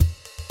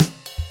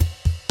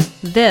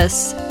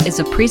This is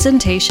a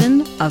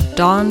presentation of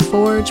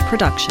Dawnforge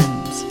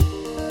Productions.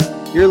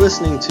 You're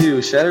listening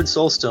to Shattered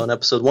Soulstone,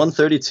 episode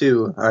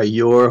 132. Are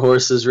your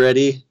horses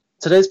ready?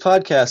 Today's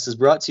podcast is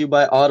brought to you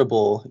by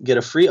Audible. Get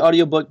a free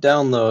audiobook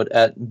download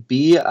at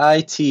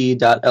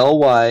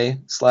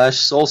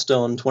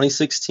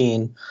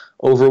bit.ly/Soulstone2016.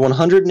 Over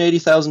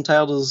 180,000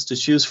 titles to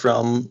choose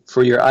from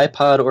for your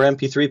iPod or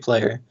MP3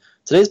 player.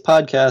 Today's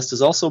podcast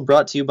is also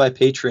brought to you by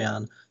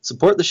Patreon.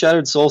 Support the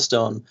Shattered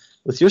Soulstone.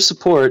 With your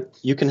support,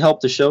 you can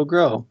help the show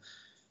grow.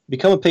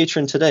 Become a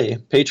patron today.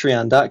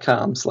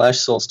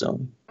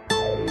 Patreon.com/Soulstone.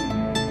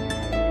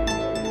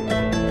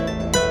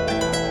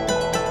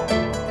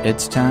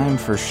 It's time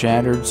for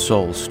Shattered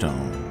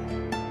Soulstone,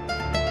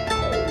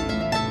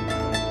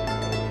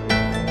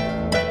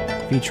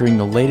 featuring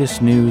the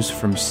latest news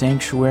from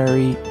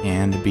Sanctuary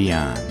and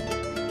beyond.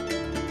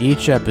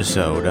 Each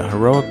episode, a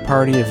heroic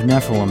party of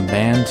Nephilim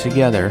band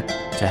together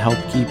to help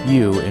keep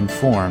you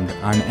informed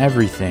on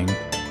everything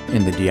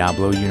in the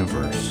Diablo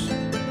universe.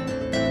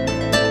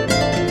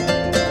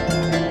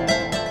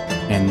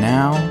 And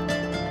now,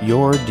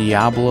 your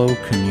Diablo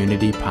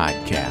Community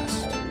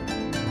Podcast.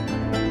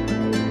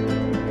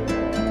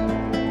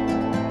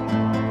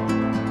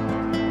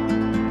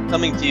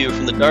 Coming to you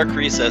from the dark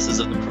recesses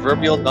of the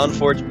proverbial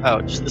Dawnforge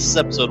pouch, this is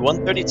episode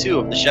 132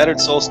 of the Shattered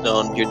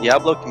Soulstone, your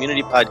Diablo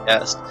Community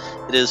Podcast.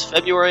 It is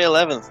February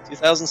 11th,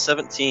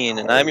 2017,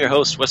 and I'm your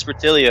host, Wes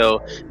Bertilio,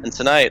 and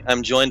tonight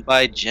I'm joined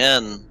by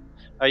Jen.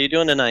 How are you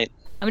doing tonight?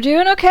 I'm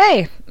doing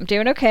okay.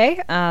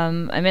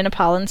 I'm in a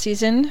pollen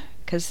season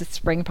because the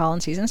spring pollen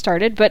season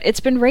started, but it's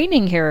been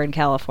raining here in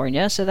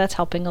California, so that's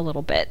helping a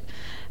little bit.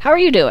 How are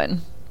you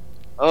doing?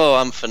 Oh,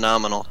 I'm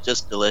phenomenal.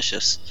 Just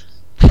delicious.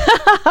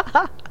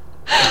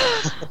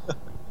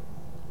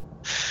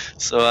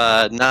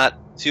 So,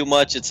 not too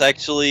much. It's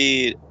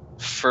actually,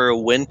 for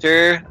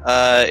winter,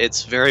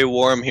 it's very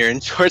warm here in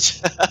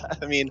Georgia.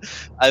 I mean,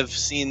 I've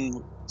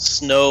seen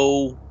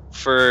snow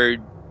for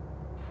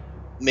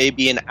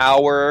maybe an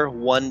hour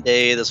one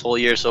day this whole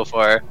year so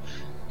far.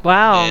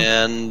 Wow.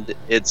 And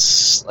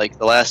it's like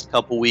the last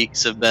couple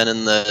weeks have been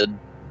in the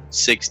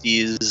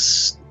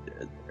 60s,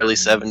 early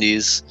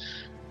 70s,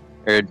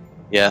 or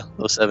yeah,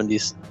 low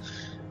 70s.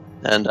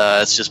 And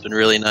it's just been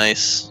really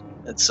nice.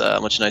 It's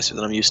much nicer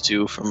than I'm used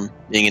to from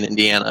being in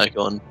Indiana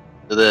going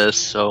to this.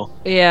 So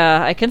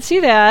yeah, I can see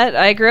that.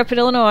 I grew up in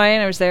Illinois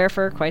and I was there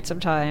for quite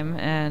some time,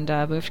 and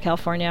moved to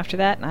California after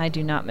that, and I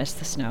do not miss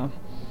the snow.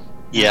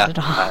 Yeah, Not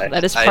at all.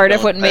 That is part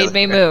of what made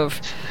me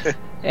move.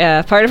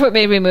 Yeah, part of what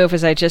made me move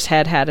was I just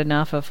had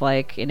enough of,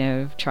 like,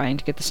 trying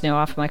to get the snow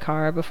off my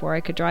car before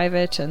I could drive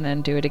it, and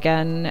then do it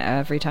again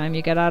every time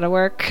you get out of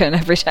work, and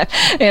every time,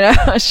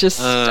 it's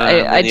just,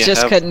 I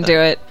just couldn't do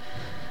it.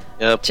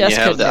 Yep, just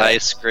you have the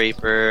ice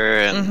scraper,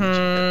 and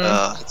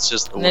it's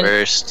just the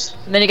worst.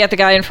 And then you got the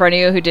guy in front of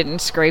you who didn't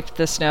scrape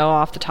the snow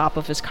off the top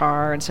of his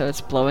car, and so it's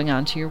blowing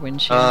onto your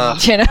windshield.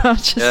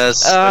 Yes,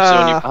 especially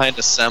when you're behind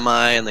a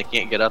semi and they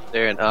can't get up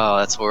there, and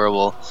that's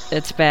horrible.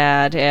 It's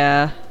bad,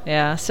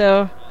 yeah.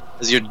 So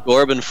has your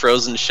door been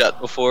frozen shut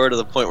before to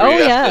the point where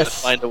you have to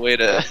find a way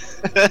to?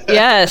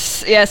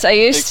 Yes. I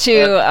used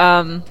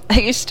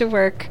to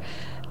work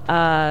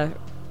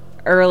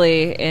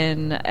early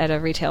at a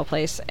retail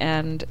place,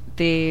 and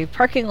the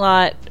parking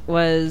lot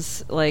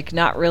was like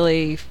not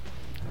really,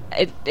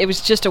 it was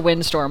just a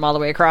windstorm all the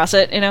way across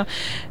it, and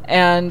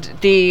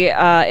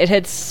it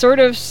had sort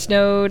of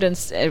snowed, and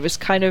it was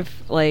kind of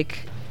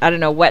like, I don't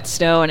know, wet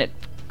snow, and it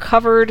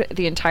covered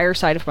the entire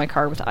side of my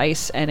car with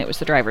ice, and it was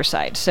the driver's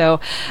side, so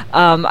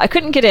I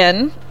couldn't get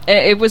in.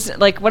 It was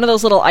like one of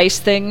those little ice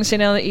things,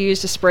 that you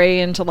use to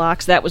spray into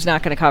locks. That was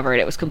not going to cover it.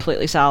 It was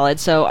completely solid,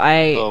 so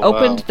I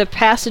opened the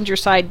passenger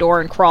side door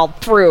and crawled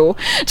through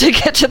to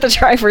get to the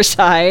driver's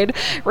side,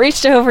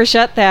 reached over,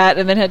 shut that,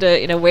 and then had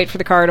to wait for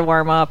the car to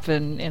warm up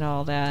and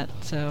all that.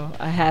 So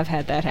I have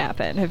had that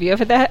happen. Have you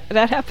ever had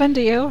that happen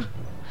to you?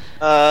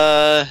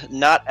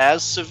 Not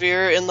as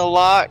severe in the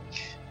lock.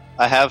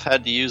 I have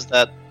had to use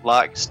that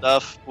lock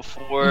stuff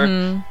before.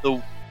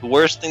 Mm-hmm. The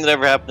worst thing that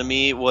ever happened to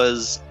me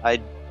was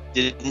I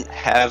didn't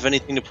have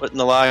anything to put in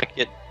the lock.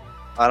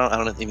 I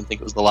don't even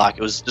think it was the lock.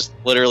 It was just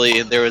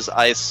literally there was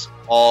ice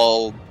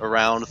all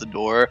around the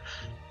door.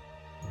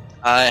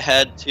 I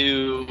had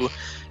to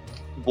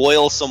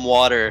boil some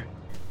water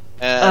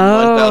and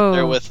went out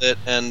there with it,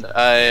 and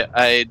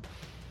I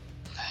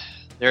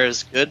there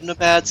is good and a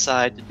bad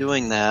side to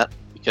doing that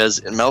because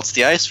it melts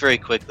the ice very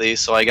quickly.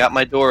 So I got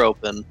my door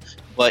open.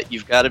 But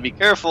you've got to be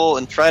careful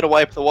and try to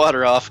wipe the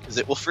water off because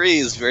it will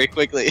freeze very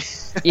quickly.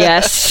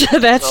 Yes,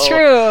 that's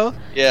true.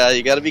 Yeah,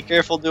 you got to be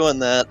careful doing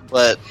that.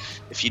 But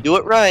if you do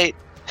it right,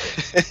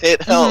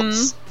 it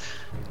helps.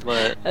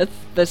 But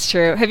that's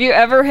true. Have you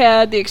ever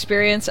had the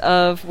experience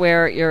of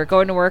where you're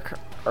going to work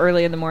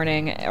early in the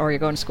morning, or you're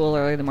going to school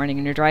early in the morning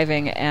and you're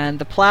driving, and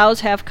the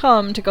plows have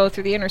come to go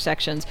through the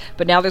intersections,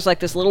 but now there's like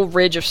this little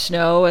ridge of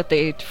snow at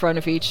the front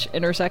of each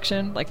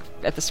intersection, like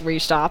at this where you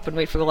stop and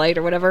wait for the light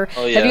or whatever.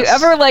 Oh, yes. Have you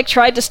ever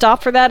tried to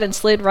stop for that and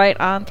slid right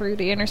on through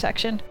the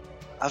intersection?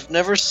 I've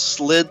never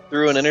slid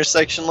through an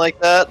intersection like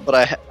that, but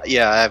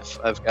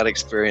I've got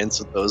experience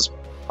with those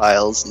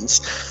piles and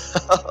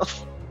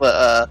stuff.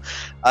 But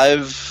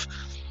I've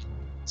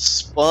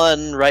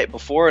spun right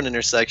before an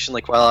intersection,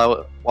 like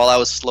while I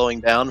was slowing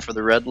down for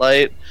the red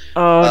light.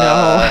 Oh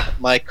no!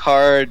 My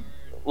car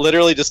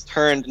literally just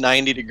turned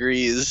 90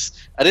 degrees.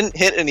 I didn't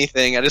hit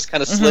anything. I just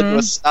kind of slid to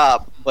a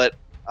stop, but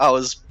I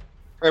was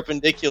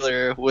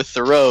perpendicular with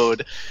the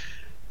road.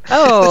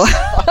 Oh,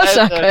 that's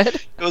not good.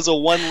 It was a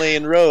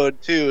one-lane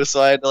road too,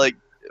 so I had to like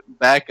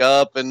back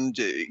up and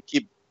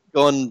keep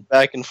going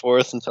back and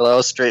forth until I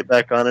was straight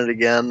back on it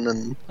again.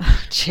 And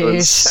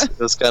jeez, it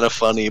was kind of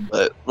funny,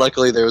 but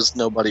luckily there was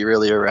nobody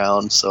really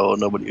around, so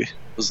nobody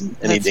was in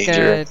any That's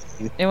danger.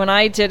 Good. And when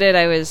I did it,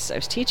 I was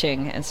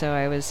teaching, and so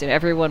I was,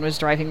 everyone was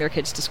driving their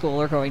kids to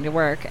school or going to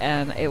work,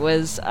 and it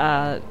was,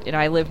 I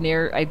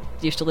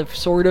used to live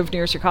sort of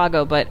near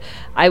Chicago, but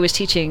I was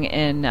teaching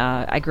in,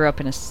 I grew up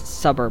in a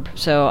suburb,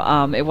 so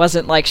it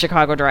wasn't like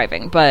Chicago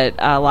driving, but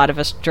a lot of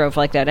us drove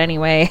like that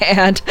anyway,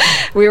 and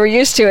we were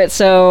used to it,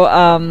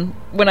 so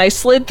when I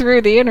slid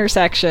through the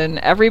intersection,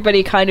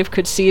 everybody kind of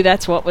could see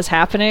that's what was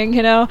happening,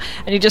 and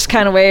you just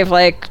kind of wave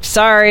like,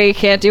 sorry,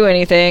 can't do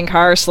anything,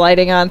 car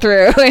sliding on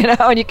through,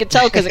 and you could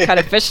tell because it kind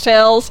of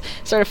fishtails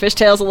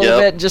a little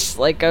bit and just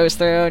like goes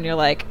through, and you're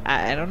like,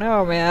 I don't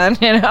know, man,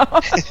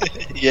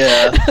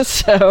 Yeah.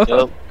 So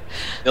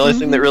the only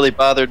thing that really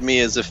bothered me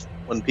is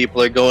when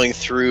people are going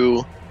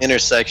through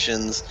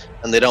intersections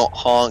and they don't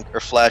honk or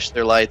flash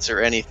their lights or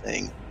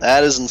anything.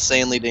 That is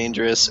insanely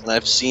dangerous, and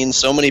I've seen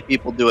so many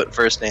people do it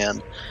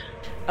firsthand.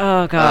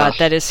 Oh god,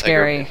 that is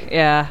scary.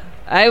 Yeah,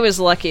 I was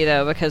lucky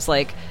though, because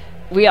like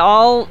we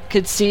all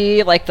could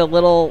see like the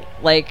little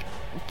like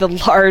the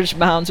large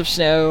mounds of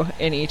snow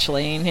in each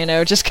lane,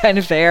 just kind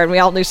of there, and we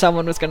all knew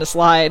someone was going to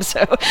slide,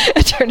 so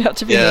it turned out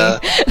to be me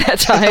that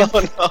time.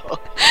 Oh no.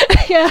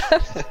 Yeah.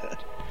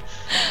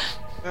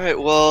 All right,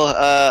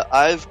 well,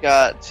 I've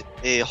got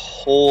a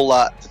whole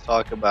lot to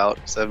talk about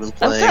because I've been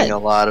playing a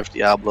lot of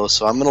Diablo,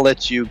 so I'm going to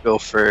let you go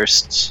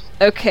first.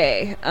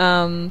 Okay,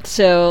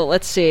 so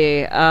let's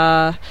see.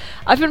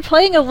 I've been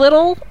playing a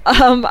little.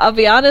 I'll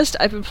be honest,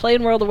 I've been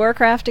playing World of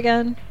Warcraft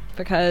again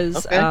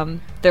because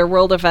their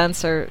world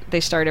events they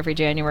start every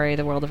January.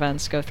 The world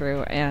events go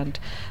through, and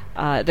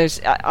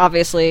there's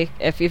obviously,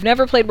 if you've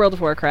never played World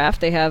of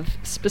Warcraft, they have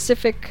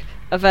specific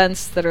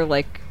events that are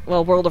like,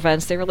 well, world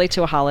events. They relate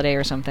to a holiday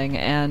or something,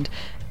 and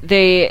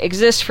they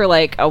exist for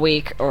like a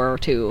week or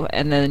two,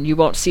 and then you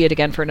won't see it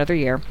again for another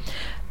year.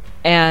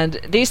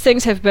 And these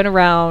things have been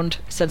around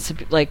since,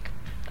 like,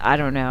 I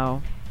don't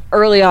know,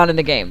 early on in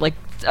the game, like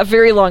a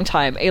very long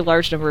time, a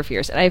large number of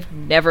years, and I've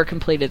never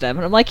completed them.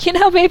 And I'm like,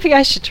 maybe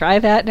I should try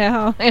that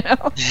now,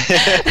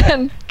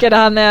 and get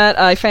on that.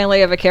 I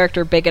finally have a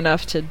character big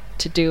enough to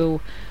do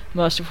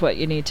most of what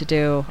you need to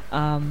do.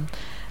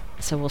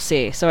 So we'll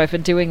see. So I've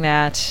been doing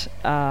that,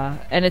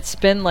 and it's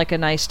been like a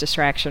nice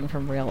distraction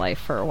from real life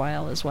for a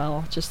while as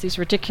well. Just these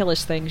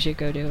ridiculous things you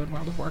go do in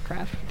World of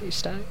Warcraft,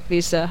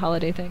 these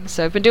holiday things.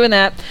 So I've been doing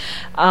that.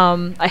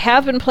 I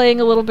have been playing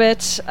a little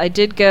bit. I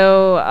did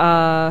go.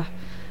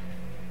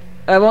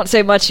 I won't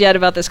say much yet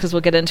about this because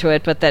we'll get into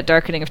it. But that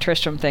Darkening of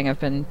Tristram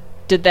thing,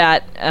 did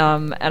that,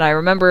 and I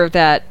remember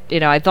that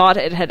I thought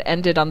it had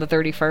ended on the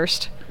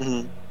 31st,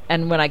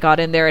 and when I got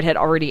in there, it had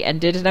already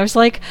ended, and I was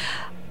like,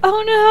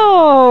 oh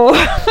no,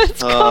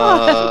 it's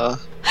gone.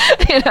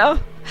 I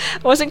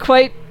wasn't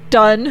quite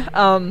done,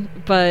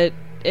 but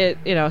it,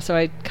 so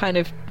I kind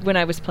of, when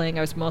I was playing,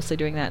 I was mostly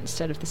doing that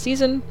instead of the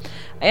season.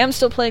 I am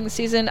still playing the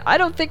season. I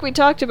don't think we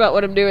talked about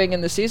what I'm doing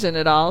in the season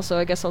at all, so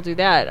I guess I'll do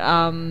that.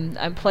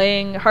 I'm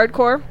playing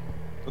hardcore.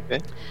 Okay.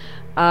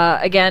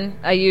 Again,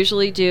 I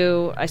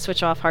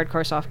switch off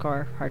hardcore,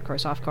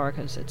 softcore,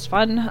 because it's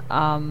fun.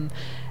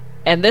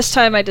 And this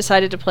time I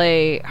decided to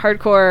play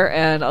hardcore,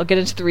 and I'll get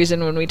into the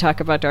reason when we talk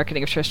about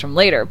Darkening of Tristram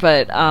later.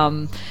 But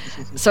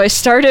so I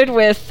started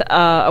with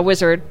a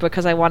wizard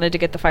because I wanted to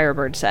get the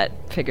Firebird set.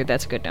 Figured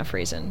that's a good enough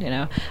reason,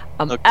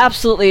 I'm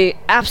absolutely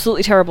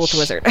terrible with the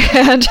wizard,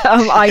 and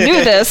I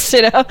knew this.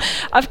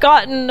 I've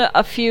gotten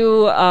a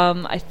few.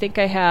 I think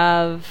I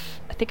have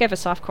a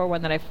softcore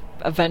one that I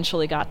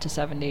eventually got to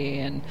 70,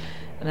 and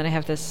then I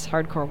have this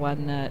hardcore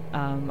one that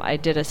I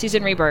did a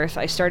season rebirth.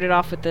 I started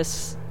off with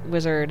this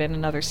wizard in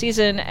another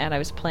season, and I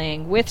was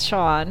playing with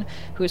Sean,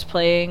 who was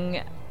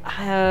playing,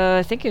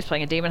 I think he was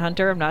playing a demon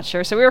hunter, I'm not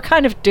sure. So we were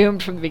kind of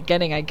doomed from the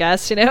beginning, I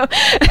guess, and I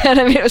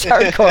mean, it was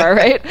hardcore,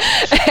 right?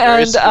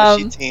 Very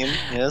squishy team,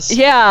 yes.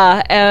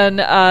 Yeah,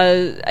 and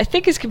I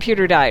think his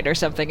computer died or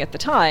something at the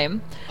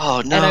time.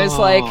 Oh, no. And I was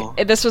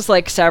like, this was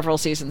like several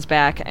seasons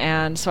back,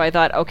 and so I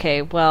thought,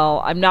 okay,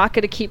 well, I'm not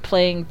going to keep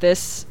playing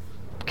this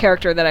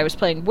character that I was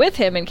playing with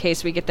him in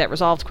case we get that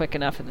resolved quick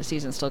enough and the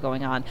season's still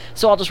going on.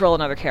 So I'll just roll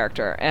another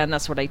character, and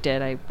that's what I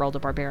did. I rolled a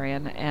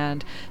barbarian,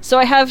 and so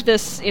I have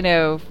this,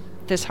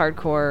 this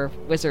hardcore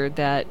wizard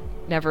that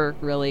never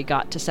really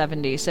got to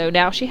 70. So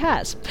now she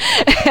has,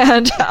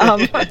 and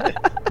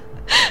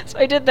so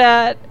I did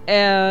that,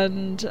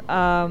 and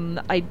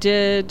I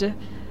did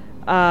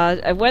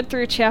I went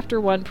through chapter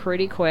 1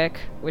 pretty quick,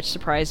 which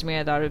surprised me.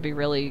 I thought it would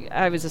be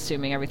I was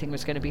assuming everything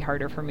was going to be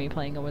harder for me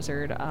playing a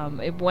wizard.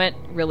 It went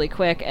really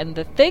quick, and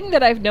the thing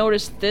that I've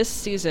noticed this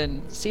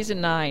season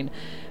 9,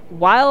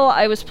 while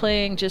I was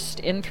playing just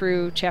in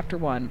through chapter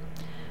 1,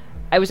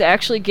 I was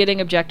actually getting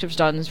objectives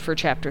done for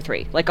chapter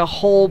 3, like a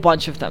whole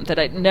bunch of them that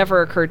it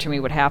never occurred to me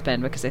would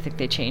happen because I think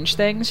they changed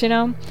things,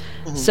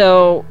 Mm-hmm.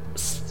 So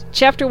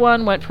chapter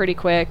 1 went pretty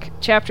quick.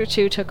 Chapter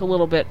 2 took a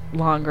little bit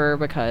longer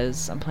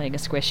because I'm playing a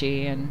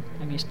squishy and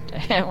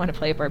I want to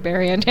play a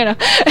barbarian, and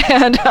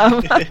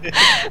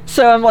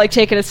so I'm like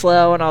taking it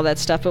slow and all that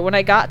stuff. But when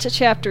I got to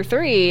chapter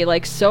 3,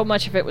 like so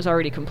much of it was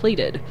already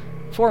completed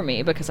for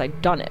me because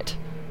I'd done it.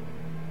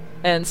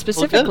 And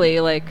specifically,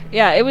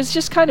 it was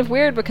just kind of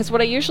weird because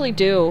what I usually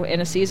do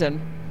in a season,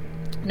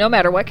 no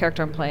matter what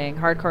character I'm playing,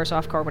 hardcore,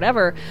 softcore,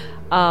 whatever,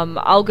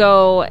 I'll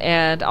go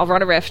and I'll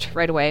run a rift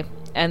right away,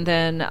 and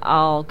then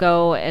I'll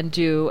go and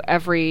do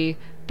every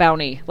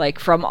bounty, like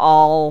from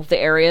all the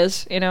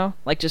areas,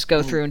 just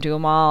go through and do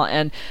them all.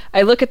 And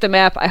I look at the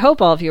map. I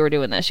hope all of you are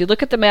doing this. You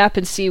look at the map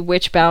and see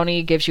which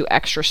bounty gives you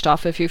extra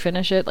stuff if you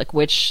finish it, like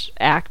which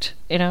act,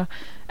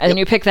 and then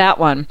you pick that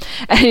one,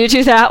 and you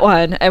do that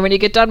one, and when you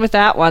get done with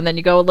that one, then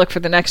you go look for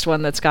the next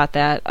one that's got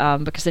that,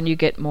 because then you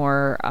get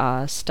more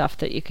stuff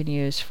that you can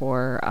use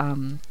for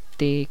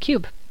the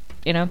cube,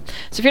 So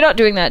if you're not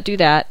doing that, do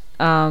that.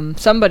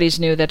 Somebody's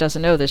new that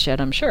doesn't know this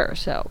yet, I'm sure.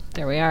 So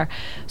there we are.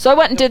 So I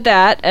went and did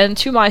that, and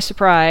to my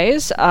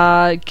surprise,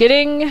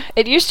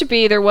 it used to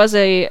be there was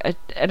an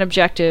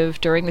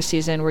objective during the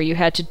season where you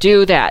had to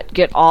do that,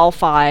 get all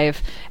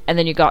 5, and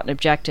then you got an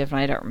objective,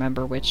 and I don't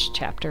remember which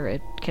chapter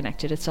it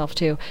connected itself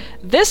to.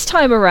 This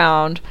time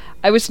around,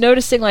 I was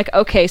noticing,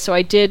 okay, so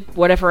I did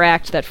whatever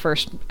act that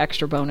first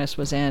extra bonus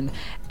was in,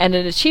 and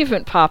an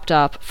achievement popped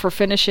up for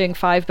finishing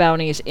 5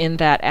 bounties in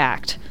that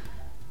act.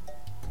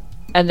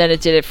 And then it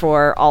did it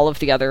for all of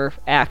the other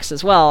acts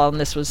as well, and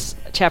this was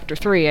chapter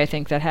 3, I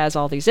think, that has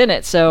all these in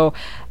it. So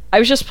I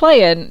was just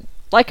playing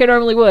like I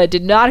normally would,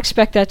 did not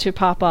expect that to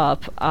pop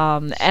up,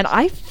 and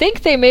I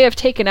think they may have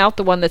taken out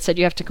the one that said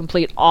you have to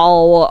complete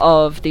all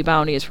of the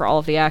bounties for all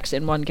of the acts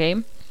in one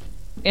game,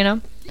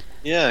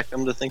 Yeah,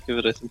 come to think of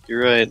it, I think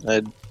you're right.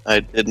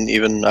 I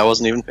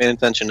wasn't even paying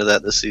attention to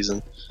that this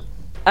season.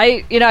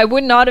 I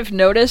would not have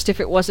noticed if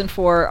it wasn't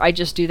for I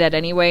just do that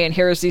anyway, and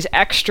here's these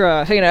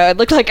extra, it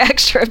looked like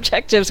extra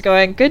objectives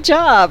going, good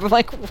job. I'm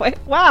like,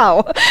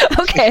 wow,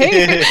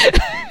 okay.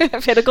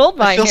 I've hit a gold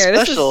mine here.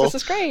 This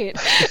is great.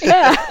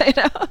 Yeah,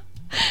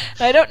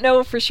 I don't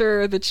know for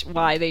sure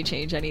why they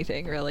change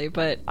anything, really,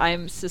 but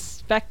I'm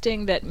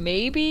suspecting that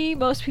maybe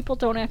most people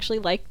don't actually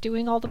like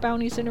doing all the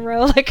bounties in a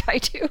row like I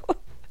do.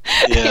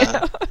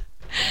 Yeah.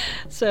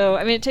 So,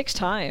 it takes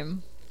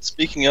time.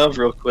 Speaking of,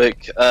 real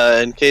quick,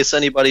 in case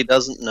anybody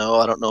doesn't know,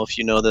 I don't know if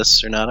you know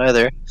this or not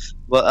either,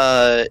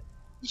 but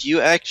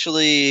you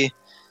actually,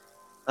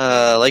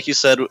 like you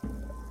said,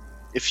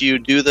 if you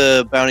do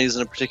the bounties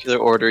in a particular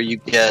order, you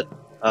get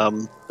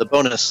the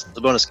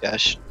bonus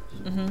cash.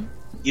 Mm-hmm.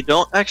 You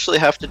don't actually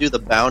have to do the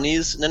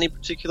bounties in any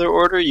particular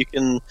order. You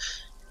can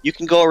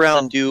go around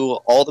and do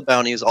all the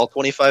bounties, all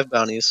 25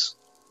 bounties,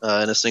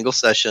 in a single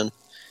session,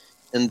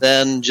 and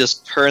then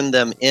just turn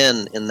them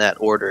in that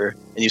order,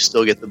 and you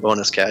still get the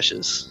bonus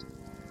caches.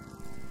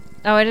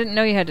 Oh, I didn't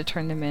know you had to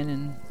turn them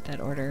in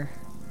that order.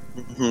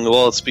 Mm-hmm.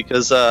 Well, it's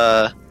because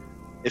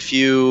if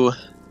you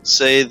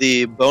say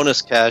the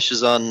bonus cache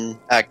is on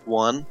Act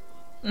 1,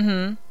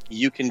 mm-hmm.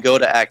 you can go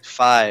to Act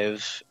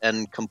 5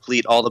 and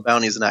complete all the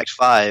bounties in Act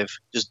 5,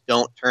 just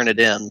don't turn it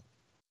in.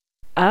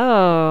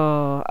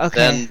 Oh, okay.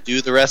 Then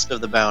do the rest of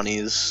the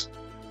bounties,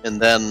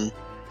 and then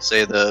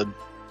say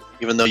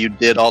even though you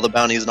did all the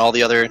bounties in all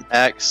the other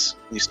acts,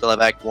 you still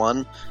have Act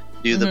 1,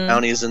 do the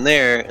bounties in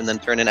there, and then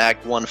turn in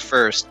Act 1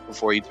 first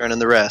before you turn in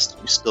the rest.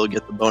 You still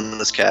get the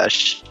bonus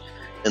cache.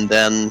 And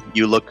then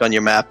you look on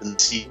your map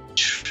and see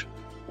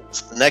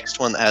what's the next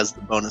one that has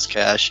the bonus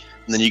cache,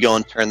 and then you go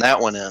and turn that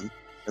one in,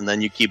 and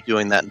then you keep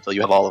doing that until you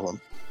have all of them.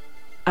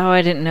 Oh,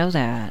 I didn't know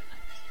that.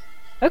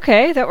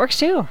 Okay, that works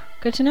too.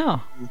 Good to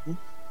know. Mm-hmm.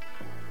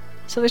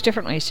 So there's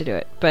different ways to do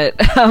it, but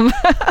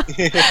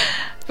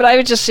but I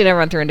would just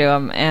run through and do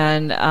them,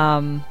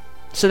 and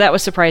so that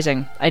was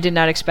surprising. I did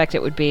not expect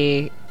it would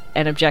be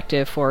an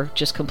objective for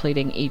just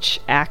completing each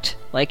act.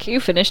 Like,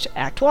 you finished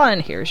Act 1,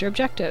 here's your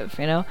objective,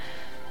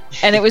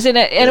 And it was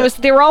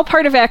they were all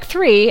part of Act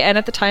 3, and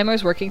at the time I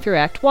was working through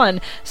Act 1,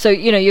 so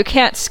you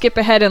can't skip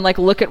ahead and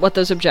look at what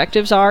those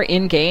objectives are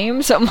in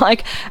game. So I'm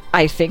like,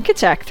 I think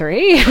it's Act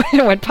 3.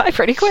 It went by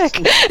pretty quick,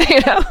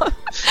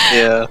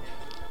 Yeah.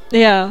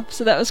 Yeah,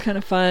 so that was kind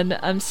of fun.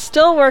 I'm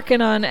still working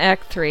on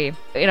Act 3.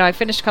 I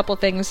finished a couple of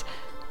things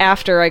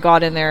after I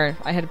got in there.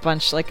 I had a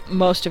bunch,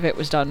 most of it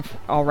was done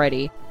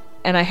already.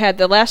 And I had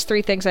the last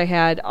 3 things I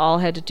had all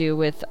had to do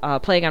with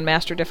playing on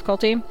Master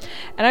difficulty. And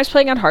I was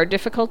playing on Hard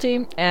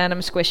difficulty, and I'm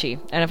squishy.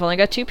 And I've only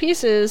got 2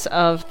 pieces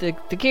of the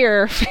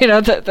gear,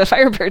 the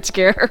Firebird's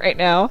gear right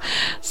now.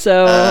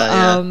 So,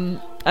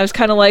 I was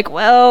kind of like,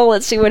 well,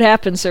 let's see what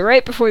happens. So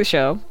right before the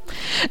show,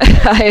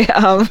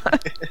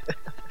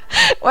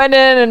 Went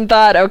in and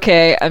thought,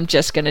 okay, I'm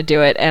just going to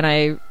do it. And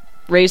I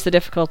raised the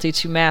difficulty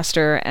to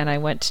master, and I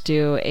went to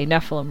do a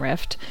Nephilim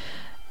Rift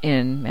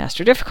in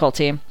master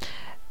difficulty.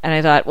 And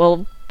I thought,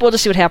 well, we'll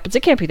just see what happens.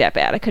 It can't be that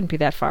bad. I couldn't be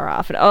that far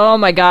off. And oh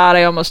my god,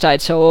 I almost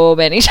died so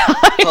many times.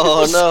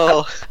 Oh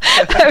no.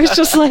 I was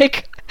just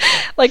like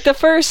the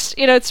first,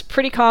 it's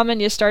pretty common.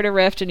 You start a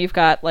rift and you've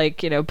got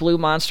blue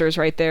monsters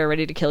right there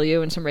ready to kill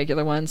you and some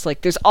regular ones.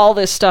 Like there's all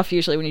this stuff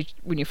usually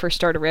when you first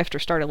start a rift or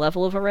start a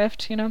level of a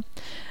rift,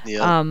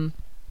 Yeah.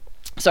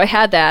 So I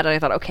had that and I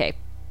thought, okay,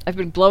 I've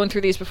been blowing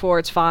through these before.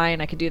 It's fine.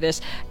 I can do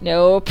this.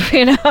 Nope,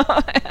 and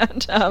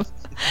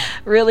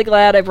really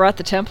glad I brought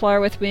the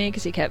Templar with me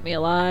because he kept me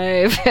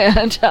alive.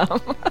 And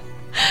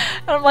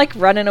I'm like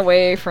running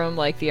away from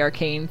like the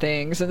arcane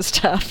things and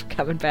stuff,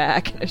 coming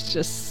back, and it's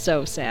just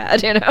so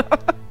sad, I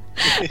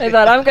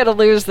thought I'm gonna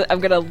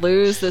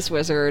lose this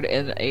wizard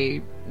in a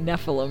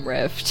Nephilim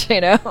Rift,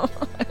 It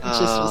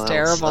just was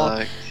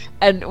terrible.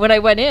 And when I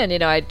went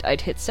in,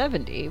 I'd hit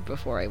 70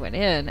 before I went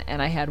in,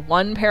 and I had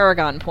 1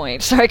 Paragon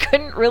point, so I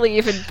couldn't really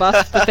even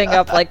buff the thing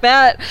up like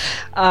that.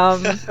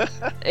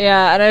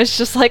 Yeah, and I was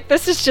just like,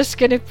 this is just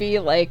going to be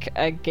like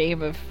a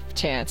game of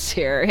chance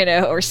here,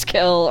 or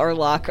skill or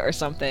luck or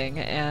something.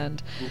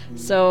 And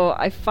so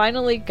I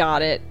finally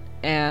got it,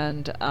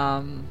 and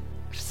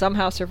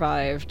somehow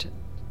survived,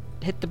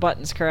 hit the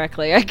buttons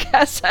correctly, I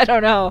guess, I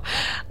don't know.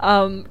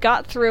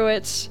 Got through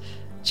it.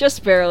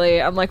 Just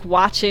barely. I'm like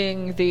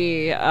watching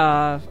the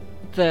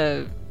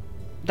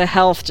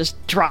health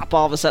just drop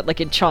all of a sudden,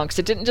 like in chunks.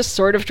 It didn't just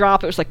sort of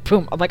drop. It was like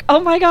boom. I'm like, oh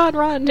my god,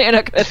 run, kind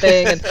of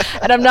thing.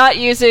 And I'm not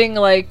using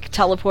like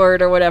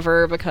teleport or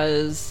whatever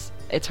because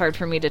it's hard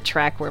for me to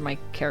track where my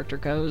character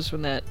goes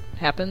when that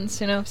happens.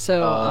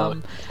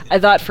 So I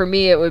thought for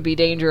me it would be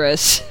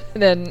dangerous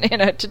then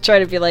to try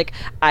to be like,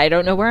 I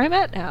don't know where I'm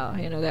at now.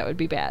 That would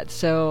be bad.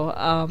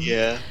 So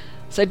yeah.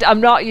 So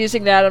I'm not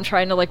using that. I'm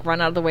trying to like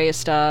run out of the way of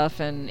stuff,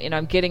 and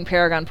I'm getting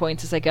Paragon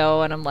points as I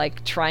go, and I'm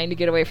like trying to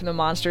get away from the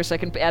monster so I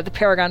can add the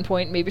Paragon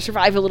point, and maybe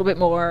survive a little bit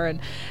more,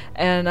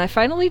 and I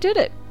finally did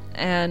it,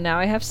 and now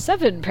I have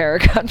 7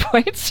 Paragon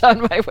points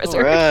on my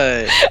wizard. All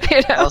right,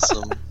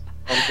 awesome.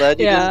 I'm glad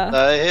you didn't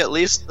die. At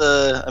least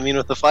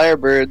with the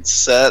Firebird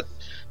set,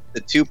 the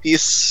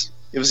 2-piece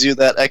gives you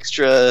that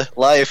extra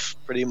life,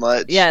 pretty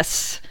much.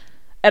 Yes.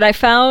 And I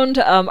found,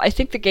 I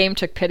think the game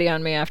took pity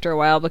on me after a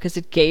while because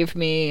it gave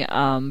me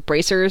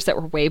bracers that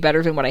were way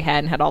better than what I had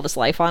and had all this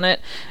life on it,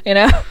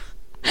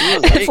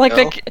 Ooh, it's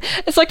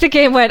like the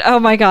game went, oh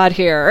my god,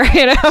 here,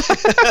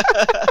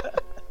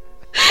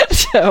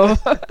 So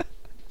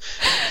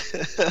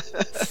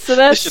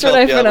that's what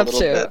I've been up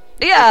to.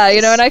 Yeah,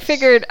 and I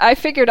figured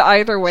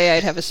either way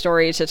I'd have a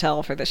story to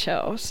tell for the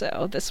show.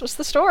 So this was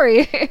the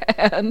story,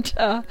 and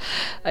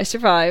I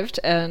survived,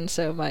 and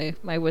so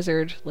my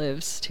wizard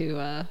lives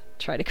to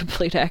try to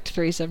complete Act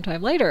 3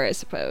 sometime later, I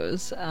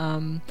suppose.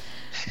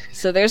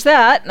 So there's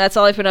that, and that's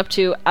all I've been up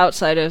to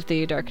outside of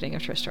the Darkening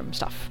of Tristram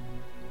stuff.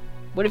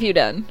 What have you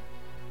done?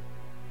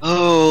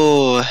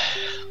 Oh,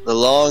 the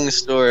long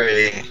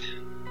story.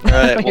 All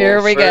right,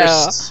 Here we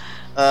go.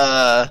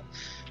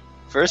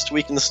 First,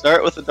 we can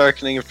start with the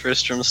Darkening of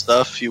Tristram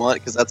stuff if you want,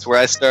 because that's where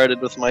I started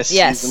with my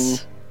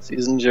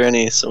season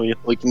journey. So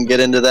we can get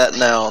into that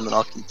now, and then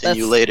I'll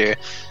continue later.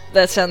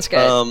 That sounds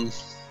good. All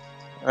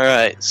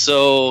right,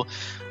 so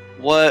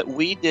what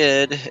we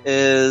did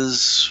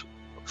is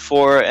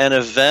for an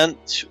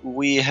event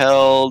we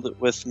held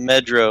with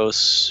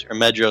Medros, or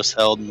Medros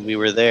held, and we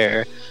were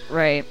there.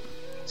 Right.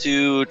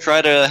 To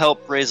try to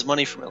help raise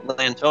money from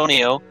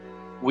Lantonio,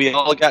 we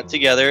all got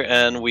together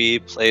and we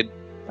played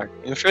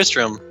Darkening of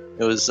Tristram.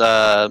 It was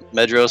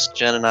Medros,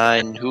 Jen, and I,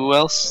 and who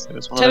else? There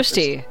was one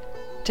Toasty.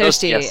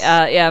 Toasty, yes.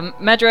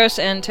 Medros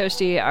and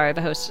Toasty are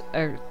the hosts,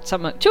 or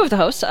two of the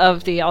hosts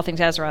of the All Things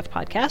Azeroth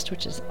podcast,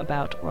 which is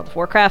about World of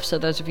Warcraft. So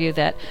those of you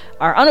that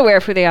are unaware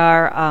of who they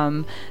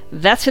are,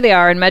 that's who they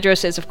are. And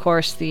Medros is, of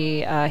course,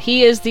 he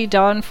is the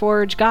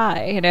Dawnforge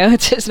guy.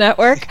 It's his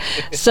network.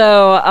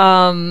 So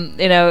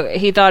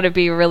he thought it'd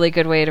be a really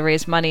good way to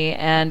raise money.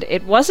 And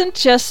it wasn't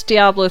just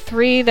Diablo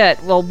 3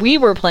 we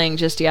were playing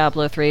just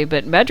Diablo 3,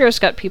 but Medros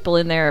got people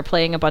in there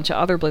playing a bunch of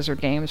other Blizzard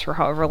games for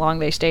however long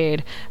they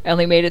stayed. I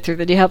only made it through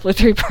the Diablo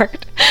 3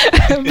 part.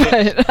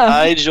 But,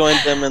 I joined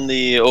them in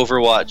the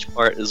Overwatch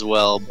part as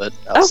well, but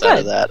outside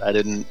of that, I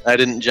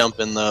didn't jump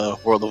in the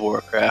World of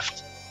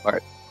Warcraft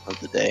part of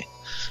the day.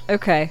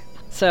 Okay.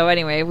 So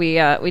anyway,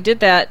 we did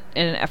that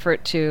in an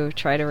effort to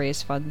try to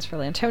raise funds for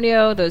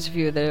Lantonio. Those of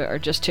you that are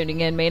just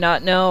tuning in may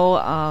not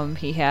know,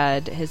 he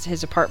had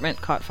his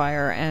apartment caught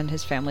fire and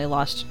his family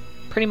lost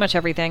pretty much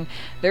everything.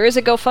 There is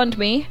a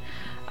GoFundMe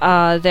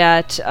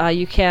that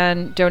you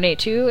can donate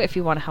to if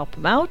you want to help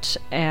him out,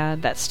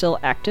 and that's still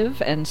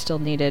active and still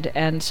needed.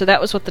 And so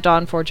that was what the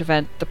Dawnforge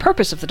event, the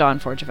purpose of the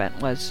Dawnforge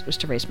event was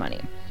to raise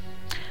money.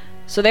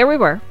 So there we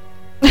were.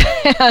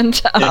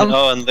 And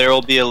and there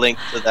will be a link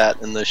to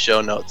that in the show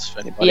notes if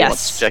anybody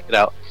wants to check it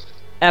out.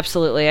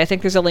 Absolutely. I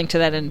think there's a link to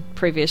that in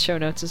previous show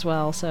notes as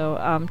well.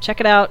 So check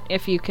it out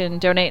if you can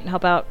donate and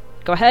help out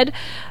go ahead.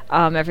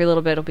 Every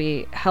little bit will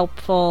be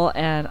helpful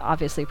and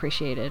obviously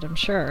appreciated, I'm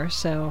sure.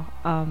 So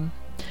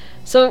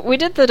we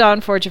did the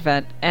Dawnforge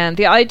event, and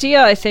the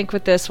idea, I think,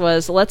 with this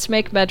was let's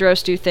make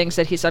Medros do things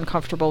that he's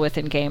uncomfortable with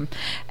in game,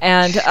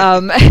 and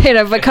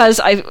because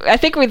I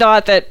think we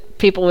thought that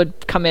people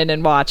would come in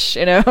and watch,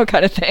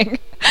 kind of thing.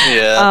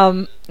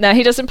 Yeah. Now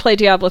he doesn't play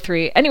Diablo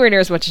 3 anywhere near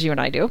as much as you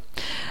and I do,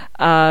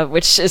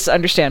 which is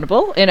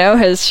understandable.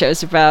 His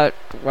show's about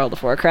World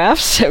of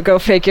Warcraft, so go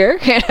figure.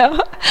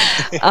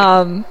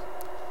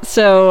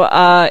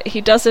 So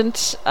he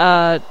doesn't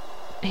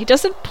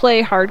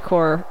play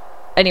hardcore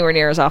anywhere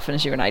near as often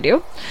as you and I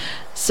do.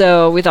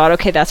 So we thought,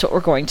 okay, that's what we're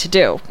going to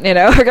do. We're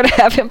going to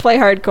have him play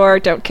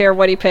hardcore. Don't care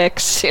what he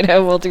picks.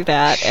 We'll do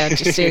that and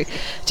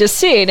just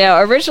see.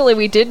 Now, originally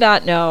we did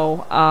not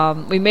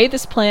know. We made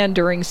this plan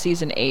during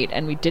season 8,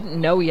 and we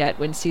didn't know yet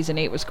when season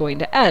 8 was going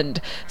to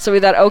end. So we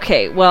thought,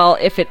 okay, well,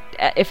 if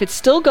it's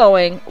still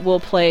going,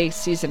 we'll play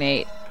season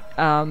 8.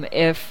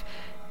 If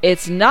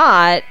it's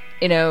not,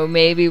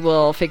 maybe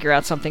we'll figure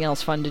out something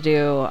else fun to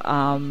do.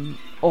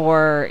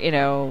 Or,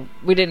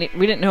 we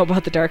didn't know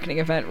about the Darkening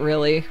event,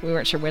 really. We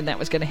weren't sure when that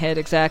was going to hit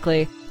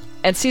exactly.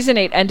 And Season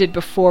 8 ended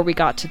before we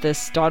got to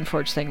this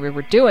Dawnforge thing we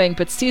were doing,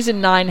 but Season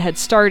 9 had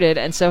started,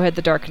 and so had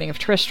the Darkening of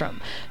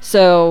Tristram.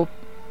 So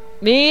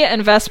me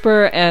and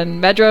Vesper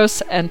and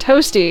Medros and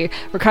Toasty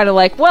were kind of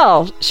like,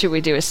 well, should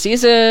we do a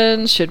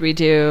season? Should we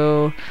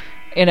do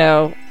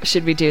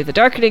the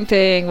Darkening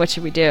thing? What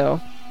should we do?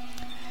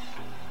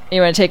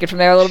 You want to take it from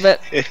there a little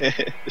bit?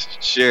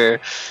 Sure.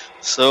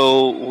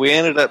 So we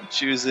ended up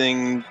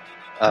choosing,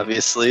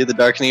 obviously, the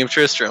Darkening of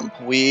Tristram.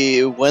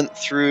 We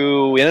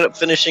ended up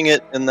finishing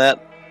it in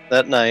that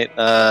night.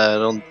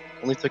 It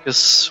only took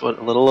us, a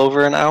little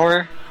over an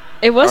hour?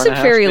 It wasn't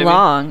very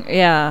long.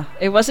 Yeah,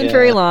 it wasn't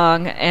very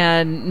long,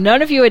 and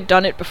none of you had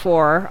done it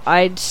before.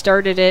 I'd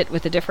started it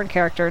with a different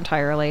character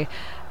entirely,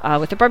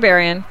 with a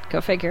barbarian,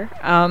 go figure.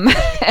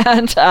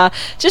 And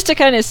just to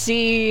kind of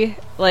see,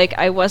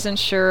 I wasn't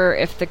sure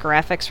if the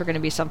graphics were going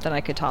to be something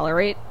I could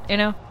tolerate,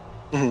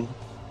 Mm-hmm.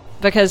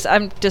 Because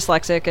I'm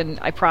dyslexic and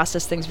I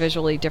process things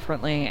visually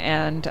differently,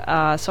 and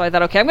so I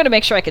thought, okay, I'm going to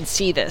make sure I can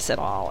see this at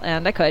all,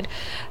 and I could.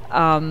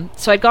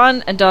 So I'd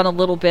gone and done a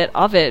little bit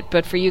of it,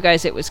 but for you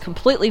guys it was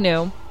completely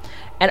new,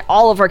 and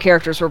all of our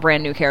characters were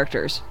brand new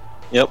characters.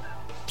 Yep.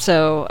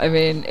 So,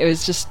 it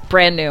was just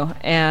brand new,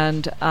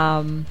 and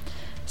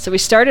so we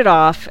started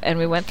off, and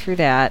we went through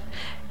that,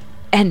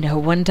 and no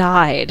one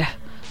died.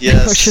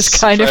 Yes, which is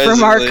kind of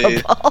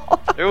remarkable.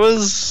 There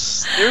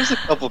was a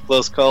couple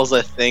close calls,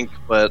 I think,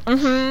 but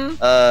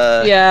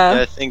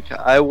I think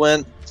I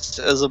went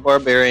as a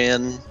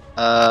barbarian.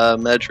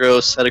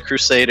 Medros had a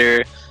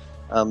crusader.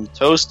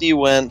 Toasty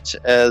went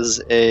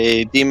as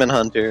a demon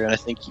hunter, and I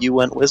think you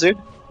went wizard.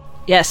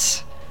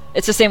 Yes,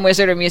 it's the same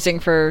wizard I'm using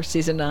for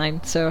season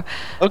 9. So,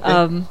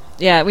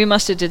 okay. We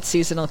must have did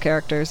seasonal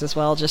characters as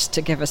well, just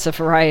to give us a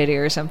variety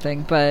or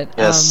something. But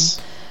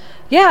yes.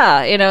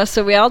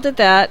 So we all did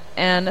that,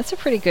 and that's a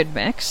pretty good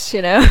mix,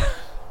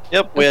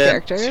 Yep, we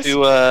had characters.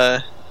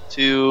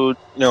 two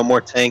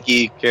more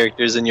tanky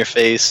characters in your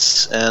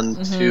face,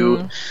 and two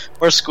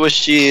more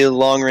squishy,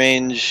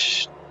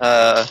 long-range,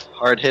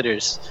 hard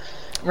hitters.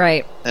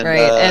 Right, and,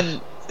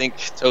 and I think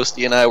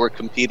Toasty and I were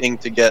competing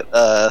to get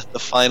the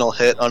final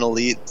hit on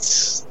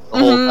Elites the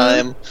whole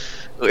time.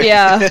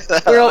 Yeah,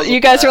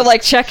 you guys were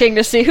checking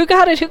to see who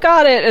got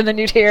it, and then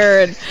you'd hear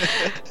and.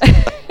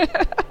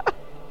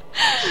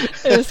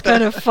 It was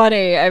kind of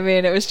funny.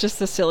 It was just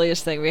the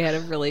silliest thing. We had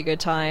a really good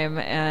time,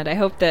 and I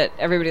hope that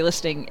everybody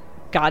listening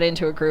got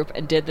into a group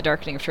and did the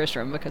Darkening of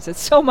Tristram, because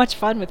it's so much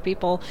fun with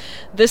people.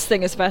 This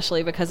thing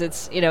especially, because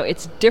it's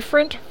it's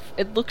different.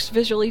 It looks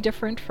visually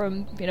different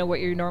from what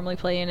you're normally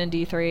playing in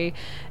D3,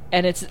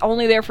 and it's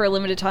only there for a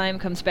limited time.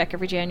 Comes back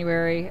every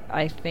January,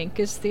 I think,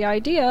 is the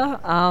idea.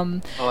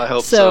 I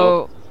hope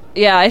so.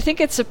 Yeah, I think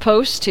it's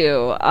supposed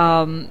to.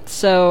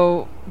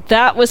 So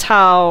that was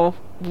how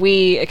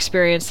we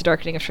experienced the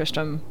Darkening of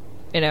Tristram,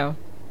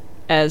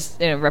 as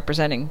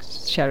representing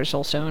Shattered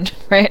Soulstone,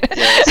 right?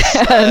 Yes,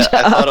 and,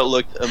 I thought it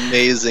looked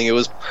amazing. It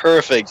was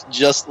perfect,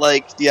 just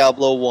like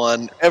Diablo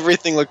 1.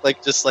 Everything looked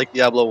just like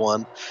Diablo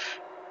 1,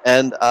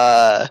 and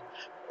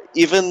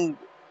even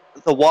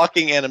the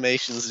walking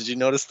animations. Did you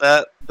notice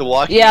that? The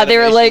walking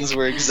animations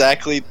were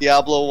exactly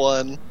Diablo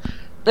 1.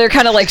 They're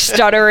kind of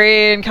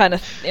stuttery and kind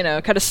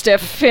of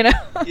stiff,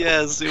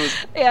 Yes, it was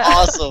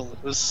awesome.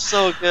 It was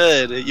so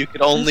good. You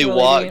could only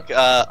walk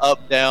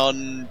up,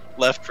 down,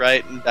 left,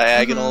 right, and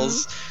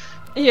diagonals.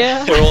 Mm-hmm.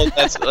 Yeah.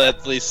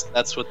 At least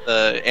that's what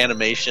the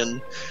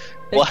animation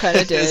was. It kind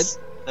of did.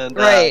 And,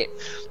 right.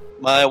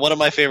 One of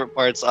my favorite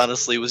parts,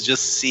 honestly, was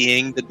just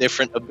seeing the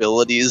different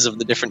abilities of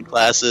the different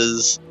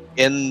classes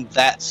in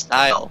that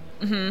style.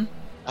 Mm-hmm.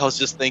 I was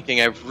just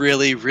thinking, I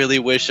really, really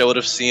wish I would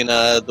have seen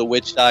the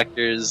Witch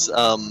Doctor's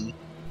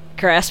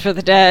Grasp of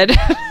the Dead.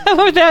 How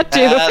would that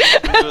do?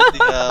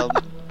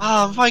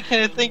 Why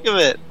can't I think of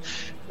it?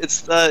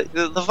 It's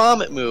the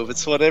vomit move.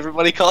 It's what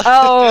everybody calls it.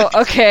 Oh,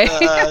 okay.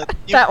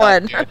 That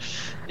one.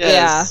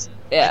 Yes.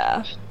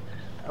 Yeah.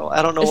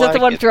 I don't know. Is why that the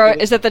I one can't throw? think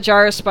of Is that the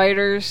jar of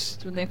spiders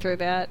when they throw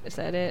that? Is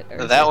that it? Or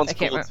it. is That it- one's I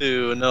can't cool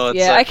remember. too. No, it's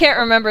Yeah, I like, can't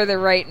remember the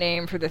right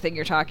name for the thing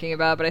you're talking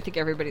about, but I think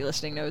everybody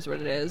listening knows what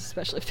it is,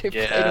 especially if they've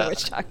played Yeah. a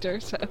Witch Doctor.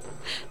 So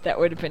that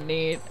would have been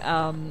neat.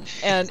 And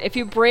if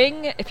you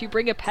bring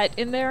a pet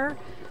in there,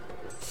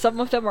 some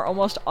of them are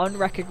almost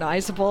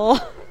unrecognizable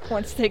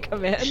once they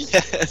come in.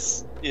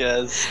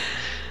 Yes.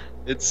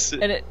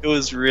 And It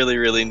was really,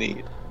 really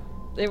neat.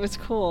 It was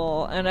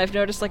cool, and I've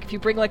noticed like if you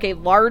bring like a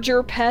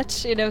larger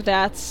pet,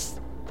 that's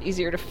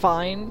easier to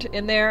find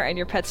in there, and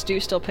your pets do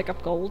still pick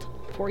up gold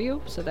for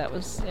you. So that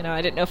was,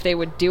 I didn't know if they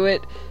would do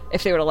it,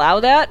 if they would allow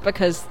that,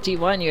 because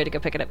D1 you had to go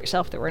pick it up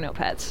yourself. There were no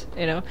pets,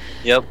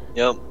 Yep.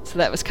 So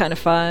that was kind of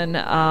fun.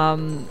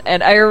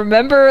 And I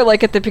remember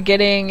like at the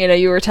beginning,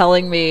 you were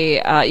telling me,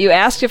 you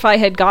asked if I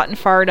had gotten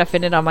far enough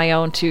in it on my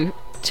own to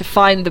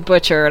find the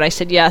butcher, and I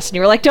said yes, and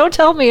you were like, "Don't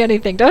tell me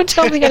anything. Don't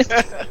tell me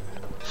anything."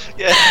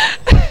 Yeah.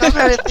 Don't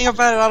know anything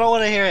about it. I don't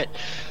want to hear it.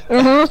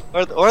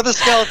 Mm-hmm. Or the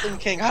Skeleton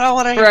King. I don't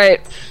want to hear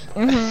Right.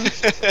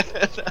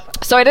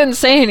 Mm-hmm. So I didn't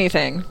say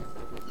anything,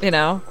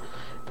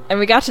 and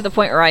we got to the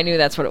point where I knew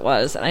that's what it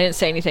was, and I didn't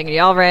say anything, and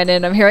y'all ran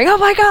in. I'm hearing, "Oh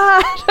my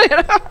god!"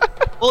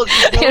 Well,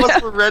 none of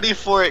us were ready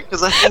for it,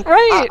 because I think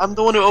Right. I'm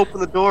the one who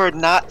opened the door,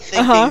 not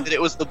thinking that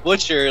it was the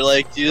butcher.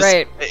 Like,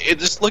 Right. It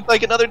just looked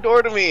like another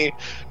door to me.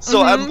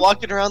 So I'm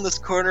walking around this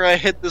corner, I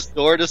hit this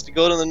door just to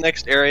go to the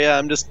next area.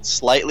 I'm just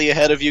slightly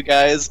ahead of you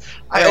guys.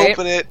 I Right.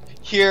 open it,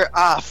 here,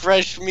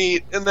 fresh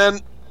meat, and then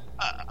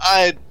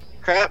I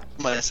crap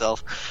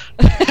myself.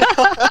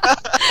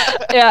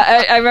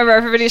 Yeah, I remember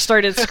everybody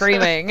started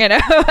screaming, I mean,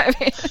 and Oh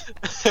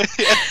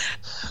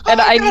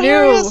my I God,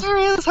 knew, there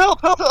he is, help.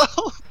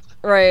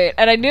 right,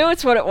 and I knew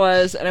it's what it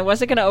was, and I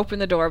wasn't going to open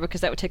the door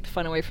because that would take the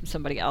fun away from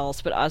somebody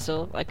else, but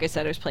also, like I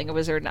said, I was playing a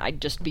wizard, and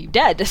I'd just be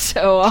dead,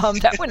 so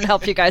that wouldn't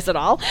help you guys at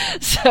all,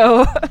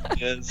 so...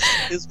 Yes.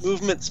 His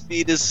movement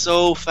speed is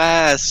so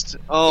fast.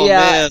 Oh, Yeah.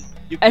 man.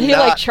 You And he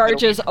cannot like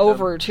charges get away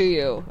from over to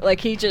you. Like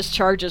he just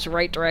charges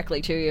right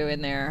directly to you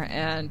in there.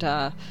 And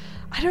I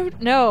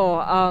don't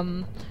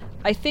know.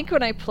 I think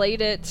when I played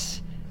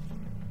it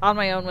on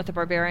my own with the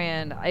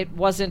barbarian, I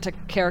wasn't a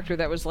character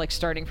that was like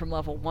starting from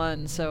level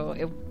 1. So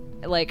it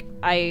like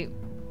I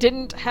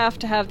didn't have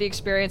to have the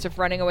experience of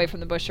running away from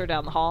the butcher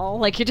down the hall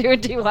like you do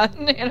in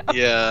D1.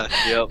 Yeah,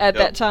 yep. At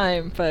that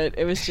time, but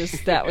it was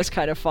just that was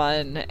kind of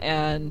fun.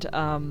 And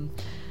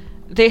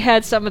they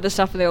had some of the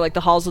stuff in there like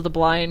the Halls of the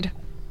Blind.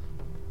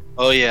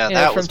 Oh yeah,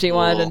 that from was D1,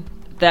 cool. and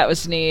that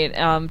was neat.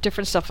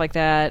 Different stuff like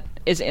that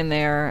is in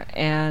there,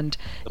 and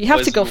The you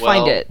have to go Poison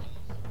find Well. it.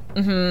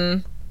 Mm-hmm.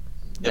 Yep,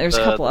 There's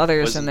a couple the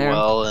others in Poison there.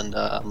 Well, and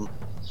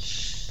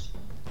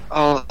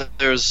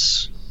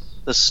there's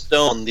the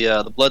stone,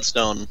 the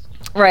bloodstone.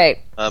 Right.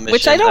 Mission.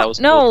 Which I That don't was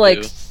know. cool,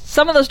 Like too.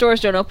 some of those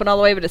doors don't open all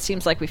the way, but it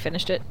seems like we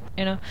finished it.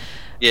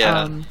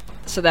 Yeah.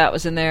 So that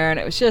was in there, and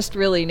it was just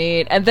really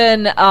neat. And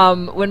then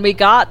when we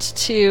got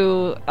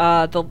to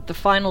the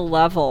final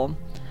level,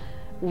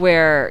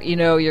 where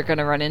you're going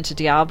to run into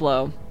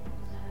Diablo,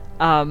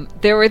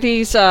 there were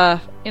these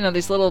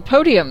these little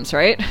podiums,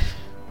 right?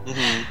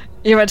 Mm-hmm.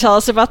 You want to tell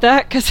us about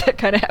that? Because it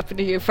kind of happened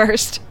to you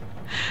first.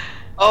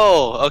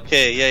 Oh,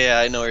 okay, yeah,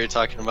 I know what you're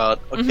talking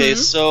about. Okay,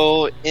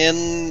 so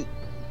in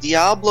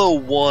Diablo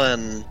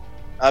 1,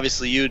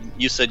 obviously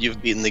you said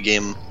you've beaten the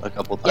game a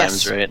couple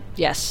times, Yes. right?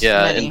 Yes.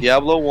 Yeah, many. in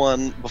Diablo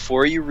 1,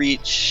 before you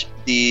reach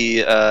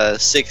the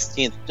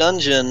 16th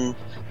dungeon,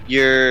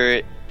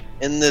 you're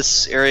in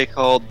this area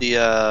called the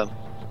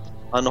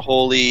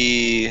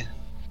Unholy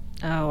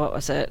Oh, what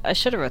was it? I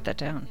should have wrote that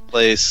down.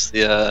 Place.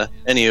 The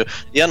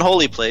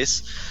Unholy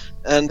Place,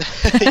 and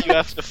you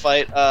have to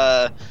fight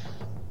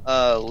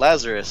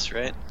Lazarus,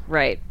 right?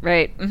 Right.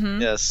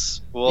 Mm-hmm.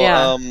 Yes. Well,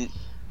 Yeah.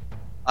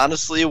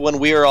 Honestly, when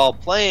we were all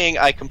playing,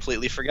 I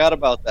completely forgot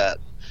about that,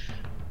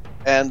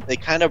 and they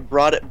kind of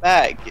brought it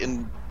back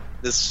in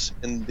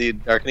the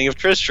Darkening of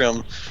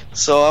Tristram.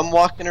 So I'm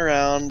walking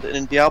around, and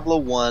in Diablo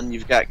 1,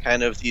 you've got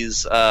kind of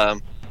these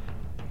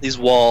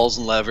walls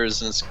and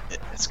levers, and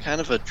it's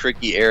kind of a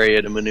tricky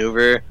area to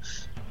maneuver,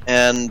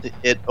 and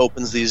it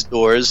opens these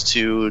doors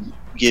to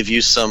give you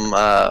some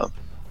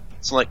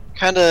like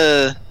kind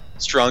of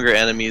stronger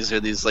enemies, or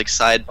these like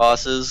side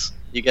bosses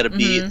you gotta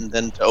beat, and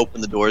then to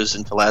open the doors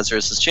into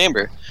Lazarus's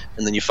chamber,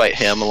 and then you fight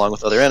him along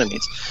with other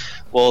enemies.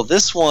 Well,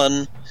 this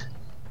one,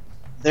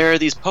 there are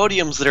these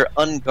podiums that are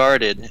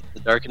unguarded, the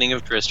Darkening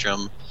of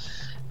Tristram,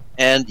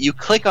 and you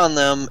click on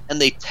them, and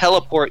they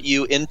teleport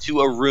you into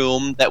a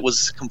room that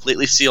was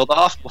completely sealed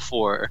off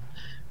before.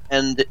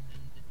 And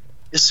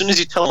as soon as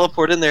you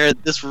teleport in there,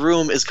 this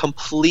room is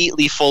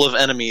completely full of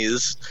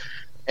enemies.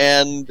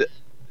 And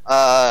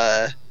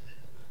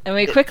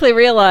we quickly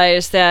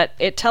realized that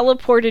it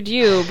teleported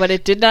you, but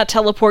it did not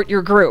teleport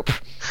your group.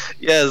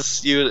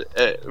 yes, you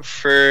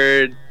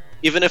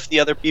even if the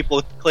other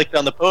people clicked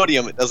on the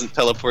podium, it doesn't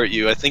teleport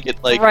you. I think it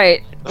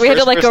right. We had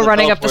to first go person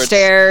running up the teleports.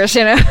 stairs,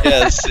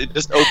 Yes, it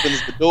just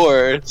opens the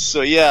door.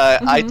 So yeah,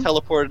 I Mhm.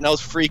 teleported and I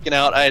was freaking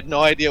out. I had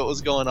no idea what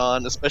was going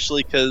on,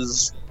 especially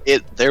because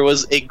there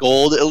was a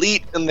gold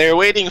elite in there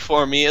waiting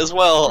for me as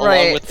well,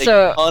 along with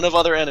a ton of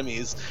other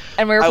enemies.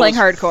 And we were playing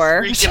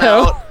hardcore.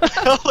 Out.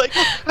 I was like,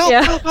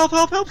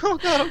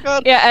 help,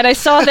 God. Yeah, and I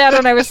saw that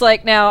and I was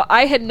like, now,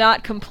 I had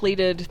not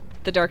completed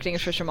the Darkening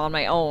of Tristram on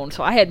my own,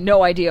 so I had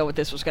no idea what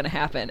this was going to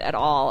happen at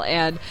all.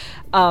 And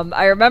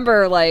I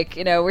remember, like,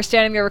 we're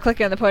standing there, we're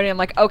clicking on the podium,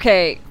 like,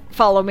 okay,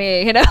 follow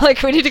me,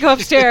 like, we need to go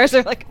upstairs.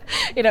 And, like,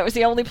 it was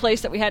the only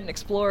place that we hadn't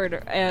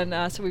explored,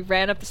 and so we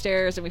ran up the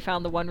stairs and we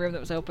found the one room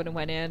that was open and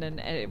went in, and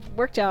it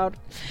worked out.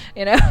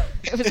 It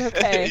was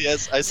okay.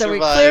 Yes, I survived. So we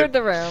cleared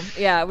the room.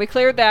 Yeah, we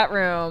cleared that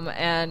room,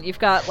 and you've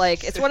got,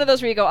 like, it's one of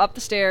those where you go up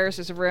the stairs,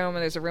 there's a room,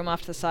 and there's a room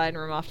off to the side and a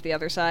room off to the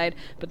other side,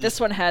 but this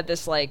one had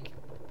this, like,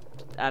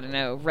 I don't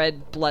know,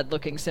 red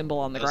blood-looking symbol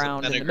on the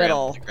ground in the middle.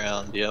 On the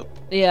ground, yep.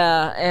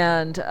 Yeah,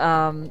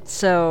 and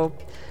so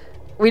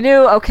we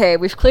knew, okay,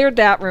 we've cleared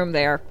that room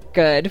there.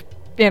 Good.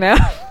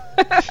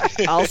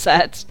 All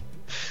set.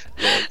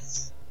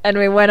 Yes. And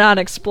we went on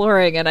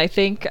exploring, and I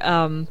think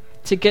to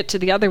get to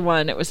the other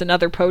one, it was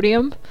another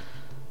podium.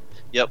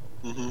 Yep.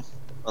 Mm-hmm.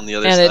 On the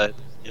other side.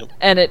 Yep.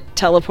 And it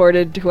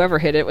teleported whoever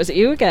hit it. Was it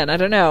you again? I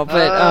don't know,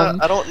 but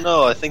I don't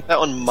know. I think that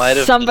one might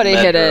have somebody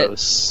been hit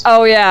Medros. it.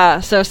 Oh yeah,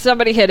 so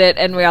somebody hit it,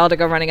 and we all had to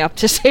go running up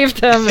to save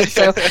them. And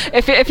so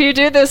if you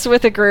do this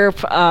with a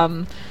group,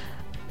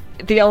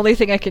 the only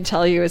thing I can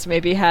tell you is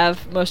maybe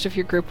have most of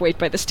your group wait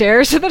by the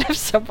stairs, and then have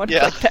someone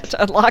click that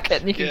to unlock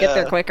it, and you can get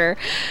there quicker.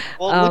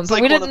 Well, it looks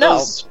like we one didn't of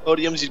those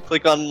podiums you'd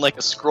click on, like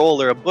a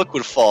scroll or a book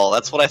would fall.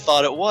 That's what I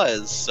thought it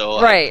was. So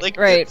I clicked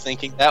it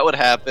thinking that would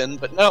happen,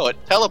 but no, it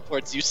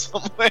teleports you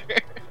somewhere.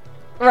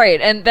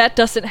 Right, and that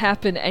doesn't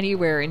happen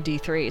anywhere in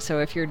D3. So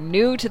if you're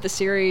new to the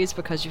series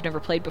because you've never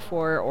played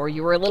before, or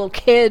you were a little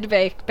kid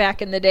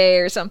back in the day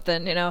or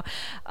something,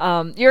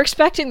 you're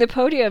expecting the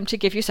podium to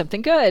give you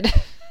something good.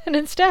 And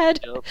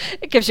instead,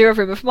 it gives you a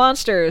room of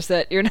monsters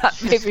that you're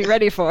not maybe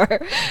ready for.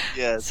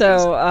 Yes,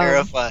 so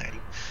terrifying.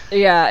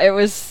 Yeah,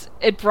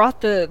 it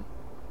brought the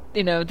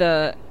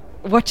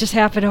what just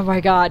happened, oh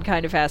my god,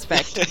 kind of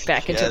aspect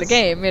back into the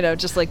game,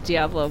 just like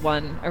Diablo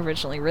 1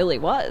 originally really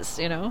was,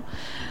 So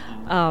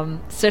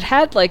it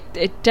had,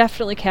 it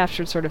definitely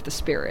captured sort of the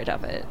spirit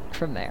of it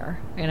from there,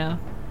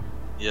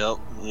 Yep.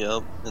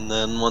 And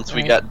then once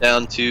we got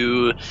down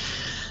to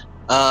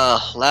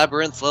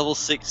Labyrinth level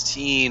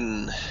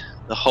 16,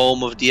 the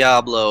home of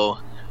Diablo.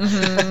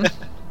 Mm-hmm.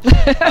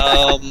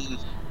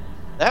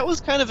 That was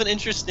kind of an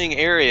interesting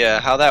area,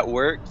 how that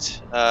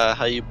worked.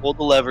 How you pulled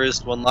the levers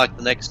to unlock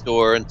the next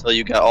door until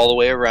you got all the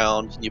way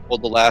around, and you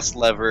pulled the last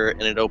lever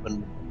and it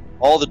opened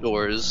all the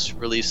doors,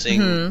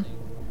 releasing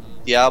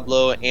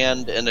Diablo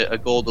and a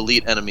gold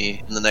elite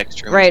enemy in the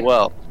next room as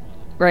well.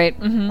 Right.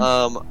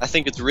 Mm-hmm. I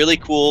think it's really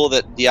cool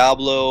that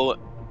Diablo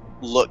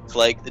looked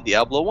like the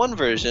Diablo 1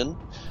 version.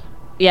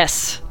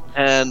 Yes.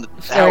 And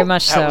very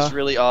much so. That was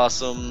really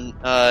awesome.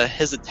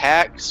 His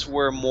attacks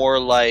were more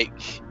like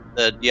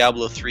the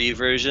Diablo 3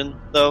 version,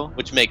 though,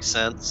 which makes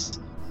sense.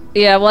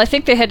 Yeah, well, I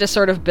think they had to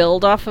sort of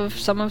build off of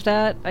some of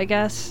that, I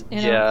guess.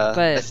 Yeah,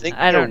 but I think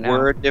there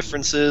were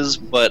differences,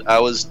 but I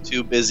was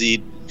too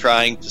busy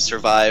trying to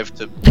survive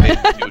to pay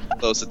too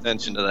close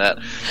attention to that.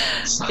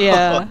 So,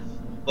 yeah.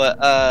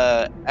 But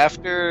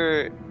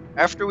after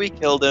we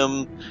killed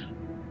him,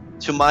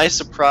 to my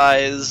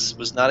surprise,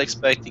 was not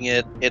expecting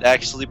it, it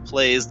actually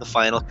plays the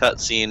final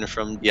cutscene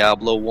from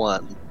Diablo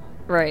 1.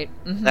 Right.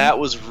 Mm-hmm. That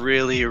was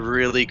really,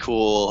 really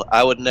cool.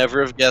 I would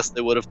never have guessed they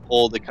would have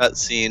pulled the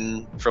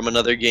cutscene from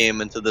another game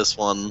into this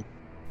one.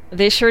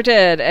 They sure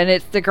did,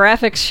 and the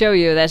graphics show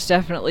you that's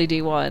definitely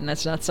D1.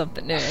 That's not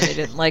something new. They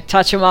didn't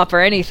touch them up or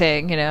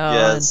anything,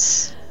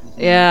 Yes.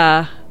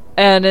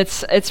 And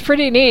it's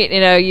pretty neat.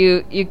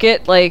 You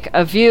get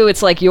a view.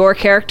 It's like your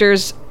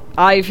character's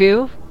eye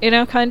view,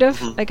 kind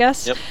of, I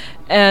guess. Yep.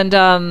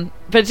 And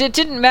but it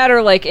didn't matter.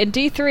 In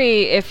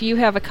D3, if you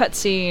have a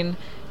cutscene,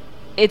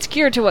 it's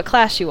geared to what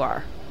class you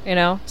are.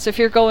 So if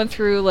you're going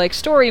through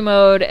story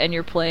mode and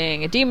you're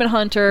playing a demon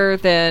hunter,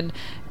 then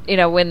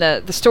when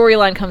the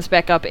storyline comes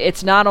back up,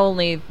 it's not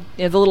only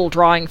the little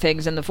drawing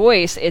things in the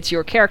voice, it's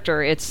your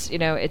character, it's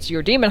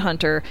your demon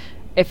hunter.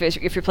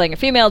 If you're playing a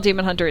female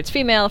demon hunter, it's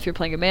female. If you're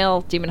playing a male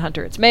demon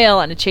hunter, it's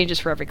male, and it changes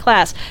for every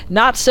class.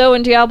 Not so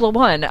in Diablo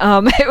 1.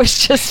 It was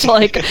just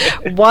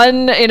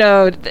one,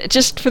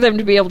 just for them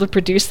to be able to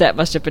produce that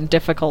must have been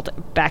difficult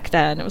back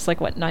then. It was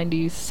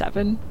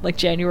 97?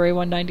 January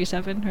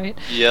 197, right?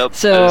 Yep.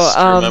 So, I just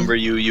remember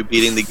you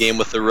beating the game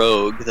with the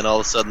rogue, then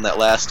all of a sudden that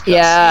last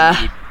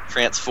cutscene, you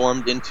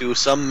transformed into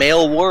some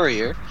male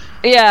warrior.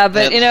 Yeah,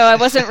 but I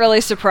wasn't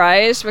really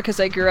surprised because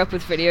I grew up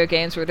with video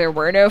games where there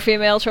were no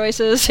female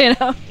choices,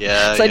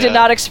 Yeah. So I did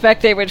not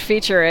expect they would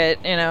feature it,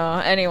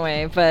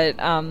 anyway. But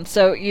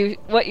so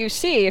what you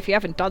see if you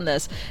haven't done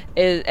this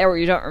is, or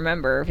you don't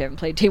remember if you haven't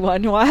played D1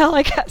 in a while,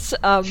 I guess.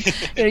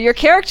 Your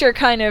character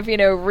kind of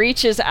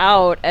reaches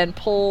out and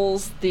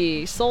pulls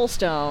the soul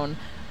stone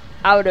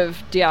out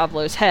of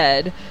Diablo's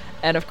head,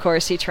 and of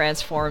course he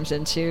transforms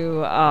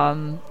into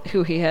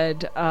who he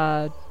had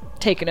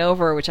taken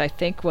over, which I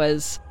think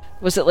was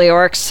it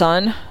Leoric's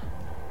son?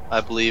 I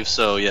believe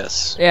so,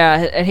 yes.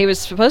 Yeah, and he was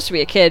supposed to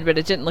be a kid, but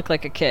it didn't look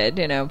like a kid,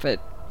 but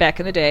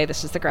back in the day,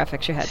 this is the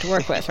graphics you had to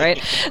work with, right?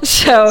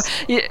 So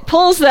he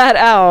pulls that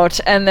out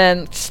and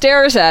then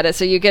stares at it,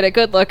 so you get a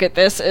good look at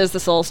this is the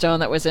soul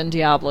stone that was in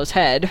Diablo's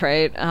head,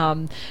 right?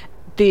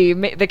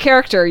 The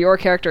character, your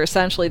character,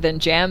 essentially then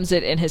jams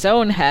it in his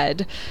own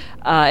head,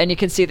 and you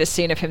can see the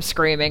scene of him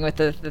screaming with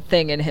the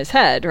thing in his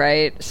head,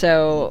 right?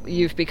 So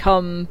you've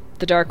become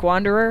the Dark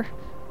Wanderer,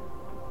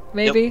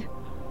 maybe?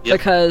 Yep.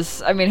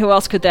 Because, who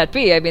else could that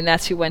be?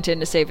 That's who went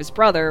in to save his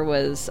brother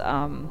was,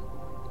 the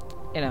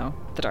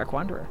Dark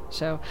Wanderer.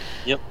 So,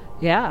 yep.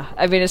 Yeah,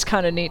 it's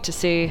kind of neat to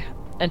see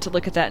and to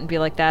look at that and be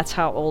like, that's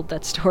how old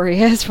that story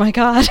is. My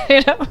God,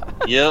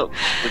 Yep.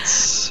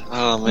 It's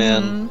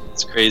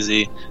it's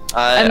crazy.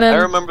 I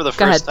remember the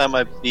first time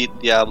I beat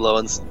Diablo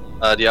and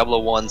Diablo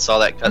 1 saw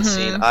that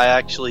cutscene. I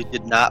actually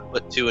did not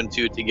put 2 and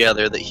 2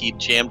 together that he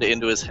jammed it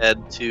into his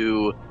head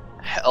to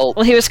help.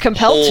 Well, he was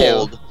compelled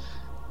to.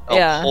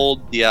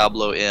 Hold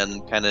Diablo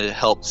in, kind of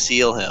help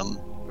seal him.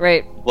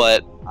 Right.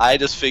 But I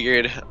just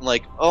figured, I'm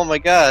like, oh my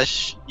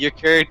gosh, your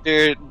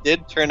character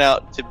did turn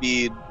out to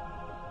be,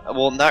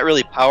 well, not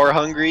really power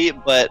hungry,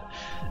 but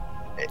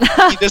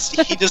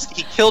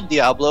he killed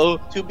Diablo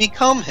to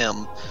become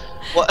him.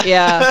 Well,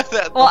 yeah.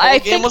 Well, I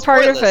think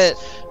part of it.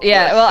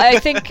 Yeah. Well,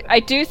 I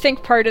do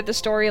think part of the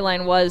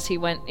storyline was he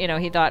went.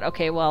 He thought,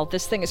 okay, well,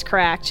 this thing is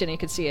cracked, and he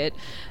could see it,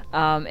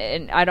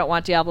 and I don't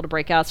want Diablo to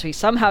break out. So he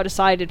somehow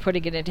decided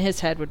putting it into his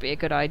head would be a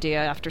good idea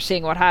after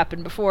seeing what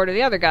happened before to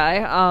the other guy.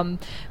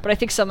 But I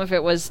think some of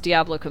it was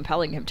Diablo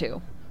compelling him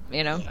to.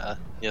 Yeah.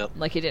 Yep.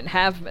 Like he didn't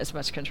have as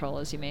much control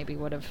as he maybe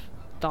would have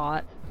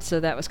thought. So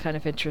that was kind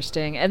of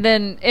interesting. And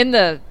then in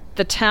the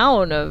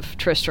town of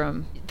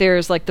Tristram,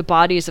 there's like the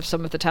bodies of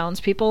some of the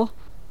townspeople.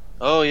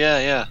 Oh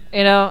yeah.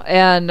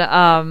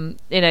 And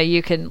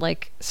you can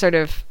like sort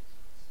of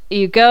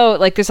you go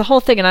like there's a whole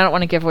thing, and I don't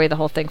want to give away the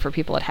whole thing for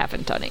people that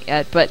haven't done it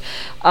yet, but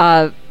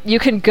you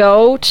can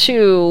go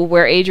to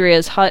where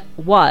Adria's hut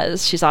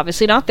was. She's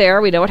obviously not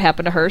there. We know what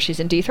happened to her. She's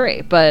in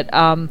D3, but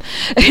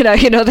you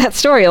know that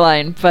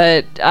storyline.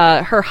 But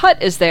her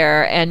hut is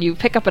there, and you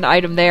pick up an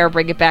item there,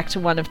 bring it back to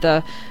one of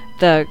the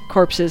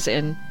corpses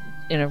in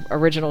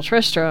original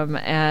Tristram,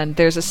 and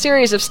there's a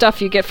series of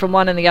stuff you get from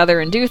one and the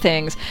other and do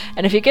things,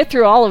 and if you get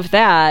through all of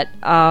that,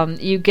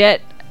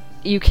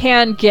 you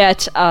can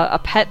get a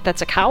pet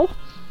that's a cow.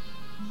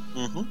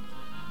 Mm-hmm.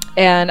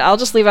 And I'll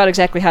just leave out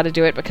exactly how to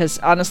do it, because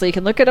honestly you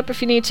can look it up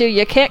if you need to.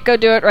 You can't go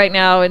do it right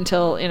now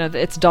until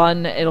it's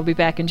done. It'll be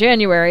back in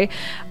January,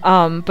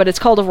 but it's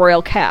called a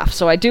royal calf,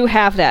 so I do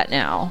have that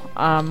now.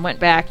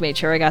 Went back, made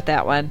sure I got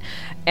that one.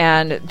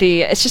 And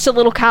it's just a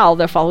little cow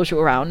that follows you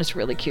around. It's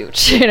really cute.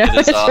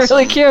 It's awesome.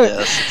 Really cute.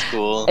 Yes, it's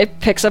cool. It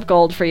picks up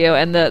gold for you,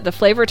 and the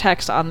flavor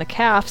text on the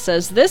calf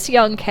says, "This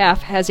young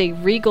calf has a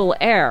regal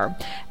air,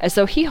 as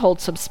though he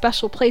holds some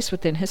special place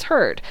within his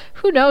herd.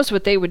 Who knows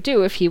what they would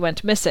do if he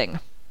went missing?"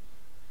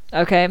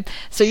 Okay,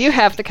 so you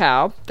have the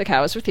cow. The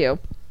cow is with you.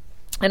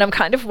 And I'm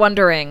kind of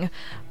wondering,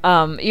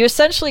 you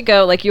essentially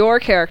go, like your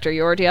character,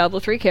 your Diablo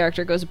 3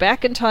 character, goes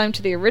back in time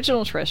to the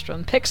original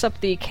Tristram, picks up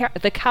the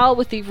cow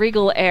with the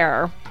regal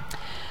air,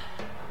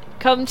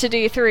 come to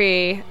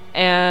D3,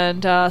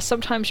 and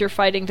sometimes you're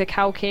fighting the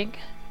Cow King,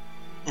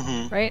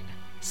 right?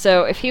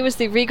 So if he was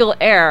the regal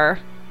heir,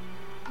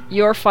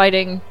 you're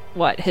fighting,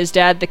 what, his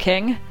dad the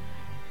king?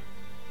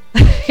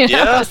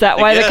 Yeah, is that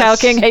why the Cow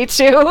King hates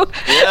you?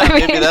 Yeah,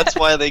 maybe that's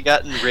why they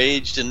got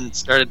enraged and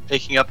started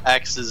picking up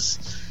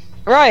axes.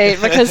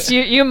 Right, because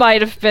you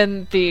might have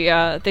been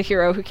the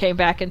hero who came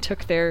back and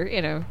took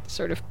their,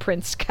 sort of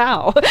prince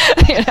cow.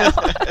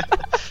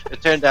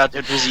 It turned out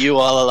it was you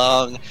all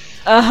along.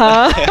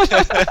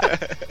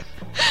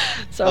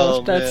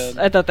 So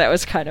I thought that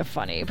was kind of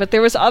funny. But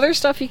there was other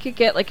stuff you could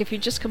get, like if you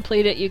just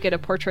complete it, you get a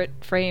portrait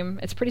frame.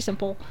 It's pretty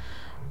simple.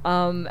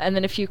 And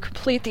then if you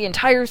complete the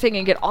entire thing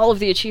and get all of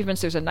the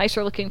achievements, there's a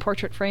nicer looking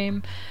portrait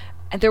frame.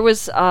 And there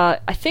was, I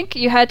think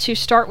you had to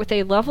start with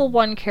a level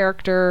 1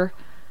 character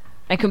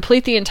and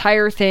complete the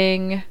entire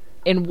thing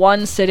in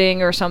one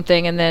sitting or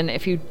something. And then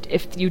if you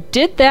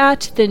did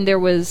that, then there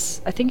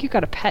was, I think you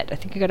got a pet.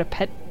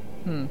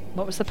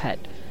 What was the pet?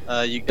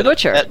 You got the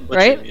butcher, pet butcher,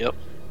 right? Yep.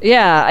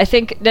 Yeah, I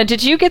think. Now,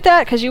 did you get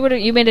that? Because you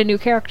made a new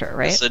character,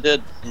 right? Yes, I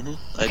did.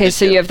 Okay,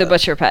 so you have the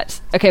butcher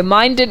pets. Okay,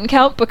 mine didn't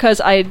count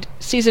because I'd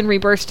season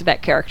rebirthed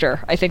that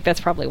character. I think that's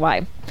probably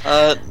why.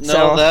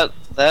 No,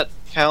 that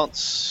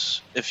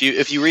counts. If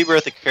you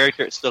rebirth a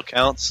character, it still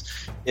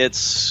counts.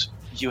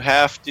 You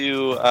have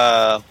to.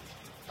 It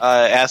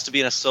has to be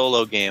in a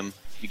solo game.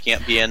 You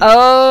can't be in.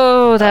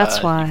 Oh,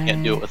 that's why. You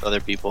can't do it with other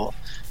people.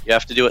 You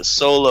have to do it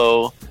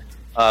solo.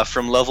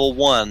 From level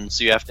 1,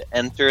 so you have to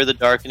enter the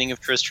Darkening of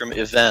Tristram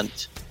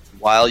event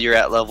while you're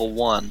at level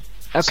 1.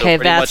 Okay, so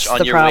pretty that's much on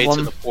the your problem. way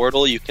to the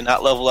portal, you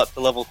cannot level up to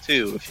level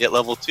 2. If you hit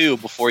level 2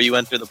 before you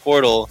enter the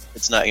portal,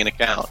 it's not going to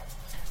count.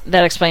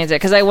 That explains it,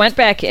 because I went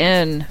back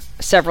in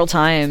several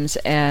times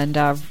and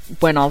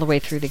went all the way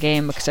through the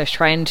game because I was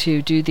trying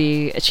to do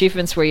the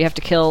achievements where you have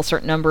to kill a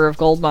certain number of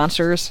gold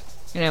monsters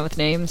with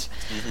names.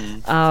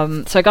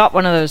 Mm-hmm. So I got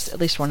one of those, at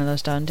least one of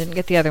those done. Didn't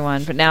get the other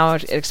one, but now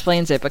it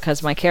explains it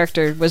because my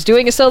character was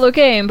doing a solo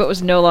game, but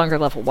was no longer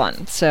level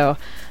 1. So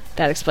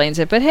that explains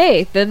it. But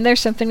hey, then there's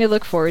something to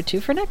look forward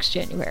to for next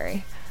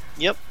January.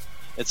 Yep.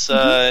 It's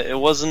it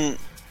wasn't.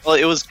 Well,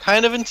 it was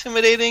kind of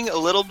intimidating a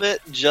little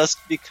bit, just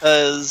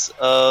because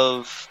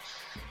of,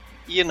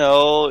 you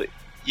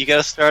got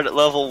to start at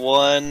level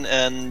 1,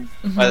 and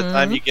by the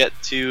time you get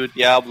to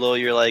Diablo,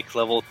 you're like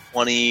level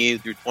 20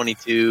 through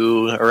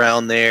 22,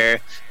 around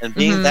there. And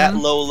being that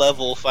low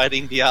level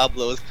fighting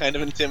Diablo is kind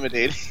of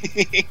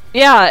intimidating.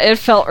 Yeah, it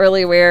felt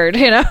really weird,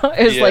 It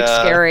was like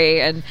scary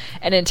and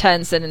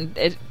intense, and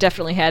it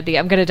definitely had the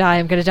I'm gonna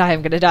die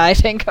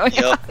thing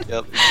going on.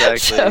 Yep, exactly.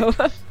 So,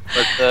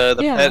 but the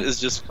pet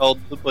is just called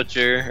the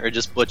Butcher, or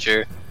just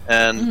Butcher,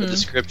 and the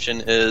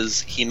description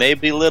is, he may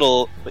be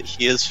little, but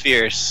he is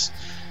fierce.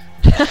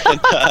 And,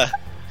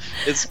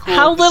 it's cool.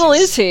 How little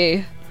is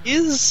he?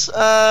 He's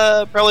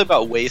probably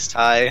about waist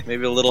high,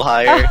 maybe a little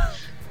higher.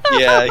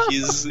 Yeah,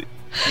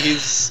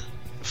 he's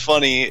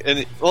funny, and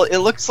it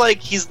looks like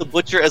he's the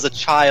Butcher as a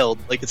child.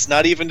 Like, it's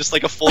not even just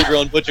like a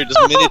full-grown Butcher, just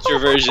miniature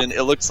version.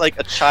 It looks like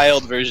a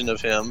child version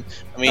of him.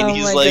 I mean,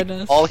 he's like,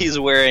 goodness. all he's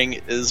wearing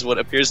is what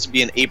appears to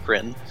be an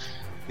apron.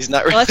 He's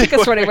not really. Well, I think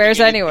that's what he wears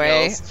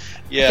anyway. Else.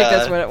 Yeah, I think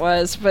that's what it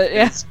was, but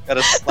yeah. He's got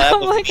a slab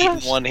Oh of my meat in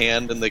gosh. one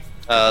hand and the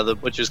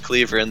Butcher's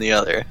cleaver in the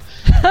other.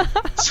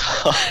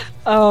 So,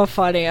 Oh,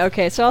 funny.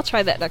 Okay, so I'll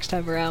try that next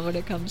time around when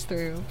it comes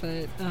through.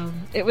 But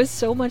it was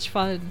so much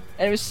fun,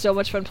 and it was so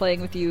much fun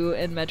playing with you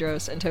and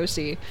Medros and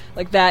Toasty.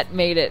 Like, that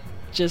made it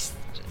just.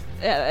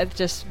 It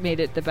just made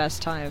it the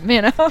best time,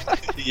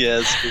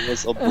 yes, it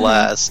was a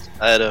blast.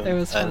 I had It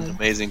was an fun.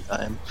 amazing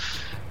time.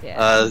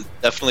 Yeah.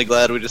 Definitely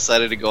glad we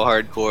decided to go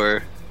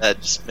hardcore. That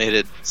just made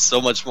it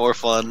so much more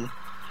fun.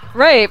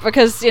 Right,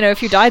 because,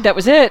 if you died, that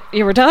was it.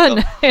 You were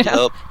done.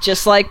 Yep.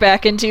 Just like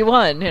back in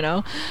T1,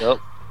 Yep.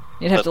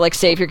 You'd have to,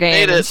 save your game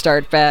Made and it.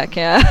 start back,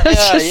 yeah.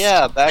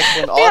 Yeah, back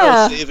when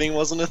auto-saving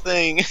wasn't a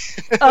thing.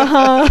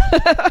 Uh-huh.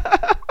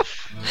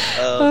 Um,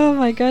 Oh,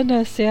 my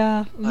goodness,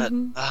 yeah. But,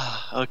 Mhm.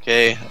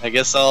 okay, I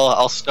guess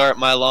I'll start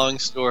my long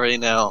story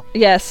now.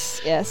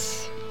 Yes.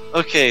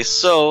 Okay,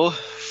 so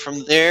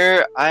from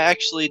there, I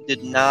actually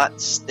did not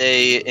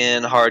stay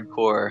in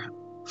hardcore.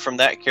 From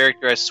that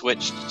character, I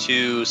switched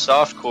to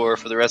softcore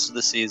for the rest of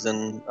the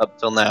season up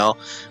till now,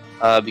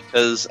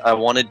 because I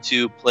wanted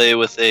to play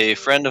with a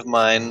friend of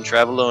mine,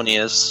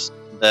 Travelonius,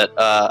 that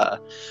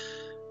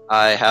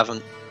I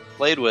haven't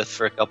played with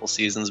for a couple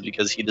seasons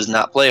because he does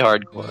not play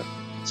hardcore.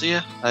 So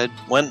yeah, I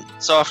went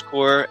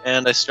softcore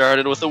and I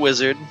started with a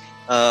wizard,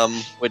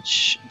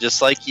 which,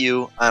 just like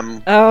you,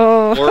 I'm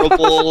Oh.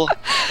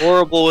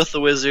 horrible with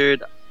the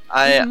wizard.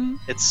 Mhm.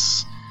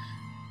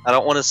 I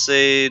don't want to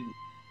say,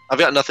 I've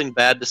got nothing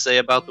bad to say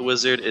about the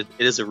wizard. It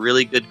is a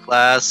really good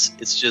class.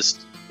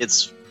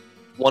 It's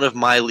one of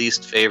my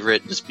least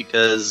favorite, just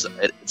because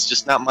it's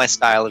just not my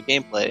style of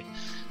gameplay,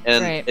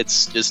 and Right.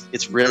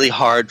 it's really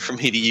hard for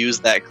me to use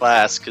that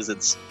class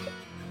because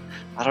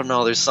I don't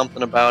know, there's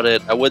something about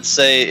it. I would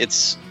say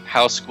it's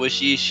how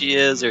squishy she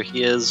is, or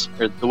he is,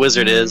 or the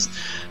wizard is,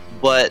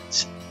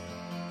 but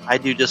I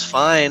do just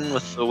fine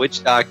with the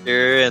witch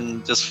doctor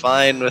and just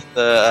fine with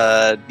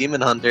the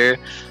demon hunter.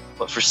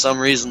 But for some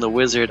reason, the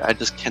wizard, I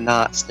just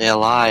cannot stay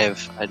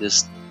alive.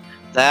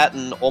 That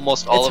and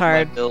almost all It's of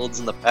hard. my builds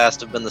in the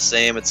past have been the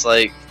same. It's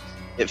like,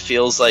 it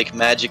feels like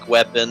magic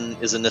weapon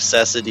is a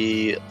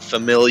necessity,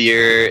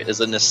 familiar is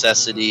a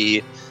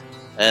necessity,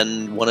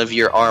 and one of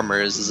your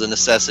armors is a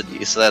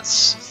necessity. So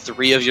that's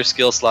 3 of your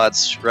skill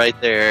slots right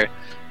there.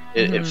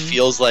 It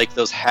feels like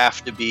those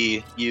have to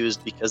be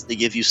used because they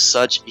give you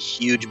such a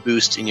huge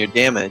boost in your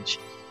damage.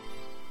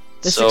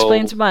 This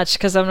explains much,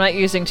 because I'm not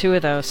using 2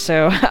 of those,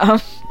 so...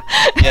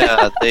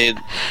 Yeah, they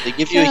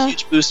give you a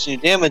huge boost in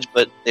your damage,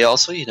 but they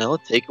also,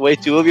 take away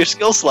 2 of your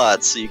skill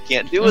slots, so you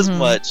can't do as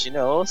much,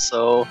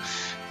 so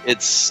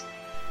it's...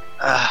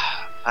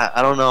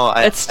 I don't know.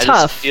 It's I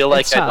tough. just feel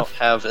like It's I tough. don't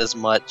have as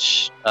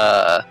much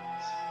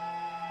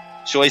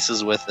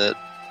choices with it.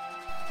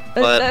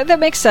 But That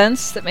makes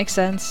sense.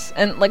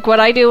 And what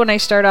I do when I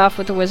start off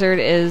with the wizard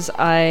is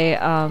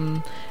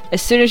I,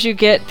 as soon as you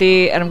get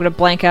and I'm going to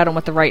blank out on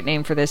what the right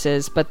name for this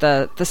is, but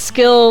the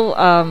skill,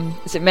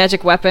 is it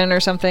magic weapon or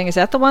something? Is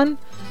that the one?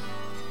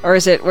 Or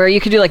is it where you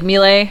can do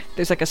melee?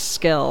 There's a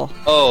skill.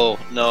 oh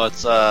no,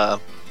 it's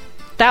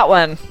That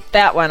one.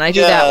 I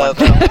do that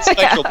one.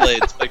 Spectral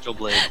Blade. Spectral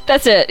Blade.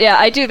 That's it. Yeah,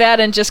 I do that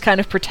and just kind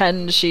of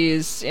pretend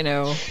she's,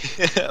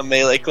 A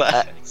melee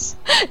class.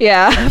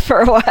 yeah,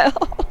 for a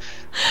while.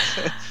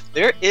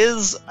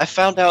 I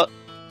found out,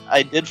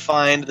 I did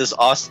find this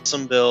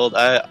awesome build.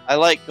 I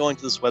like going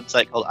to this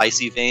website called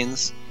Icy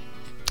Veins.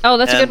 Oh,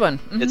 that's a And good one.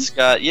 Mhm. It's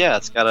got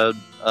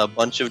a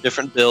bunch of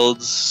different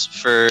builds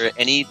for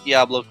any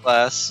Diablo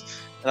class.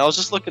 And I was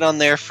just looking on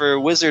there for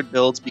wizard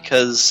builds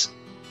because,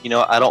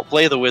 I don't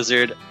play the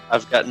wizard.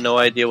 I've got no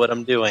idea what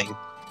I'm doing.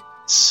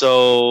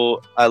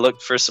 So I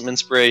looked for some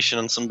inspiration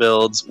on some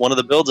builds. One of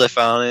the builds I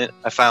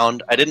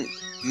found, I didn't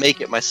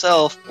make it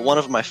myself, but one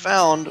of them I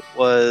found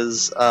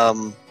was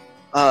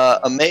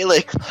a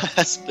melee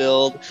class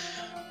build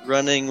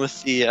running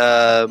with the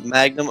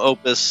Magnum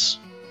Opus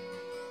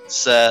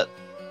set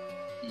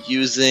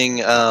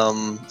using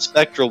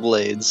spectral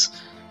blades.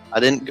 I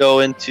didn't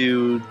go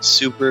into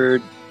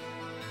super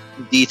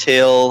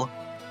detail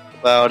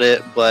about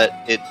it, but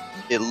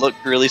it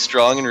looked really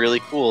strong and really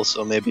cool,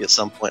 so maybe at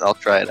some point I'll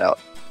try it out.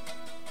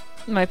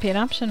 Might be an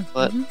option.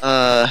 But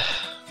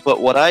but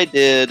what I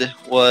did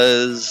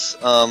was,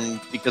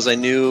 because I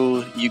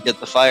knew you get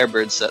the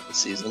Firebird set this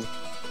season,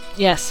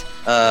 Yes.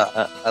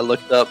 I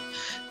looked up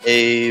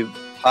a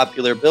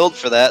popular build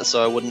for that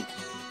so I wouldn't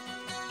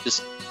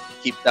just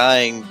keep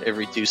dying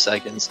every 2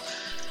 seconds.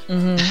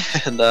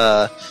 And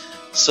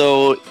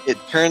so it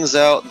turns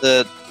out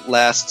that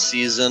last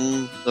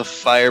season, the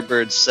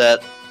Firebird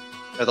set,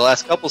 or the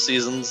last couple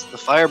seasons, the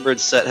Firebird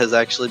set has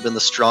actually been the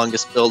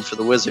strongest build for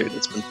the Wizard.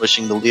 It's been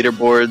pushing the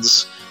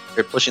leaderboards,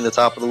 or pushing the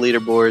top of the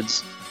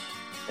leaderboards,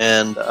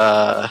 and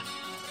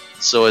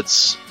so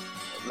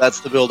that's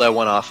the build I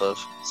went off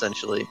of,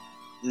 essentially.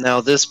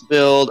 Now this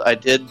build, I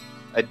did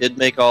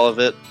make all of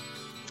it.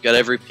 I've got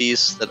every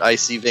piece that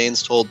Icy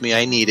Veins told me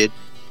I needed.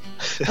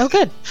 Oh,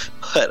 good.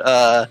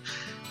 But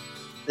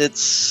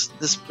this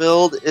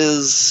build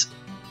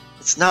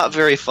it's not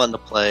very fun to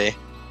play,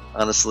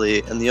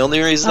 honestly, and the only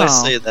reason I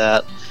say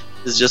that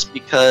is just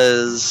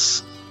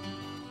because,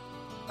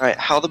 alright,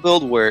 how the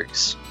build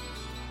works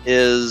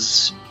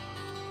is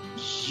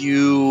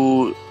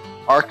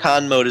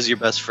Archon mode is your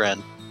best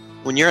friend.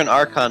 When you're in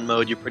Archon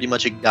mode, you're pretty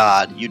much a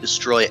god. You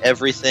destroy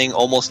everything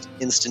almost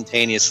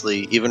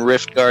instantaneously. Even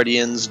Rift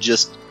Guardians,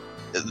 just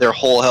their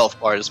whole health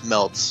bar just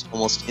melts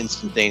almost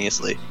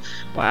instantaneously.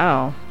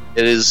 Wow.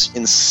 It is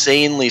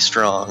insanely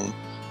strong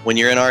when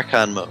you're in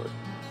Archon mode.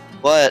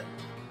 But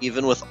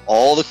even with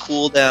all the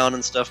cooldown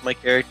and stuff my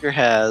character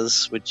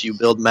has, which you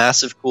build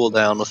massive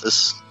cooldown with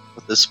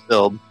this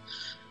build,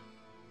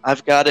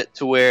 I've got it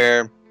to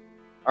where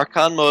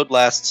Archon mode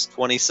lasts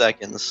 20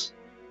 seconds.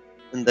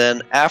 And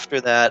then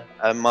after that,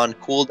 I'm on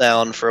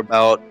cooldown for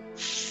about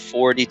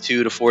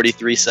 42 to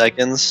 43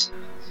 seconds.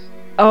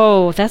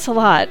 Oh, that's a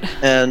lot.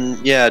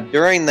 And yeah,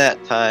 during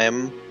that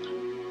time,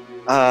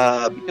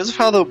 because of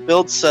how the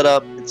build's set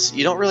up,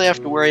 you don't really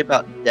have to worry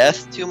about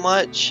death too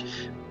much,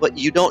 but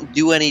you don't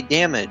do any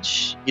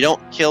damage. You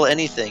don't kill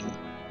anything.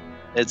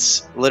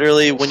 It's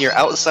literally when you're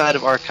outside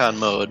of Archon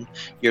mode,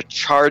 you're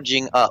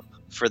charging up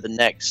for the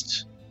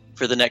next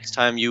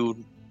time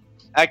you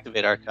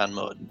activate Archon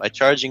mode. By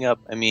charging up,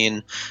 I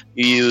mean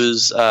you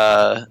use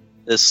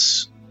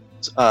this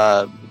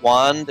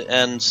wand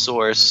and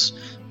source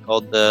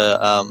called the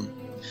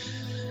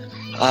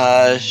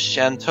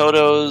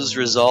Shantoto's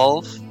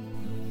Resolve.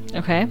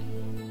 Okay.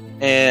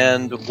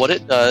 And what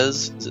it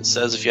does is it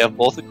says if you have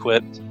both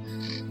equipped,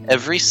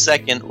 every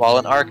second while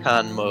in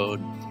Archon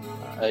mode,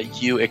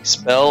 you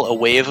expel a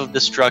wave of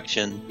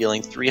destruction,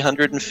 dealing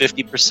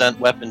 350%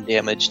 weapon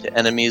damage to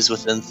enemies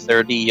within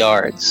 30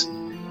 yards.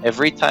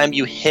 Every time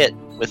you hit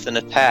with an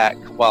attack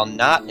while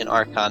not in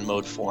Archon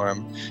mode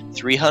form,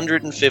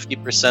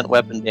 350%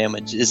 weapon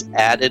damage is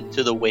added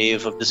to the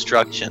wave of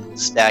destruction,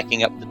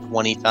 stacking up to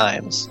 20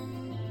 times.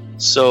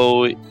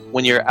 So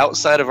when you're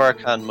outside of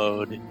Archon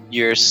mode,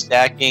 you're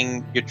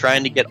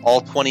trying to get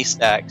all 20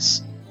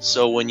 stacks.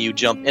 So when you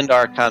jump into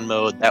Archon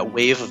mode, that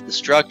wave of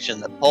destruction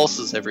that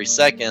pulses every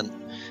second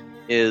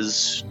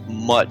is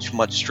much,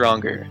 much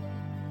stronger.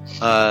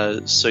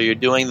 So you're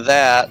doing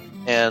that,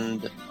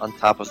 and on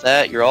top of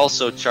that, you're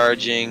also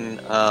charging,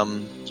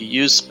 you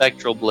use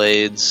Spectral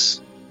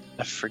Blades.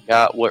 I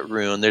forgot what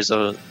rune. It's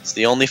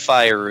the only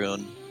fire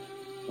rune.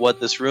 What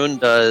this rune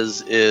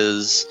does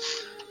is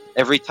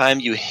every time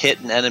you hit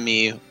an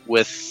enemy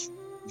with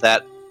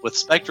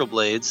Spectral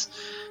Blades,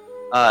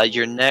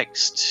 your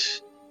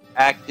next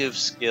active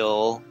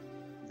skill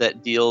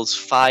that deals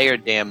fire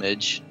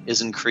damage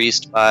is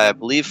increased by, I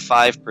believe,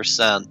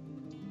 5%,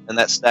 and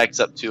that stacks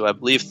up to, I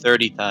believe,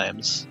 30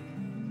 times.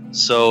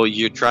 So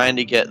you're trying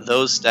to get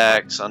those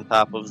stacks on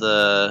top of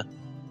the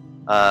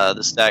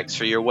stacks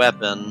for your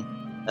weapon,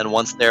 and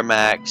once they're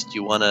maxed,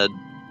 you want to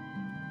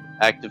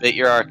activate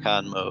your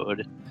Archon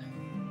mode,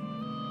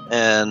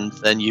 and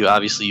then you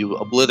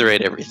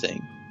obliterate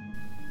everything.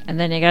 And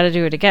then you gotta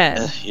do it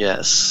again.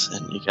 Yes,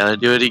 and you gotta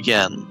do it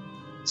again.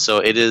 So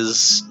it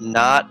is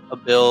not a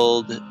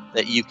build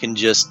that you can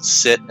just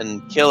sit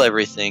and kill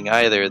everything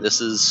either. This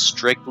is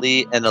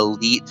strictly an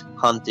elite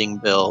hunting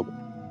build.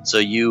 So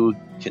you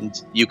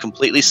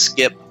completely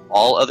skip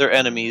all other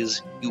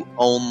enemies. You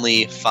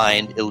only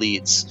find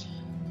elites.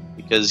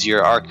 Because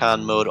your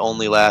Archon mode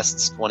only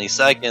lasts 20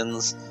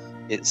 seconds.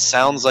 It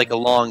sounds like a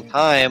long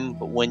time,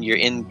 but when you're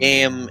in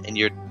game and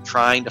you're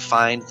trying to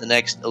find the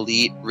next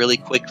elite really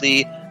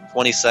quickly,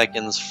 20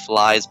 seconds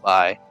flies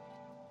by.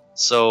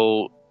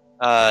 So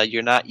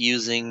you're not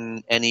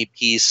using any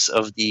piece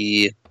of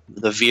the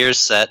Veer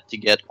set to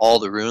get all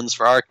the runes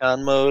for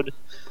Archon mode.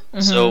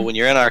 Mm-hmm. So when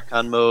you're in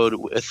Archon mode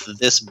with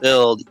this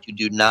build, you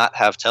do not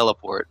have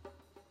teleport.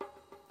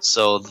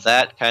 So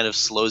that kind of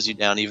slows you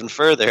down even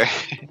further.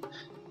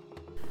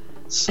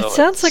 So it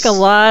sounds like a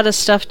lot of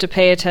stuff to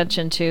pay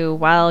attention to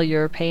while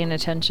you're paying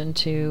attention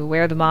to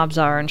where the mobs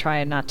are and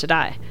trying not to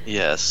die.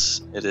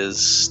 Yes, it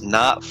is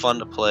not fun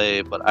to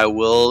play, but I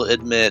will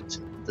admit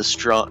the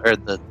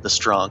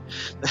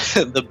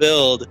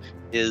build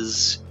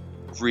is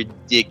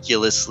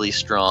ridiculously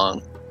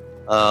strong.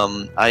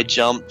 I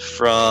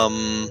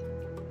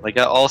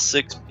got all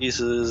 6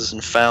 pieces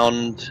and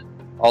found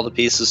all the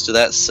pieces to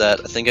that set.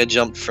 I think I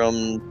jumped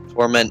from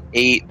Torment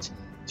 8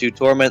 to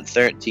Torment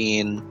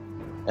 13,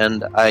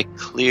 and I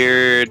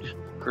cleared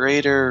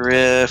Greater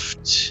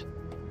Rift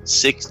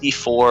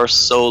 64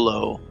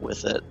 solo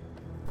with it.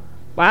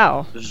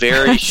 Wow.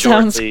 Very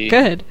Sounds shortly.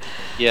 good.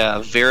 Yeah,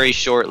 very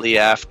shortly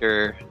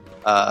after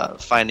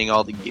finding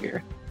all the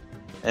gear.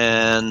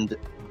 And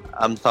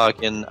I'm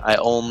talking, I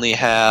only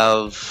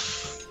have,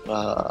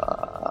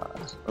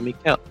 let me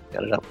count.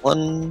 Got it up.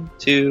 1,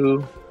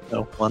 2,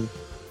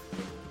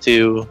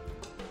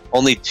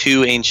 only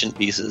 2 ancient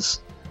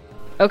pieces.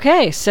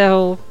 Okay,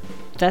 so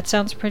that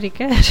sounds pretty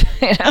good.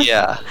 You know?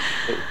 Yeah,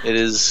 it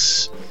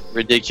is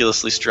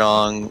ridiculously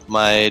strong.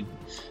 My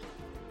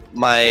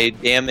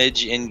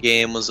damage in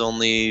game was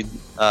only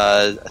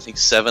I think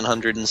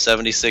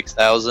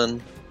 776,000,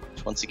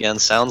 which once again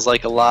sounds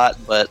like a lot,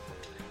 but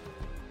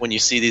when you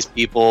see these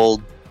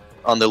people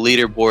on the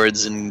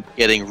leaderboards and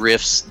getting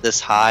rifts this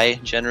high,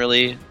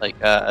 generally like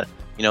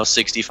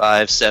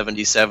 65,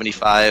 70,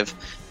 75,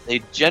 they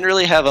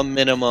generally have a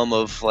minimum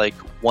of like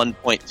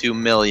 1.2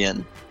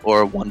 million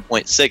or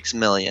 1.6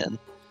 million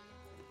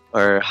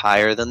or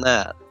higher than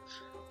that.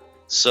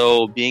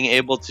 So being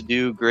able to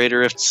do Greater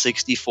Rift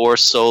 64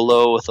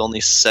 solo with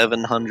only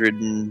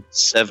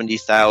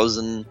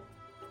 770,000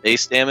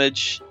 base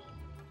damage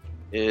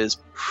is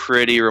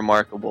pretty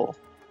remarkable.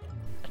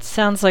 It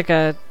sounds like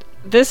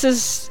this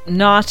is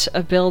not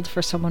a build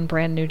for someone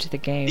brand new to the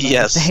game.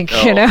 Yes, I think,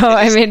 no,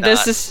 I mean,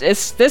 not. this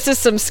is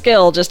some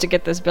skill just to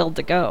get this build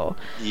to go.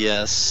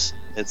 Yes,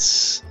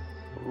 it's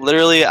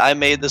literally, I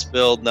made this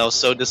build and I was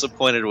so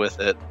disappointed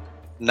with it.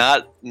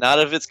 Not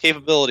of its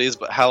capabilities,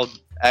 but how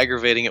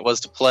aggravating it was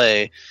to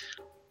play.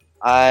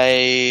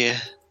 I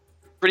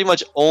pretty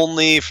much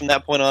only, from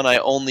that point on, I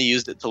only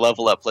used it to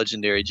level up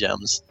legendary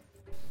gems.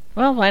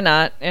 Well, why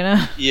not?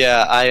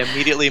 Yeah, I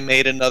immediately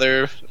made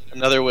another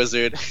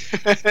wizard.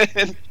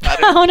 And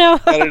Oh no!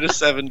 got her to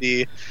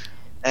 70,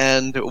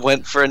 and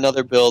went for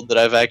another build that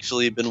I've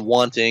actually been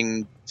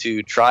wanting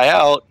to try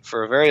out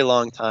for a very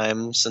long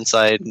time since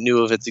I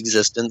knew of its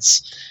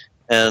existence,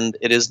 and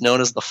it is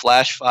known as the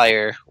Flash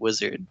Fire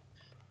Wizard.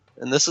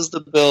 And this is the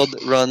build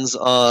that runs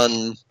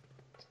on,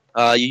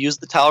 you use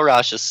the Tal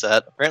Rasha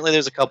set. Apparently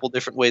there's a couple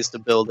different ways to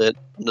build it.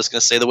 I'm just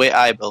going to say the way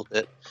I built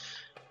it.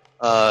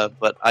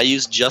 But I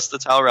use just the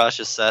Tal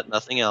Rasha set,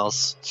 nothing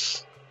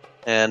else.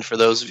 And for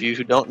those of you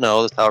who don't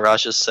know, the Tal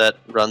Rasha set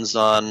runs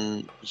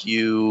on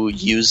you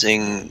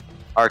using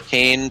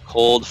arcane,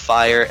 cold,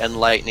 fire, and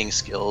lightning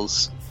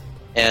skills.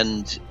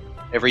 And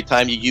every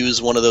time you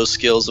use one of those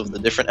skills of the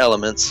different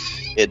elements,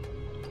 it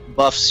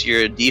buffs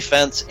your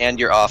defense and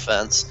your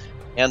offense.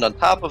 And on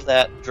top of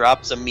that,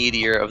 drops a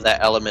meteor of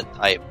that element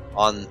type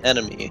on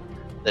enemy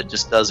that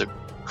just does a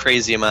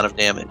crazy amount of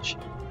damage.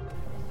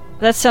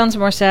 That sounds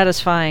more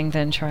satisfying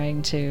than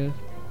trying to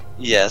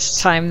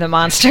time the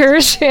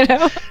monsters,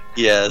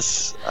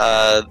 Yes.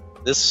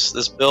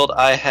 This build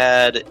I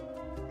had,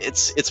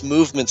 its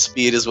movement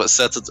speed is what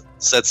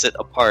sets it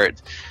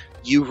apart.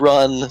 You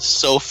run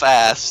so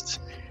fast.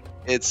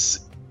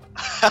 It's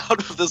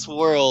out of this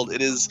world.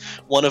 It is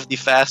one of the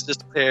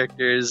fastest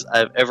characters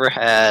I've ever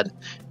had.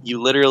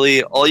 You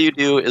literally, all you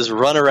do is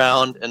run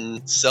around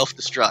and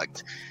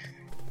self-destruct.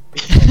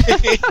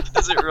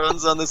 Because it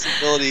runs on this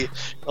ability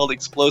called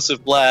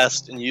Explosive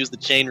Blast, and you use the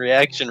Chain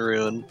Reaction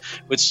rune,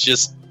 which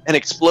just, an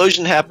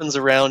explosion happens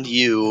around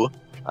you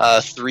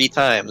 3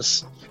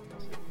 times.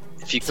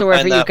 So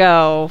wherever you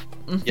go.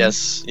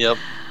 Yes, yep.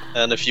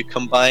 And if you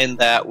combine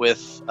that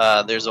with,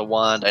 there's a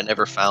wand, I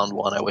never found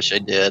one, I wish I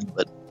did,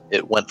 but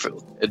it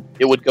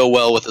would go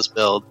well with this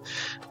build.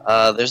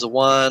 There's a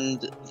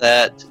wand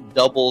that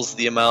doubles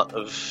the amount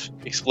of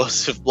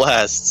explosive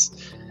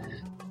blasts.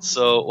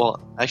 So, well,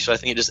 actually, I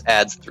think it just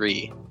adds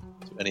 3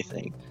 to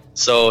anything.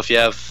 So if you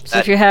have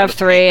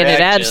 3 and it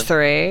adds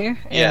 3,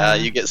 yeah,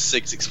 you get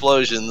 6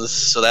 explosions.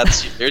 So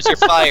there's your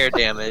fire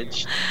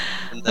damage.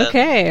 And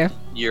then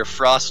your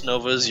frost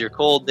novas, your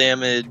cold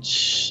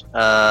damage.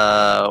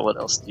 What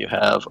else do you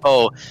have?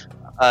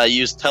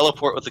 Use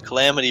teleport with the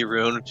calamity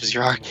rune, which is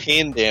your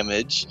arcane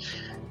damage.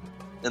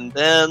 And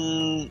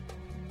then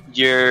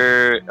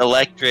your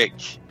electric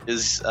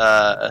is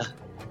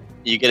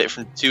you get it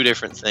from 2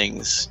 different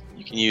things.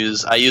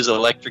 I use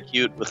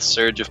electrocute with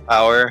surge of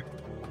power,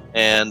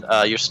 and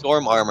your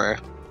storm armor.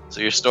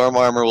 So your storm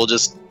armor will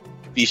just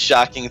be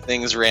shocking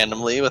things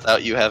randomly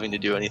without you having to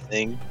do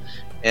anything.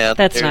 And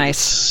that's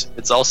nice.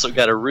 It's also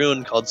got a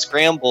rune called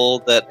Scramble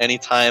that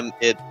anytime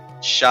it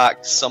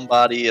shocks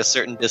somebody a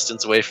certain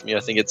distance away from you,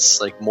 I think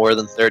it's like more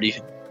than 30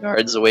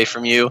 yards away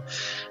from you,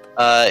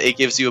 it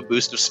gives you a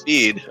boost of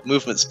speed,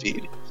 movement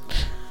speed.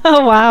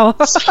 Oh, wow.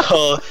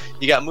 So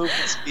you got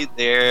movement speed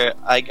there.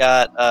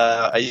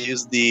 I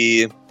used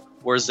the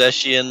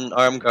Warzeshian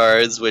Arm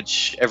Guards,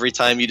 which every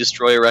time you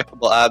destroy a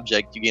wreckable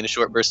object, you gain a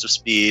short burst of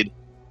speed,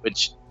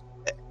 which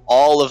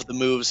all of the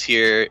moves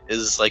here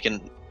is like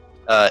an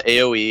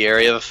AoE,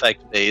 area of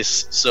effect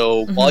base.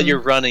 So while you're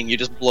running, you're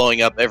just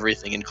blowing up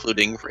everything,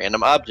 including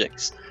random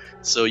objects.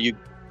 So you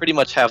pretty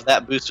much have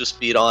that boost of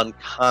speed on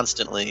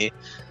constantly.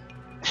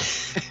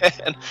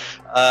 And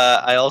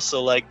I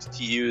also liked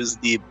to use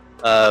the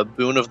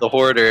Boon of the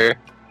Hoarder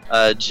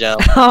gem.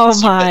 Oh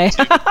my!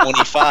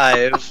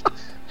 25.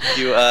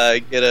 You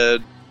get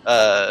a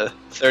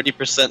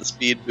 30%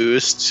 speed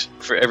boost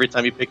for every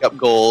time you pick up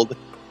gold,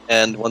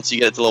 and once you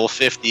get it to level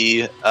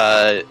 50, it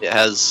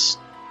has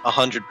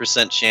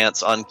 100%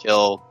 chance on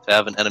kill to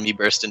have an enemy